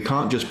 we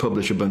can't just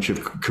publish a bunch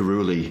of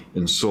Carulli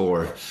and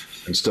Sohr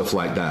and stuff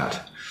like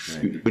that.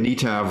 Right. We need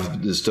to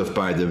have the stuff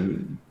by the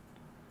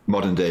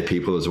modern day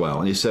people as well.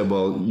 And he said,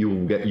 well, you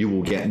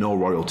will get no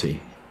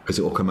royalty, because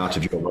it will come out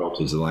of your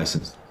royalties, the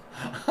license.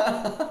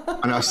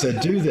 And I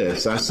said, do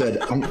this. I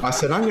said, I'm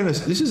going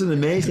to, this is an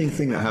amazing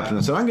thing that happened.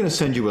 I said, I'm going to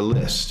send you a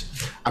list.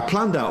 I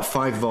planned out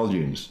 5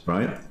 volumes,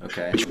 right?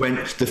 Okay. Which went,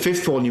 the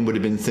 5th volume would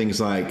have been things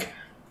like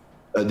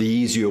the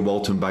easier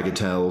Walton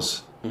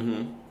bagatelles,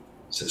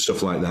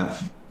 stuff like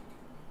that.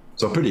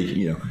 So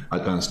pretty,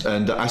 advanced.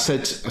 And I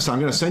said, I'm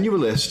going to send you a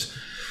list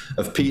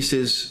of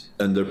pieces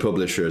and their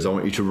publishers. I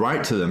want you to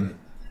write to them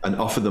and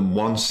offer them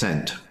 1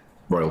 cent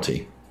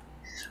royalty,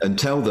 and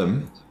tell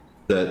them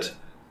that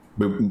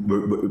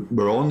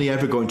we're only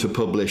ever going to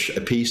publish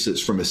a piece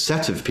that's from a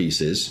set of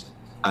pieces,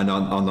 and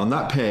on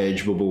that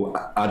page we will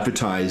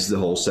advertise the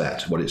whole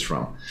set, what it's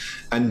from.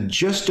 And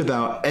just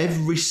about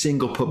every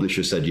single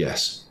publisher said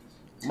yes.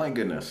 My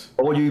goodness.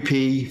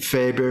 OUP,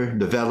 Faber,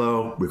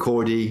 Novello,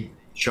 Ricordi,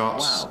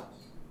 Schatz. Wow.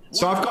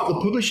 So I've got the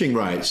publishing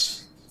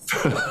rights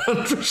for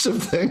hundreds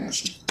of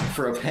things.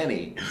 For a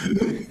penny.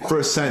 For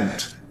a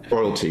cent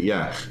royalty,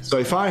 yeah. So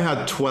if I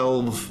had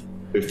 12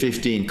 or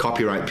 15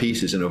 copyright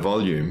pieces in a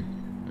volume,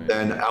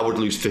 then I would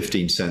lose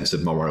 15 cents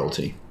of my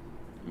royalty.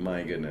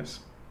 My goodness.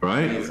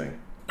 Right? Amazing.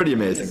 Pretty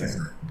amazing.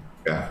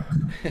 Yeah.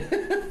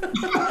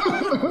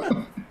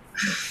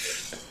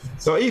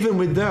 So even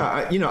with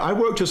that, I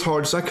worked as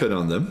hard as I could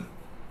on them.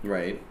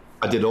 Right.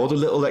 I did all the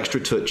little extra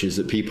touches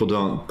that people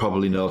don't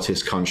probably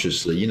notice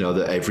consciously.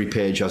 That every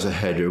page has a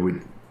header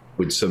with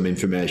some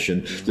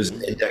information. There's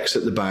an index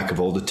at the back of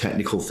all the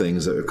technical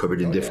things that are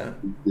covered in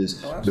different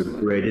pieces. They're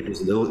graded.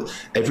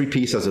 Every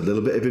piece has a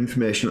little bit of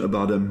information at the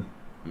bottom.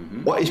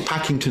 What is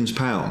Packington's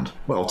pound?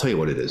 Well, I'll tell you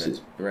what it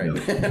is. Right.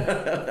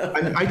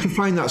 I can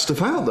find that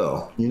stuff out,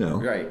 though.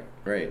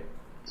 Right.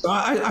 So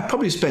I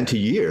probably spent a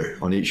year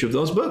on each of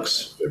those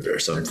books or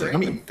something. I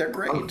mean, they're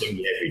great. I'm doing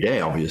it every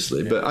day,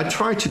 obviously, but I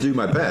try to do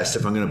my best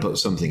if I'm going to put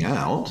something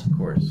out. Of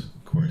course.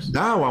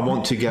 Now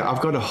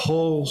I've got a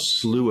whole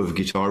slew of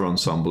guitar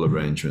ensemble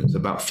arrangements,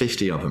 about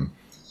 50 of them,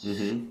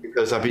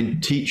 because I've been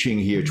teaching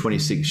here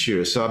 26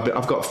 years. So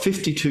I've got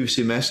 52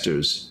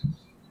 semesters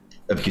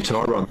of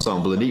guitar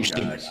ensemble,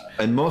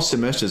 and most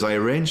semesters I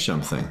arrange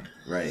something.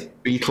 Right.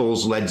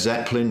 Beatles, Led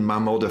Zeppelin,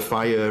 Mammo the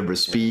Fire,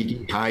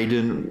 Respighi,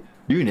 Haydn,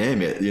 you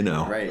name it,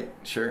 Right,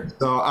 sure.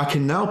 So I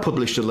can now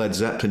publish the Led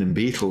Zeppelin and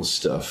Beatles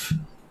stuff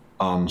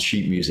on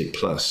Sheet Music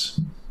Plus.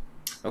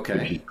 Okay.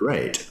 Which is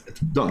great.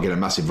 Don't get a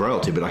massive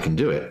royalty, but I can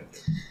do it.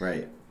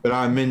 Right.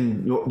 But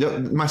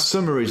my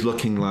summary is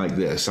looking like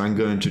this. I'm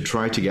going to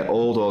try to get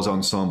all those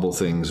ensemble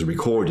things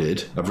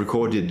recorded. I've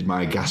recorded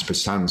my Gasper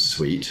Sands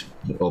suite,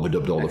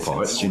 overdubbed all the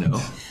parts,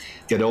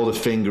 Get all the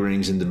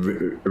fingerings and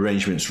the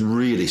arrangements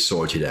really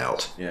sorted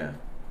out. Yeah.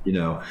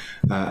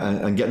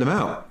 And get them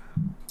out.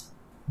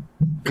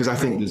 Because I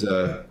think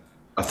they're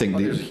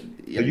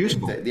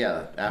useful.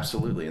 Yeah,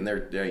 absolutely. And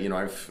they're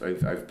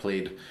I've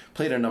played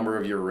a number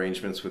of your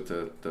arrangements with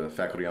the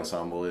faculty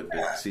ensemble at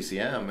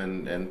CCM,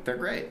 and they're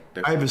great.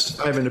 I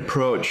have an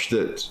approach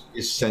that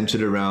is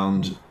centered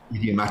around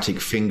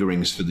idiomatic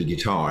fingerings for the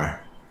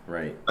guitar.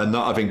 Right. And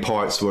not having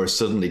parts where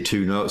suddenly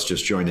two notes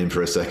just join in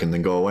for a second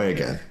and go away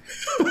again.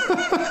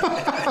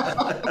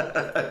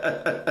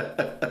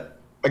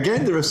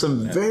 Again, there are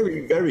some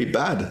very, very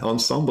bad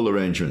ensemble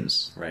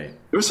arrangements. Right.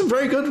 There are some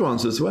very good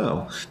ones as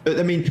well. But,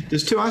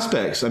 there's two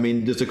aspects.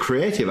 There's a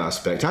creative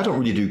aspect. I don't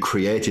really do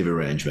creative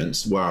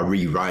arrangements where I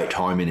rewrite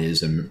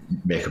harmonies and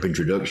make up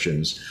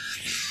introductions.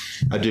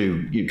 I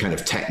do kind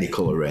of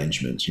technical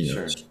arrangements,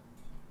 Sure.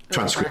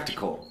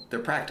 Practical. They're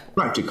practical.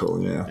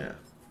 Practical, yeah.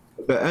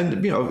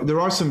 But, there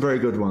are some very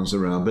good ones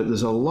around, but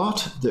there's a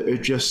lot that are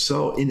just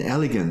so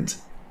inelegant.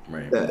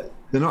 Right. That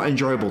they're not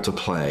enjoyable to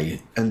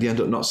play, and they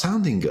end up not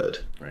sounding good.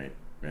 Right.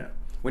 Yeah.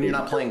 When you're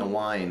not playing a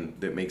line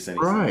that makes any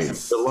Right.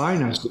 sense. The line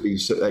has to be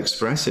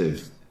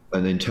expressive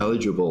and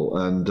intelligible,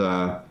 and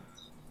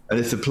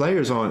if the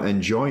players aren't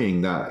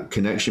enjoying that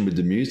connection with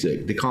the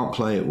music, they can't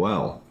play it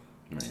well.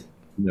 Right.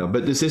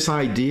 But there's this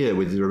idea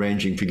with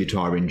arranging for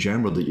guitar in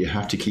general that you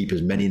have to keep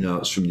as many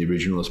notes from the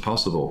original as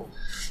possible,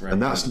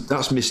 and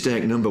that's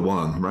mistake number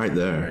one right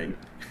there. Right.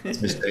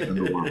 That's mistake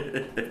number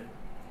one.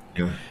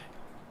 Yeah.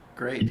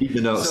 Great. You need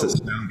the notes that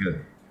sound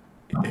good.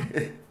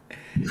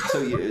 So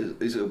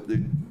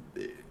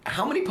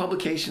how many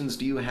publications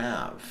do you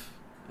have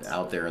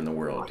out there in the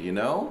world? Do you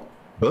know?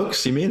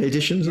 Books, you mean?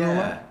 Editions and all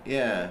that?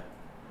 Yeah.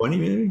 20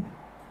 maybe?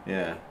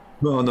 Yeah.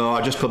 No,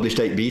 I just published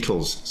 8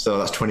 Beatles, so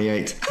that's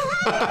 28.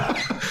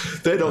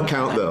 They don't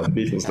count, though.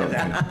 Beatles don't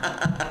count.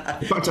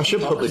 In fact, I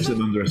should publish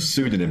them under a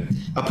pseudonym.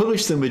 I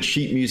published them with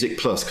Sheet Music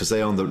Plus because they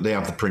have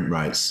the print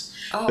rights.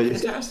 Oh, but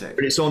fantastic.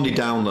 But it's only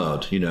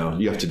download, you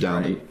have to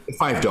download.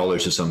 $5 or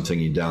something,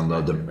 you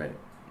download them. Right.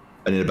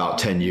 And in about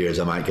 10 years,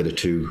 I might get a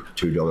 $2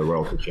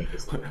 royalty check.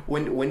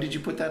 When did you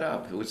put that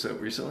up? Was it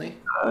recently?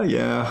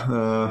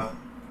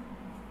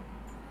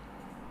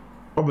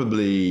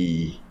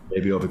 Probably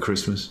maybe over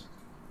Christmas.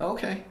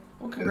 Okay.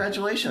 Well,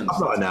 congratulations. I've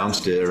not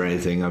announced it or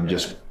anything. I'm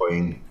just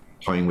toying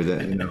with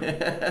it.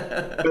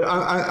 But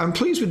I'm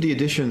pleased with the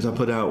editions I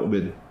put out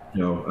with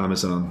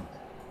Amazon.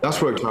 That's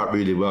worked out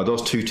really well.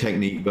 Those 2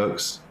 technique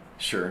books.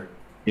 Sure.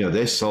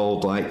 They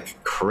sold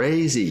like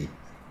crazy.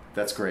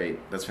 That's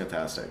great. That's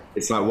fantastic.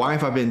 It's like, why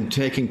have I been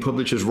taking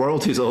publishers'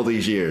 royalties all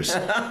these years?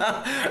 You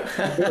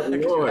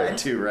had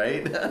to,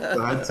 right?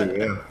 I had to,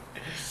 yeah.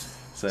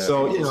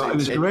 So it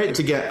was great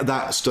to get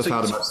that stuff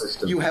out of my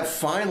system. You have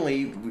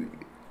finally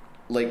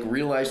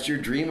realized your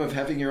dream of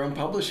having your own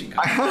publishing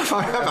company.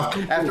 I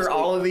have. After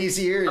all of these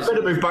years. I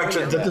better move back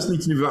to. I just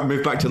need to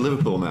move back to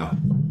Liverpool now.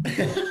 and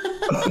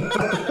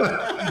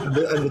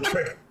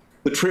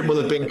the trip will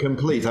have been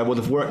complete. I would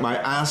have worked my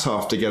ass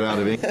off to get out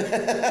of England.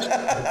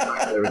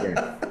 There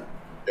again.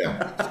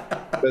 Yeah.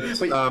 But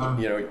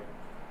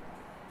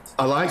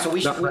I like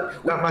that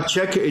my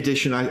Checker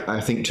edition.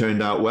 I think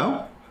turned out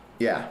well.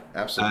 Yeah,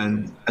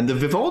 absolutely. And the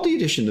Vivaldi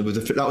edition,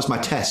 that was my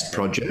test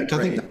project. I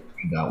think that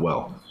turned out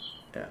well.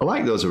 Yeah. I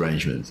like those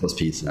arrangements, those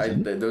pieces.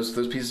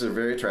 Those pieces are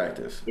very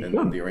attractive,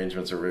 and the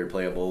arrangements are very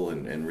playable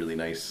and really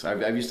nice.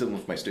 I've used them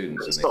with my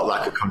students. It's not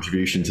like a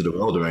contribution to the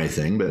world or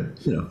anything, but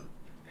Yeah.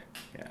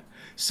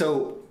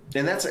 So,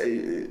 and that's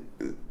you're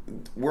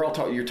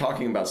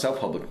talking about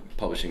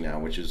self-publishing now,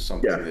 which is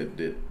something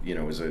that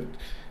is a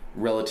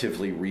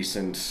relatively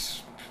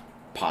recent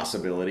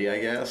possibility,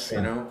 I guess.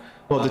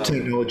 Well, the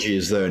technology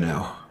is there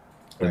now.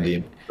 and the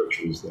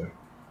infrastructure is there.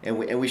 And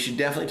we should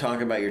definitely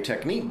talk about your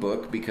technique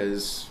book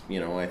because,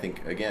 I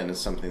think, again, it's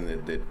something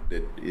that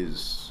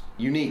is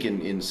unique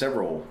in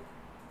several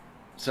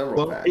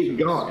fashions. It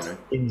got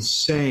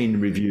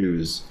insane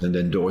reviews and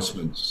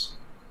endorsements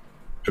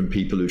from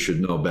people who should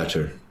know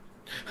better.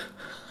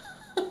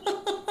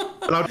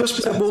 And I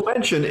just will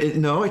mention,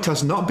 it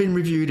has not been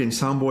reviewed in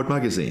Soundboard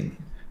magazine.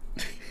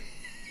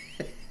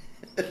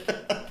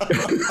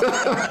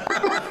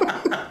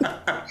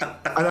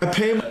 And I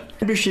pay my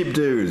membership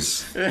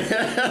dues. And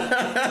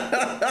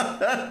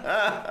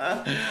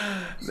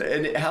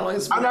how long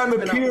has it been? And I'm a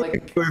peer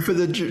reviewer for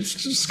the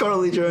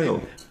Scholarly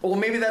Journal. Well,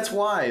 maybe that's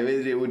why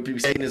it would be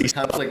seen as a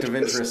conflict of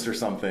interest or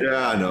something.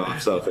 Yeah, I know. I'm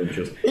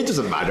self-interest. It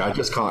doesn't matter. I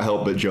just can't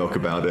help but joke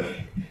about it.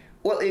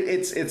 Well,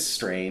 it's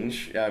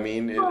strange. I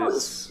mean,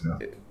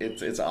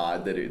 it's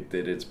odd that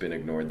it's been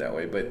ignored that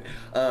way. But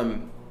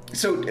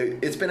so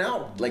it's been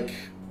out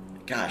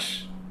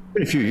gosh,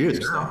 been a few years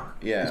now.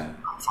 Yeah.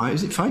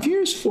 Is it 5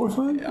 years? 4 or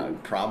 5? Yeah,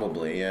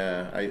 probably,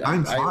 yeah.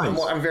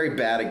 I'm very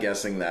bad at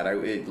guessing that.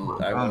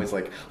 I'm always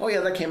like, oh yeah,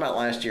 that came out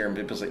last year, and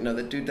people's like, no,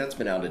 that's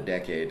been out a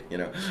decade,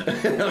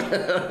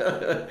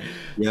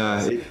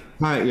 Yeah,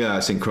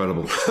 it's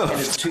incredible. And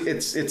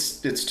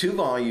it's 2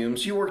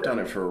 volumes. You worked on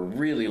it for a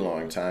really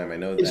long time. I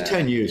know that. It's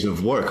 10 years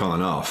of work on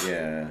and off.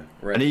 Yeah,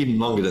 right. And even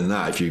longer than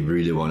that if you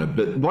really want to.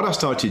 But what I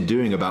started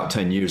doing about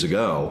 10 years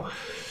ago.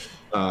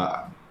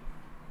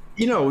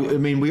 We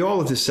all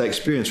have this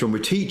experience when we're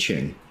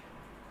teaching.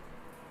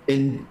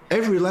 In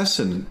every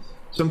lesson,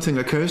 something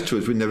occurs to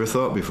us we never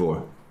thought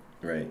before.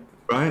 Right.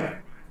 Right?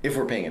 If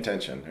we're paying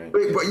attention, right?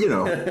 But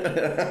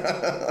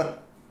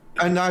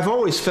and I've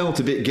always felt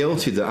a bit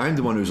guilty that I'm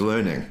the one who's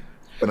learning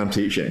when I'm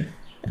teaching.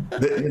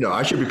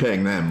 I should be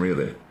paying them,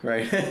 really.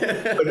 Right.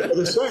 But at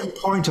a certain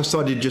point, I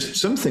started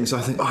some things I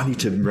think, I need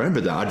to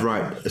remember that. I'd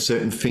write a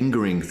certain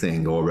fingering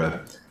thing or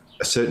a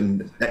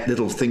certain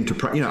little thing to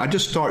practice. I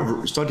just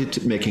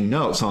started making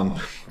notes on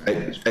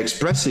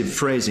expressive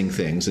phrasing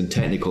things and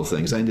technical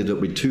things. I ended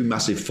up with 2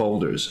 massive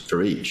folders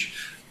for each,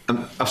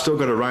 and I've still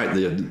got to write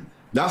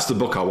that's the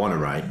book I want to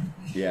write.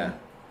 Yeah,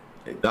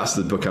 that's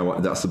the book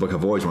that's the book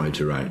I've always wanted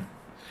to write.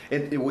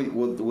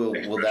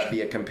 Will that be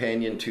a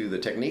companion to the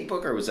technique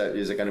book, or is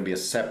it going to be a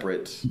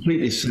separate?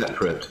 Completely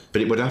separate,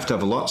 but it would have to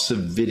have lots of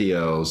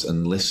videos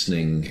and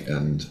listening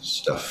and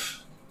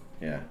stuff.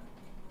 Yeah.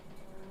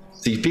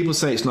 See, people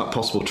say it's not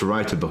possible to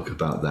write a book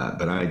about that,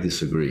 but I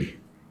disagree.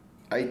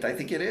 I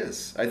think it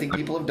is. I think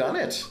people have done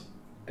it.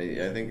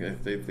 I think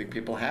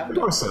people have done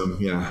it. Awesome,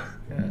 yeah.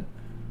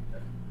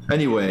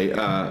 Anyway,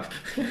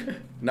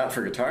 not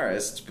for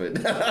guitarists, but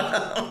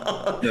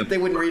they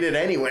wouldn't read it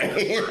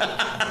anyway.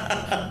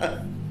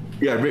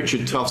 Yeah,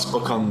 Richard Tuff's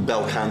book on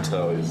bel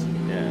canto is.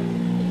 Yeah.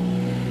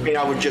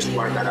 I would just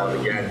write that out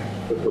again.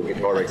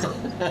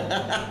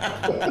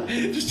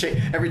 Just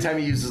change every time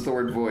he uses the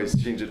word voice,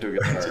 change it to a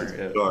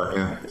guitar.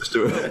 Yeah, just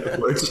do it.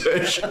 Word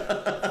search.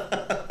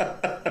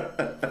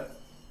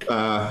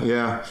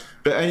 Yeah,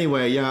 but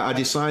anyway, I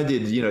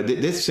decided,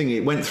 this thing,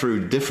 it went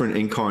through different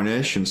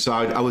incarnations. So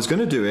I was going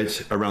to do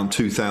it around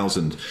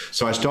 2000.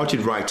 So I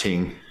started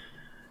writing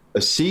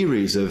a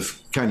series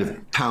of kind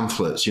of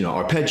pamphlets,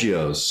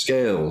 arpeggios,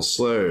 scales,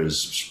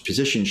 slurs,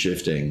 position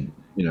shifting,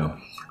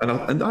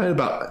 and I had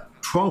about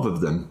 12 of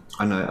them,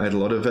 and I had a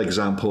lot of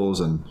examples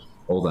and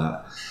all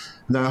that.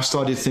 And then I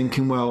started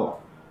thinking,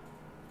 well,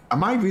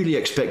 am I really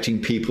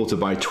expecting people to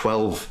buy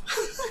 12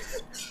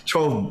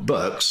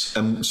 books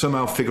and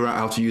somehow figure out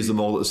how to use them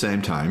all at the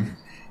same time?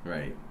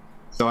 Right.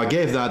 So I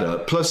gave that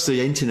up. Plus,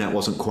 the internet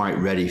wasn't quite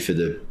ready for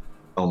the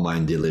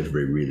online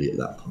delivery, really, at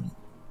that point.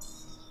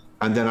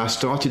 And then I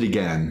started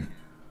again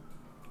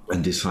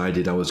and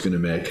decided I was going to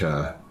make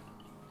a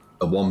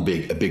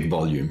big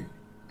volume.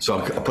 So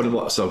I put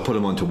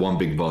them onto one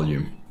big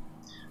volume,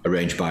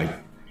 arranged by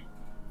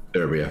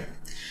area,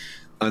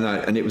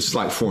 and it was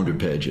like 400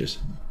 pages.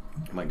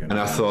 Oh my goodness. And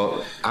I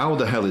thought, how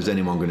the hell is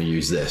anyone going to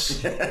use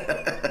this?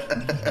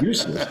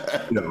 Useless.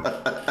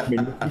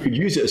 You could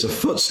use it as a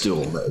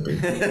footstool, maybe.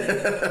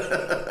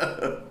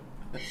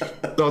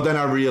 So then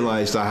I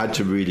realized I had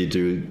to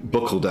really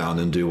buckle down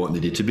and do what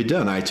needed to be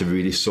done. I had to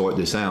really sort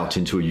this out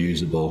into a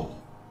usable,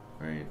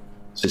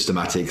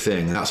 systematic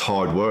thing. And that's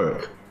hard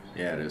work.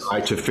 Yeah, it is. I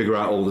had to figure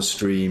out all the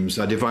streams.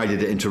 I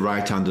divided it into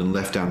right-hand and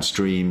left-hand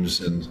streams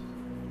and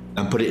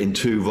put it in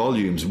 2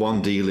 volumes,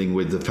 one dealing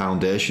with the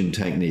foundation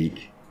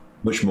technique,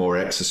 much more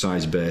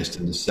exercise-based,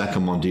 and the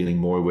second one dealing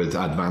more with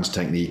advanced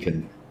technique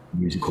and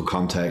musical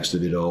context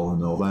of it all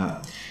and all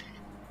that.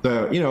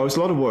 So, it's a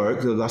lot of work,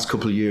 the last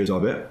couple of years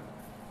of it.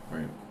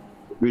 Right.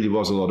 It really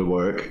was a lot of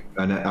work.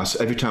 And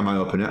every time I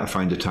open it, I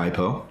find a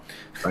typo.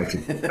 But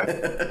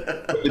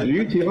the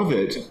beauty of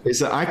it is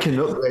that I can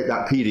update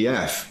that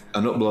PDF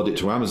and upload it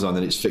to Amazon,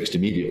 and it's fixed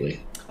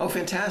immediately. Oh,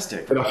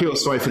 fantastic. And I feel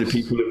sorry for the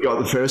people who've got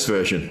the first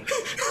version.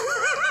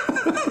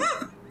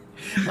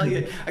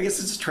 I guess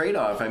it's a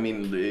trade-off. I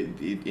mean,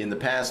 in the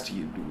past,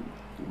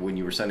 when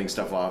you were sending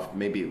stuff off,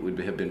 maybe it would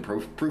have been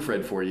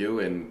proofread for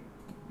you, and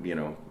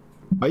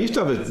I used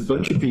to have a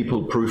bunch of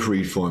people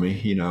proofread for me,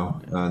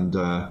 and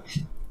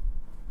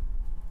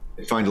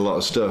find a lot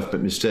of stuff,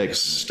 but mistakes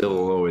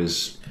still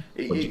always.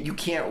 You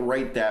can't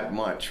write that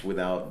much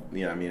without,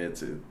 I mean,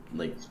 it's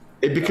like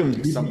it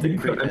becomes something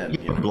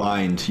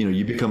blind.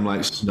 You become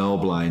like snow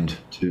blind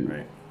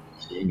to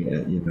seeing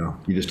it.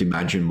 You just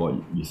imagine what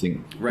you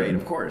think. Right,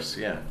 of course,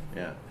 yeah.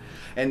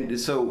 And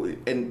so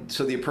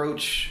the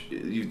approach,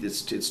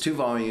 it's 2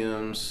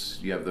 volumes.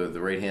 You have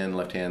the right hand,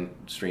 left hand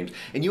streams,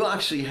 and you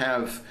actually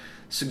have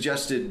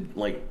suggested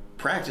like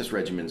practice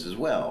regimens as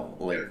well.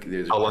 Like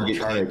there's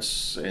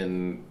charts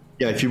and.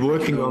 Yeah, if you're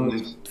working on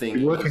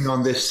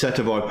this set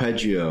of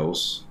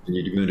arpeggios and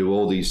you're going to do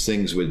all these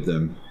things with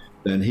them,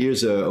 then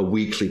here's a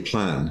weekly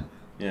plan.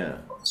 Yeah.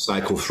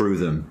 Cycle through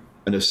them.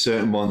 And if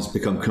certain ones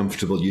become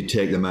comfortable, you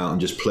take them out and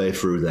just play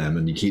through them,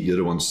 and you keep the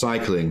other ones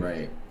cycling.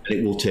 Right. And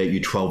it will take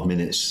you 12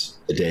 minutes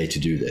a day to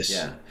do this.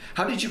 Yeah.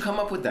 How did you come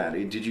up with that?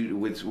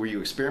 Were you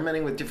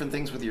experimenting with different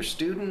things with your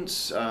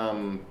students?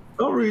 Not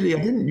really. I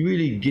didn't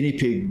really guinea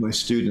pig my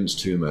students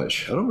too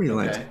much. I don't really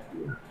like to.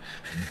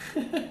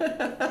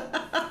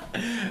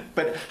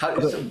 But I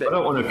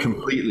don't want to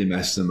completely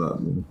mess them up.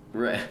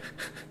 Right.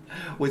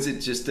 Was it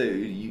just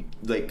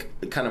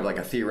kind of like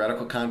a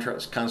theoretical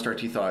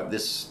construct? You thought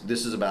this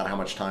is about how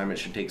much time it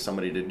should take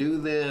somebody to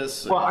do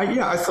this? Well,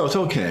 I thought,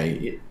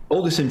 okay,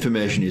 all this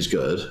information is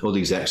good. All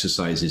these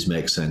exercises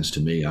make sense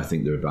to me. I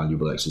think they're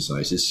valuable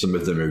exercises. Some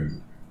of them are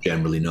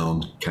generally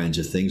known kinds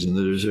of things, and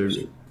others are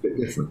a bit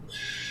different.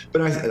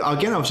 But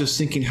I was just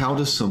thinking, how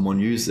does someone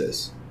use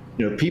this?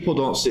 People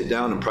don't sit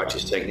down and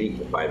practice technique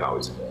for 5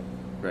 hours a day.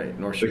 Right.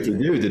 Nor should if they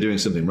do, they're doing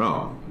something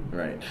wrong.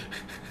 Right.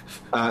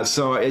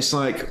 So it's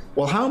like,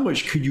 well, how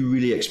much could you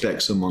really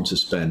expect someone to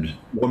spend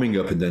warming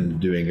up and then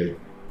doing a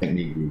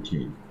technique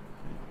routine?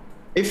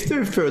 If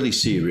they're fairly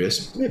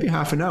serious, maybe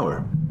half an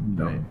hour.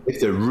 Right.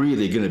 If they're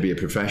really going to be a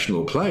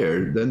professional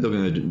player, then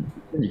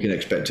you can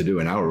expect to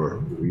do an hour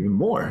or even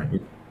more.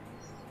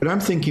 But I'm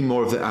thinking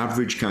more of the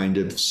average kind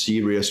of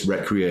serious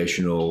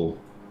recreational,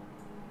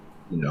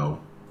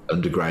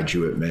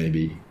 undergraduate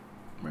maybe.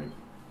 Right.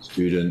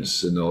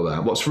 Students and all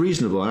that. What's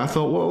reasonable? And I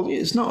thought, well,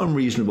 it's not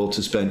unreasonable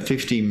to spend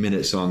 15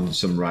 minutes on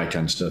some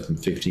right-hand stuff and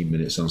 15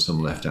 minutes on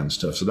some left-hand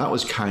stuff. So that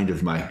was kind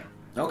of my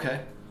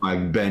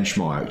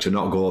benchmark, to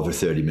not go over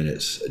 30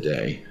 minutes a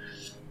day.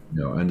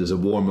 And there's a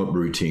warm-up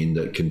routine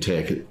that can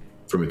take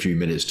from a few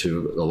minutes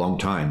to a long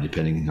time,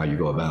 depending on how you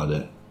go about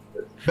it.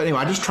 But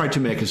anyway, I just tried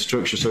to make a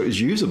structure so it was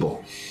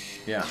usable.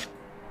 Yeah.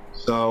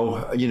 So,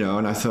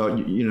 and I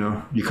thought,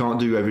 you can't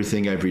do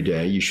everything every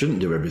day. You shouldn't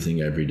do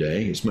everything every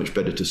day. It's much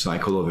better to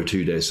cycle over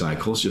 2-day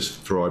cycles just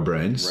for our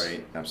brains.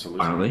 Right,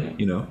 absolutely. Apparently,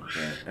 Yeah.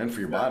 And for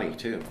your body,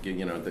 too.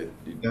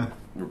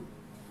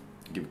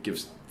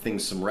 Gives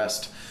things some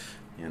rest,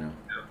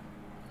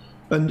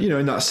 And,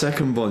 in that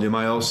second volume,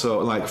 I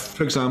also,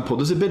 for example,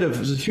 there's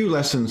a few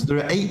lessons. There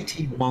are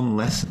 81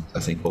 lessons,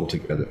 I think,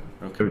 altogether.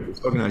 Okay. It's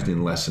organized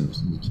in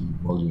lessons in the 2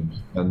 volumes.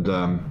 And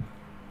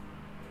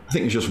I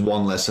think there's just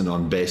 1 lesson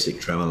on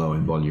basic tremolo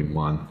in volume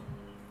 1.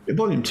 In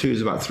volume 2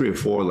 is about 3 or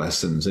 4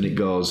 lessons, and it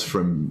goes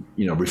from,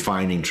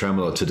 refining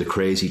tremolo to the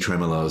crazy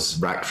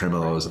tremolos, rack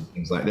tremolos, and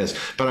things like this.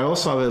 But I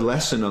also have a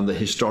lesson on the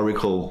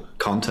historical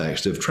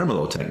context of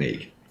tremolo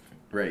technique.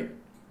 Right.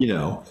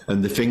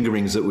 And the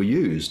fingerings that were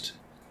used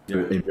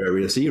in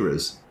various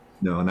eras,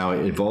 and how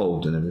it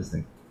evolved and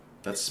everything.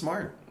 That's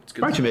smart. It's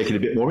good. Trying to make it a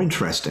bit more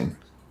interesting.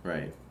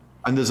 Right.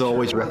 And there's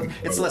always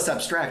it's less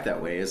abstract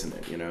that way, isn't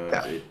it?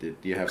 Yeah.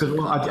 You have some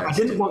I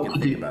didn't want to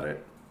think about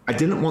it. I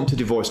didn't want to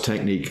divorce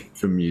technique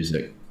from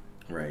music.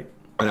 Right.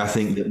 And I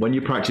think that when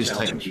you practice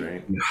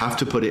technique, you have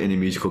to put it in a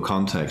musical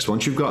context.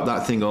 Once you've got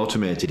that thing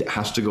automated, it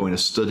has to go in a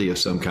study of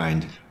some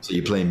kind, so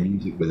you're playing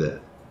music with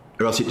it,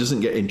 or else it doesn't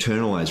get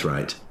internalized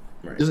right.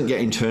 It doesn't get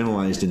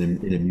internalized in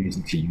a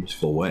musically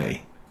useful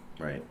way.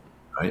 Right.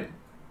 Right.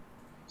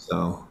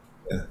 So,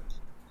 yeah.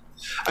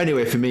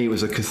 Anyway, for me, it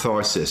was a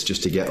catharsis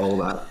just to get all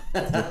that.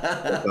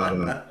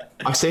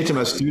 I say to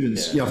my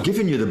students, I've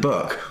given you the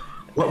book.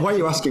 Why are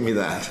you asking me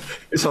that?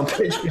 It's on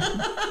page.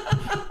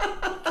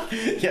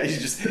 Yeah,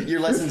 your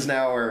lessons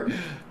now are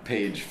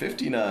page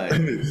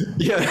 59.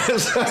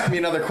 Yes. Ask me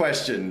another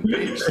question.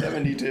 Page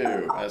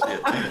 72.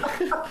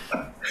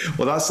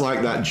 Well, that's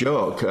like that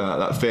joke,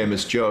 that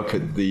famous joke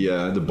at the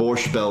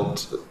Borscht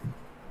Belt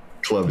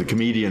Club. The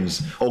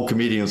old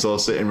comedians all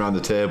sitting around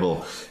the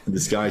table, and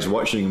this guy's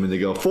watching them, and they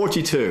go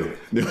 42.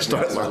 They'll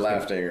start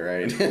laughing,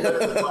 right?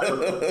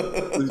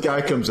 This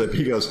guy comes up,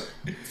 he goes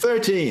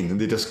 13,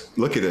 and they just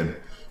look at him.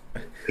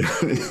 He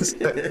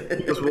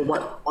goes,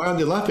 well, why aren't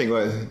they laughing?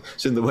 Well,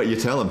 it's in the way you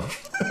tell them.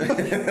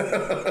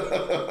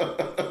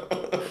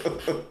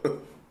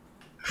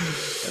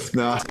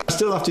 No, I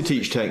still have to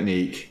teach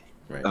technique.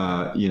 Right.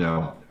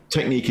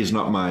 Technique is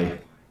not my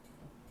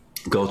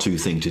go-to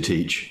thing to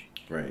teach.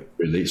 Right.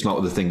 Really, it's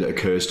not the thing that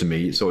occurs to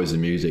me. It's always the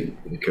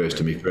music that occurs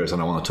to me first,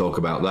 and I want to talk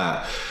about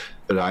that.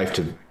 But I have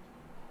to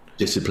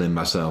discipline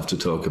myself to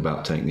talk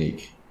about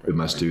technique with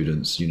my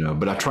students,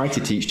 But I try to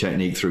teach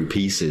technique through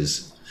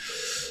pieces,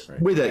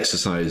 with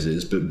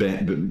exercises,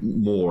 but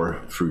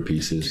more through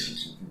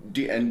pieces.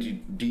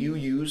 do you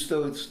use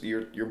those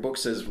your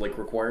books as like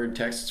required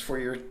texts for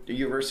your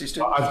university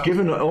students? I've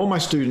given all my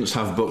students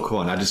have book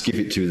one. I just give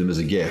it to them as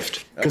a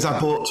gift because I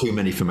bought too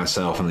many for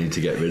myself and I need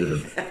to get rid of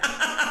them.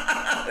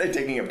 They're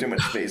taking up too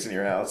much space in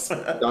your house.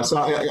 So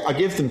I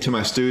give them to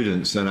my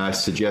students, and I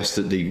suggest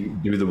that they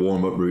do the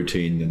warm-up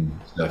routine and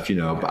stuff,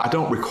 But I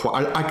don't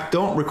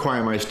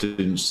require my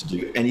students to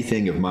do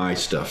anything of my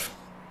stuff.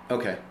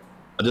 Okay.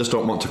 I just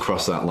don't want to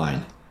cross that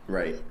line.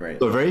 Right.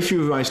 So very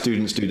few of my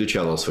students do the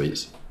cello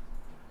suites.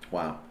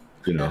 Wow.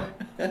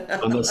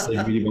 Unless they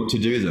really want to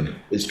do them.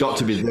 It's got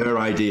to be their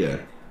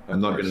idea.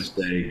 I'm not going to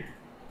say,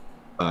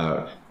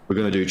 we're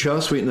going to do cello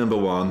suite number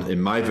 1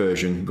 in my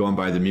version, go and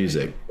buy the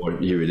music, or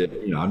here it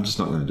is. I'm just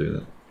not going to do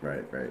that.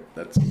 Right.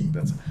 That's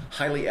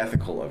highly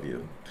ethical of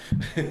you.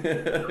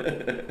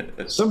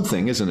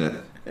 Something, isn't it?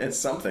 It's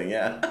something,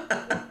 yeah.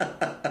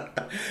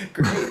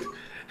 Great.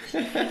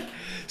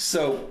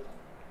 So,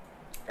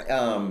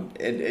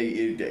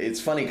 it's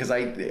funny because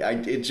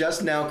it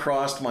just now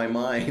crossed my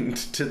mind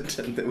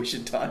that we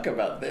should talk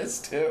about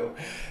this too.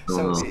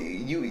 So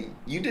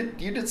you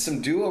did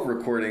some duo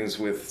recordings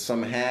with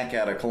some hack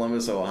out of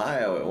Columbus,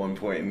 Ohio at one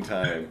point in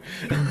time.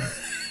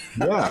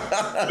 Yeah,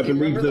 I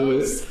believe there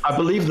were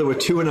 2.5.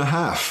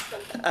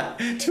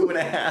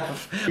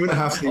 2.5.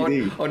 2.5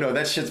 CD. Oh no,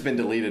 that shit's been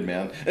deleted,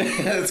 man.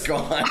 It's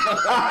gone.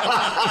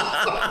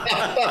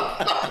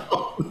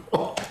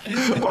 Oh,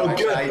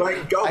 good.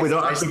 Thank God we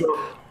don't have to go.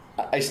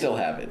 I still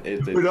have it.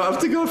 We don't have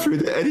to go through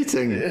the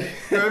editing.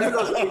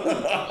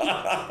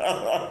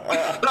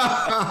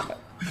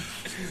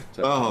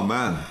 Oh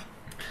man.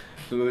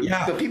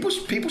 Yeah. But people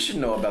should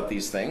know about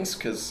these things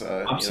because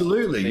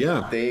absolutely,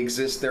 they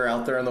exist. They're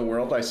out there in the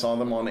world. I saw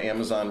them on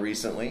Amazon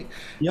recently.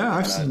 Yeah,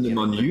 I've seen them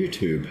on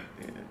YouTube.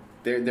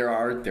 They're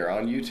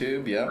on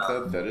YouTube. Yeah,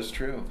 that is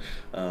true.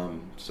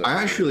 So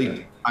I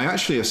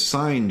actually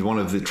assigned one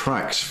of the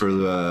tracks for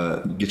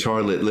the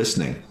Guitar Lit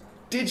Listening.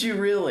 Did you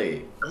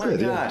really? My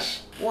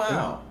gosh!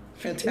 Wow,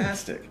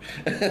 fantastic.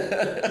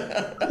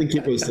 I think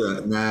it was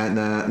na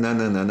na na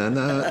na na na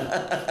na.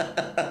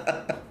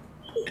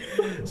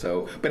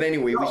 So, but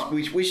anyway,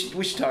 we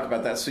should talk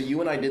about that. So you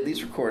and I did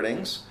these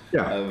recordings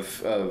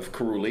of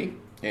Carulli,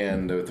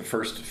 and the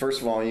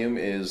first volume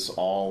is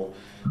all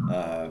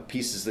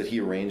pieces that he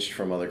arranged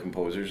from other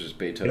composers, as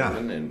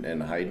Beethoven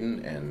and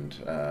Haydn and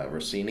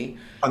Rossini.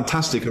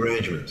 Fantastic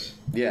arrangements.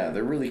 Yeah,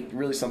 they're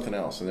really something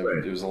else, and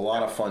it was a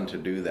lot of fun to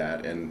do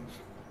that. And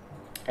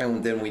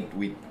then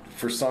we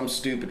for some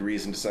stupid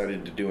reason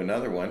decided to do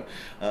another one,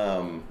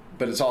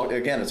 but it's all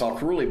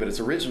Carulli, but it's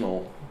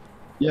original.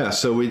 Yeah,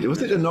 so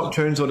was it the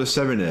Nocturnes or the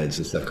Serenades,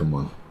 the second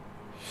one?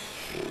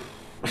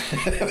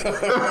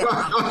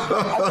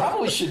 I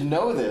probably should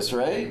know this,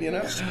 right?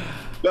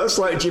 That's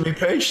like Jimmy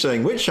Page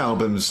saying, which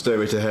album's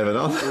Stairway to Heaven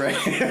on? Right.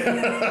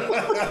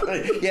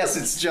 Yes,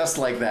 it's just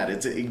like that.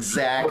 It's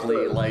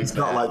exactly like it's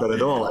not like that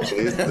at all,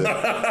 actually, is it?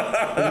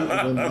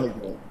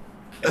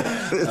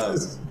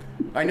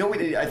 I know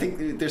I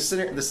think there's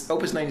this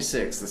Opus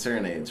 96, the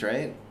Serenades,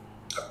 right?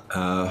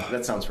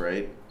 That sounds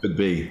right. Could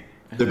be.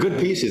 They're good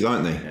pieces,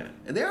 aren't they? Yeah,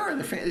 they are.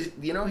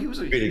 He was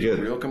a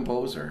real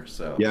composer.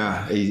 So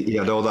yeah, he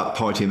had all that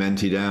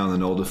Partimenti down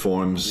and all the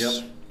forms.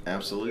 Yep,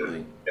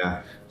 absolutely.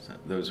 Yeah, so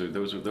those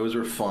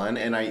are fun,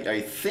 and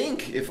I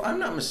think, if I'm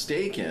not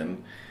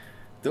mistaken,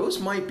 those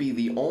might be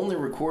the only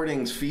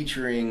recordings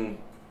featuring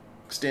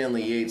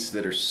Stanley Yates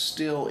that are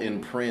still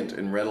in print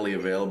and readily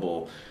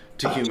available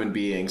to human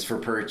beings for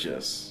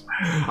purchase.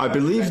 I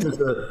believe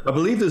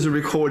there's a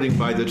recording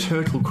by the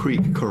Turtle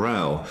Creek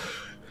Chorale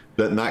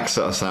that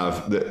Naxos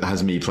have that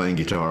has me playing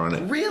guitar on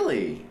it.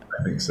 Really?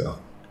 I think so.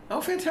 Oh,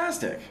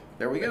 fantastic.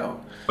 There we go.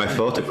 My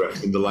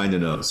photograph's in the liner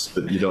notes,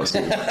 but you don't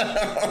see it.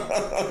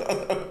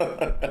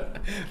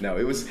 No,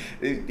 it was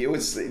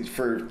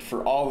for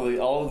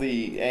all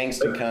the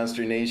angst and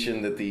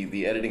consternation that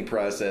the editing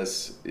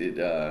process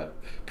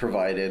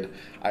provided.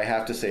 I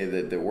have to say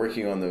that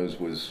working on those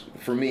was,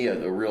 for me,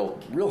 a real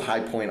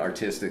high point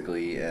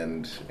artistically,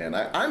 and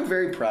I'm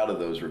very proud of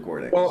those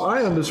recordings. Well,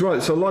 I am as well.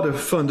 It's a lot of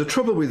fun. The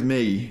trouble with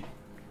me.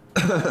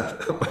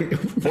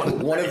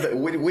 One of the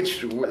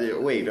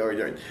wait,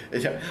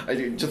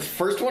 just the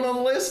first one on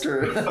the list,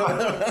 or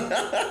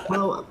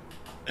well,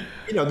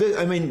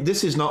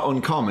 this is not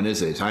uncommon,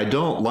 is it? I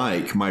don't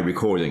like my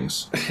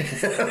recordings. I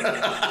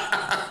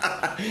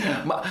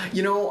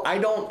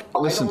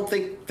don't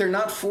think they're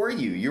not for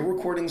you. Your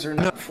recordings are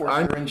not for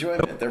your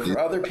enjoyment. They're for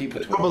other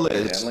people to enjoy. The trouble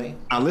is,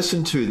 I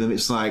listen to them.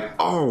 It's like,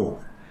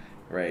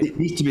 right. It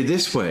needs to be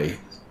this way,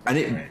 and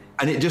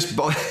it just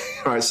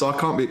right. So I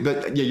can't be.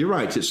 But yeah, you're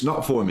right. It's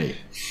not for me.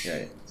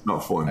 Right. It's not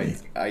for me.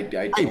 I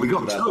we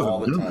got that all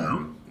the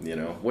time.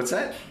 What's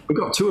that? We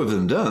got 2 of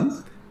them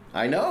done.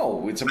 I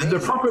know, it's amazing. And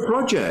they're proper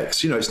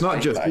projects. It's not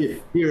just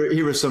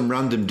here are some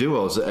random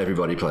duos that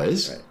everybody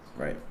plays.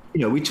 Right.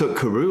 We took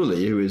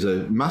Carulli, who is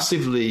a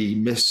massively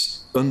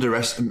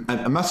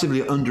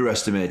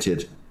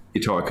underestimated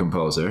guitar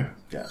composer.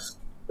 Yeah.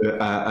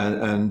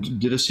 And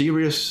did a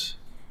serious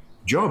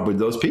job with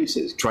those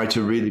pieces. Tried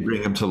to really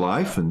bring them to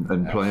life and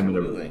play them in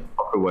a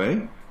proper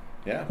way.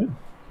 Yeah.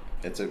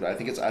 I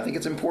think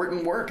it's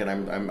important work, and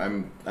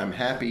I'm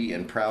happy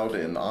and proud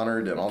and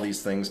honored and all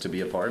these things to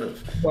be a part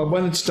of. Well,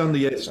 when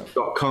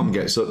StanleyYates.com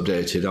gets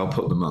updated, I'll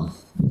put them on.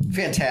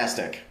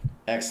 Fantastic,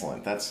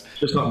 excellent. That's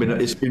just not been.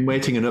 It's been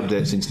waiting an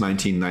update since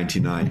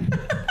 1999.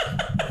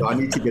 So I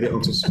need to get it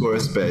onto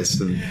Squarespace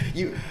and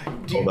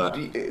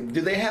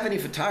do they have any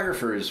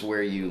photographers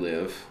where you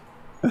live?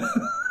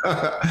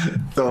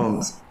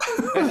 Don't.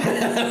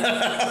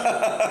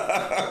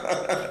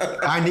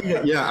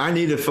 I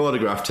need a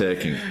photograph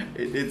taken.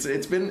 It's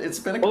been a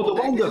couple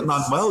the one that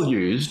Manuel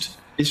used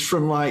is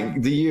from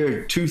like the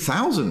year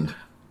 2000.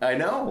 I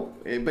know,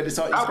 but it's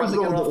probably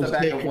going off the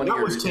back of one of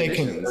your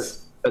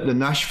editions. At the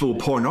Nashville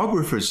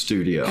Pornographers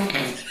Studio.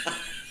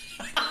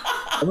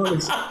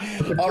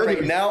 All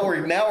right, now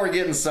we're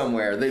getting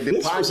somewhere. The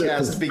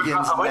podcast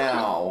begins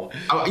now.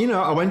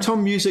 I went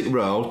on Music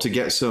Row to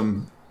get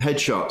some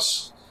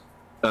headshots,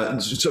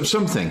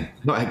 something.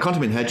 Not it can't have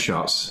been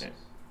headshots.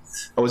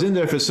 I was in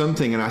there for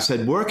something, and I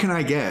said, "Where can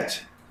I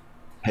get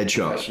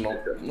headshots?"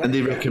 And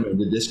they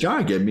recommended this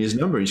guy. Gave me his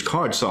number, his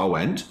card. So I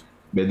went,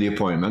 made the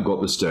appointment, go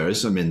up the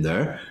stairs. I'm in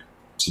there.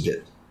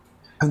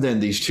 And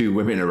then these two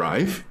women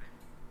arrive,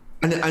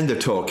 and they're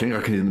talking. I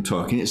can hear them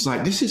talking. It's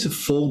like this is a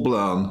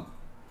full-blown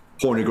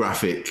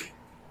pornographic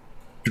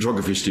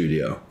photography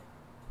studio.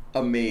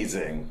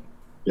 Amazing.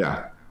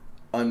 Yeah.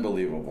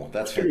 Unbelievable.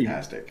 That's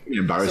fantastic.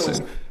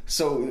 Embarrassing.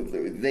 So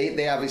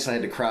they obviously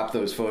had to crop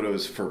those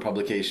photos for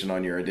publication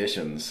on your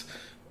editions.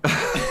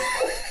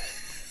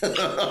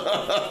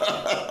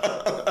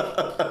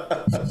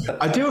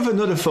 I do have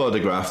another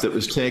photograph that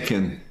was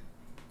taken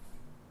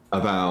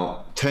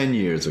about 10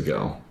 years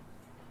ago.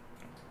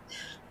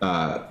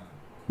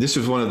 This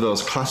was one of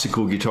those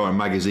classical guitar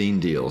magazine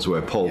deals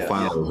where Paul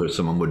Fowles or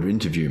someone would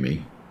interview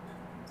me,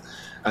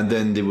 and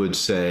then they would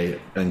say,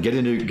 "And get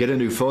a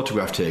new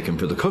photograph taken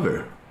for the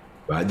cover."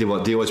 Right? They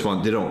always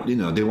want.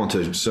 They want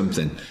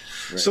something.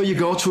 Right. So you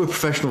go to a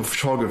professional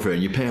photographer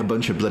and you pay a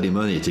bunch of bloody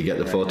money to get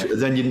the photo. Right.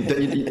 Then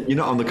you're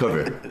not on the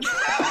cover.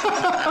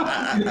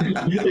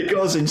 It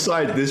goes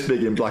inside this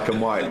big in black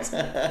and white.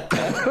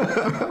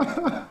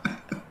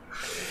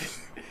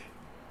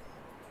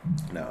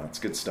 No, it's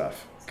good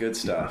stuff. Good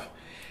stuff.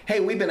 Hey,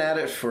 we've been at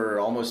it for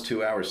almost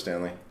 2 hours,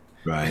 Stanley.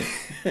 Right.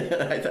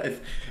 I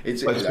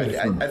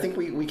think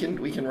we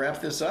can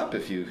wrap this up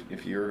if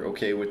you're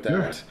okay with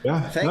that.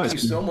 Yeah. Thank you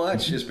so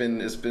much. It's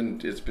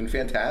been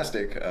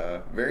fantastic.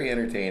 Very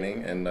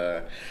entertaining, and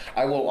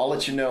I'll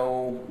let you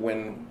know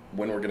when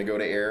we're going to go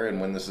to air and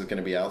when this is going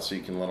to be out, so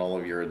you can let all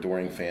of your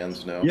adoring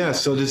fans know. Yeah.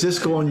 So does this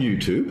go on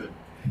YouTube?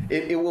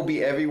 It will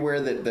be everywhere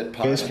that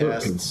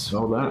podcasts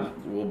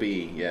will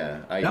be.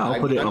 Yeah. I'll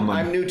put it on my...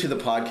 I'm new to the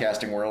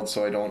podcasting world,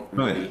 so I don't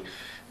really... Right.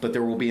 But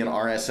there will be an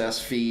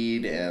RSS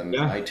feed and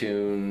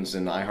iTunes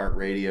and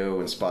iHeartRadio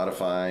and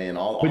Spotify and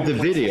all. With the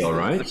video,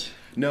 right?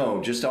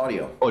 No, just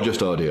audio. Oh,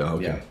 just audio.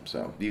 Okay. Yeah.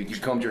 So you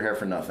combed your hair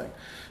for nothing.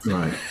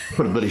 Right.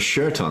 Put a bloody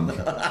shirt on.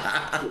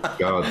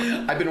 God.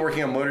 I've been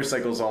working on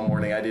motorcycles all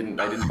morning. I didn't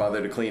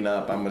bother to clean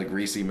up. I'm a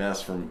greasy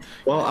mess from.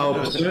 Well,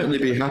 I'll certainly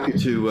be happy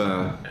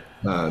to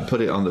put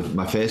it on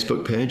my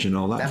Facebook page and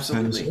all that.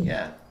 Absolutely.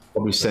 Yeah.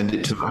 Probably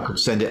I could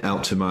send it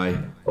out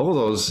to all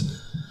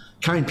those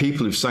kind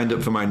people who've signed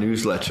up for my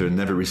newsletter and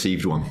never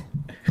received one.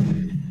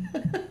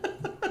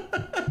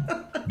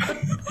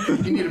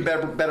 You need a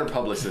better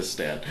publicist,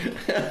 Stan.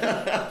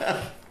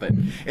 But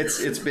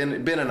it's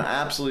been an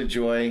absolute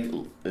joy.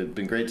 It's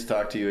been great to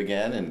talk to you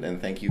again,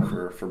 and thank you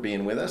for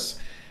being with us.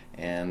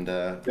 And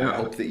I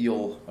hope that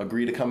you'll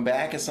agree to come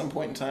back at some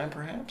point in time,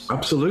 perhaps.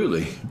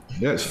 Absolutely.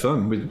 Yeah, it's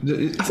fun. I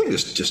think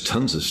there's just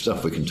tons of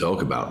stuff we can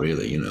talk about,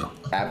 really,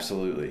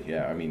 Absolutely.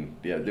 Yeah. I mean,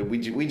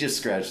 we just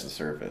scratched the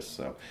surface.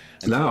 So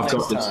now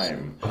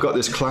I've got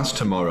this class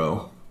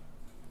tomorrow.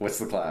 What's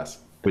the class?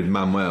 With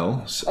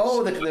Manuel.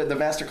 Oh, the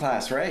master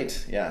class,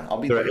 right? Yeah, I'll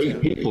be there. There are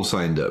 8 people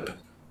signed up.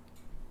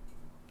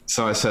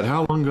 So I said,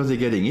 how long are they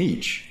getting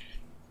each?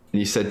 And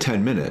he said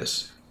 10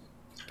 minutes.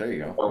 There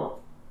you go. Well,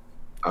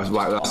 I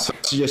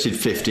suggested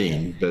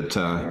 15, but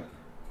I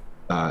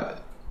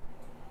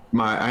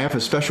have a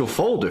special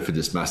folder for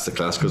this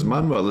masterclass because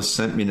Manuel has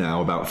sent me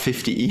now about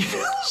 50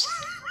 emails.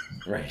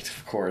 Right,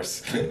 of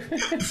course. But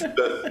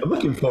I'm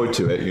looking forward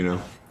to it, Yeah.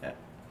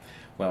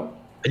 Well,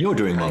 and you're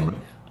doing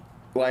one.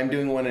 Well, I'm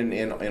doing one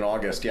in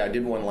August. Yeah, I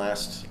did one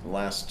last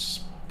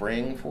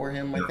spring for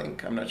him. I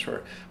think I'm not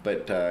sure,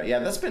 but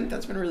that's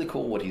been really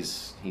cool what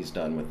he's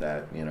done with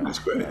that. That's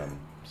great.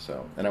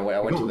 And I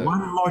went to the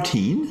Juan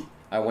Martin.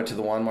 I went to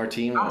the Juan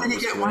Martin. How did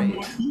you get Juan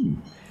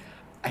Martin?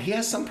 He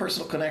has some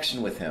personal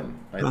connection with him.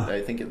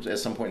 I think at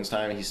some point in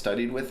time he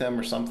studied with him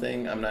or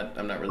something. I'm not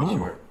really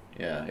sure.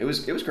 Yeah, it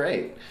was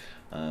great.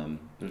 It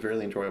was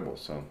really enjoyable.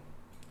 So,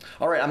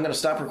 all right, I'm going to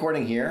stop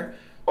recording here.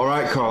 All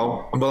right,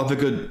 Carl. Well, have a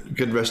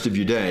good rest of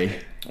your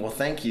day. Well,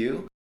 thank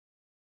you.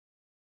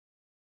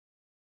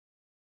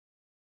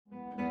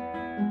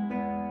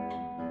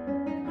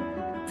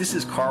 This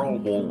is Carl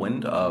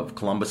Wohlwind of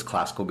Columbus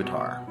Classical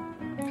Guitar.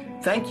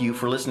 Thank you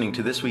for listening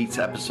to this week's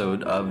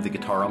episode of the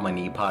Guitar on My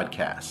Knee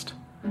podcast.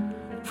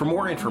 For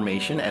more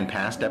information and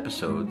past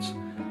episodes,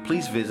 please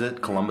please visit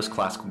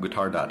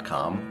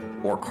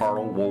ColumbusClassicalGuitar.com or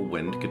Carl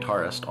Wohlwind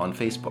Guitarist on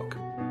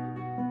Facebook.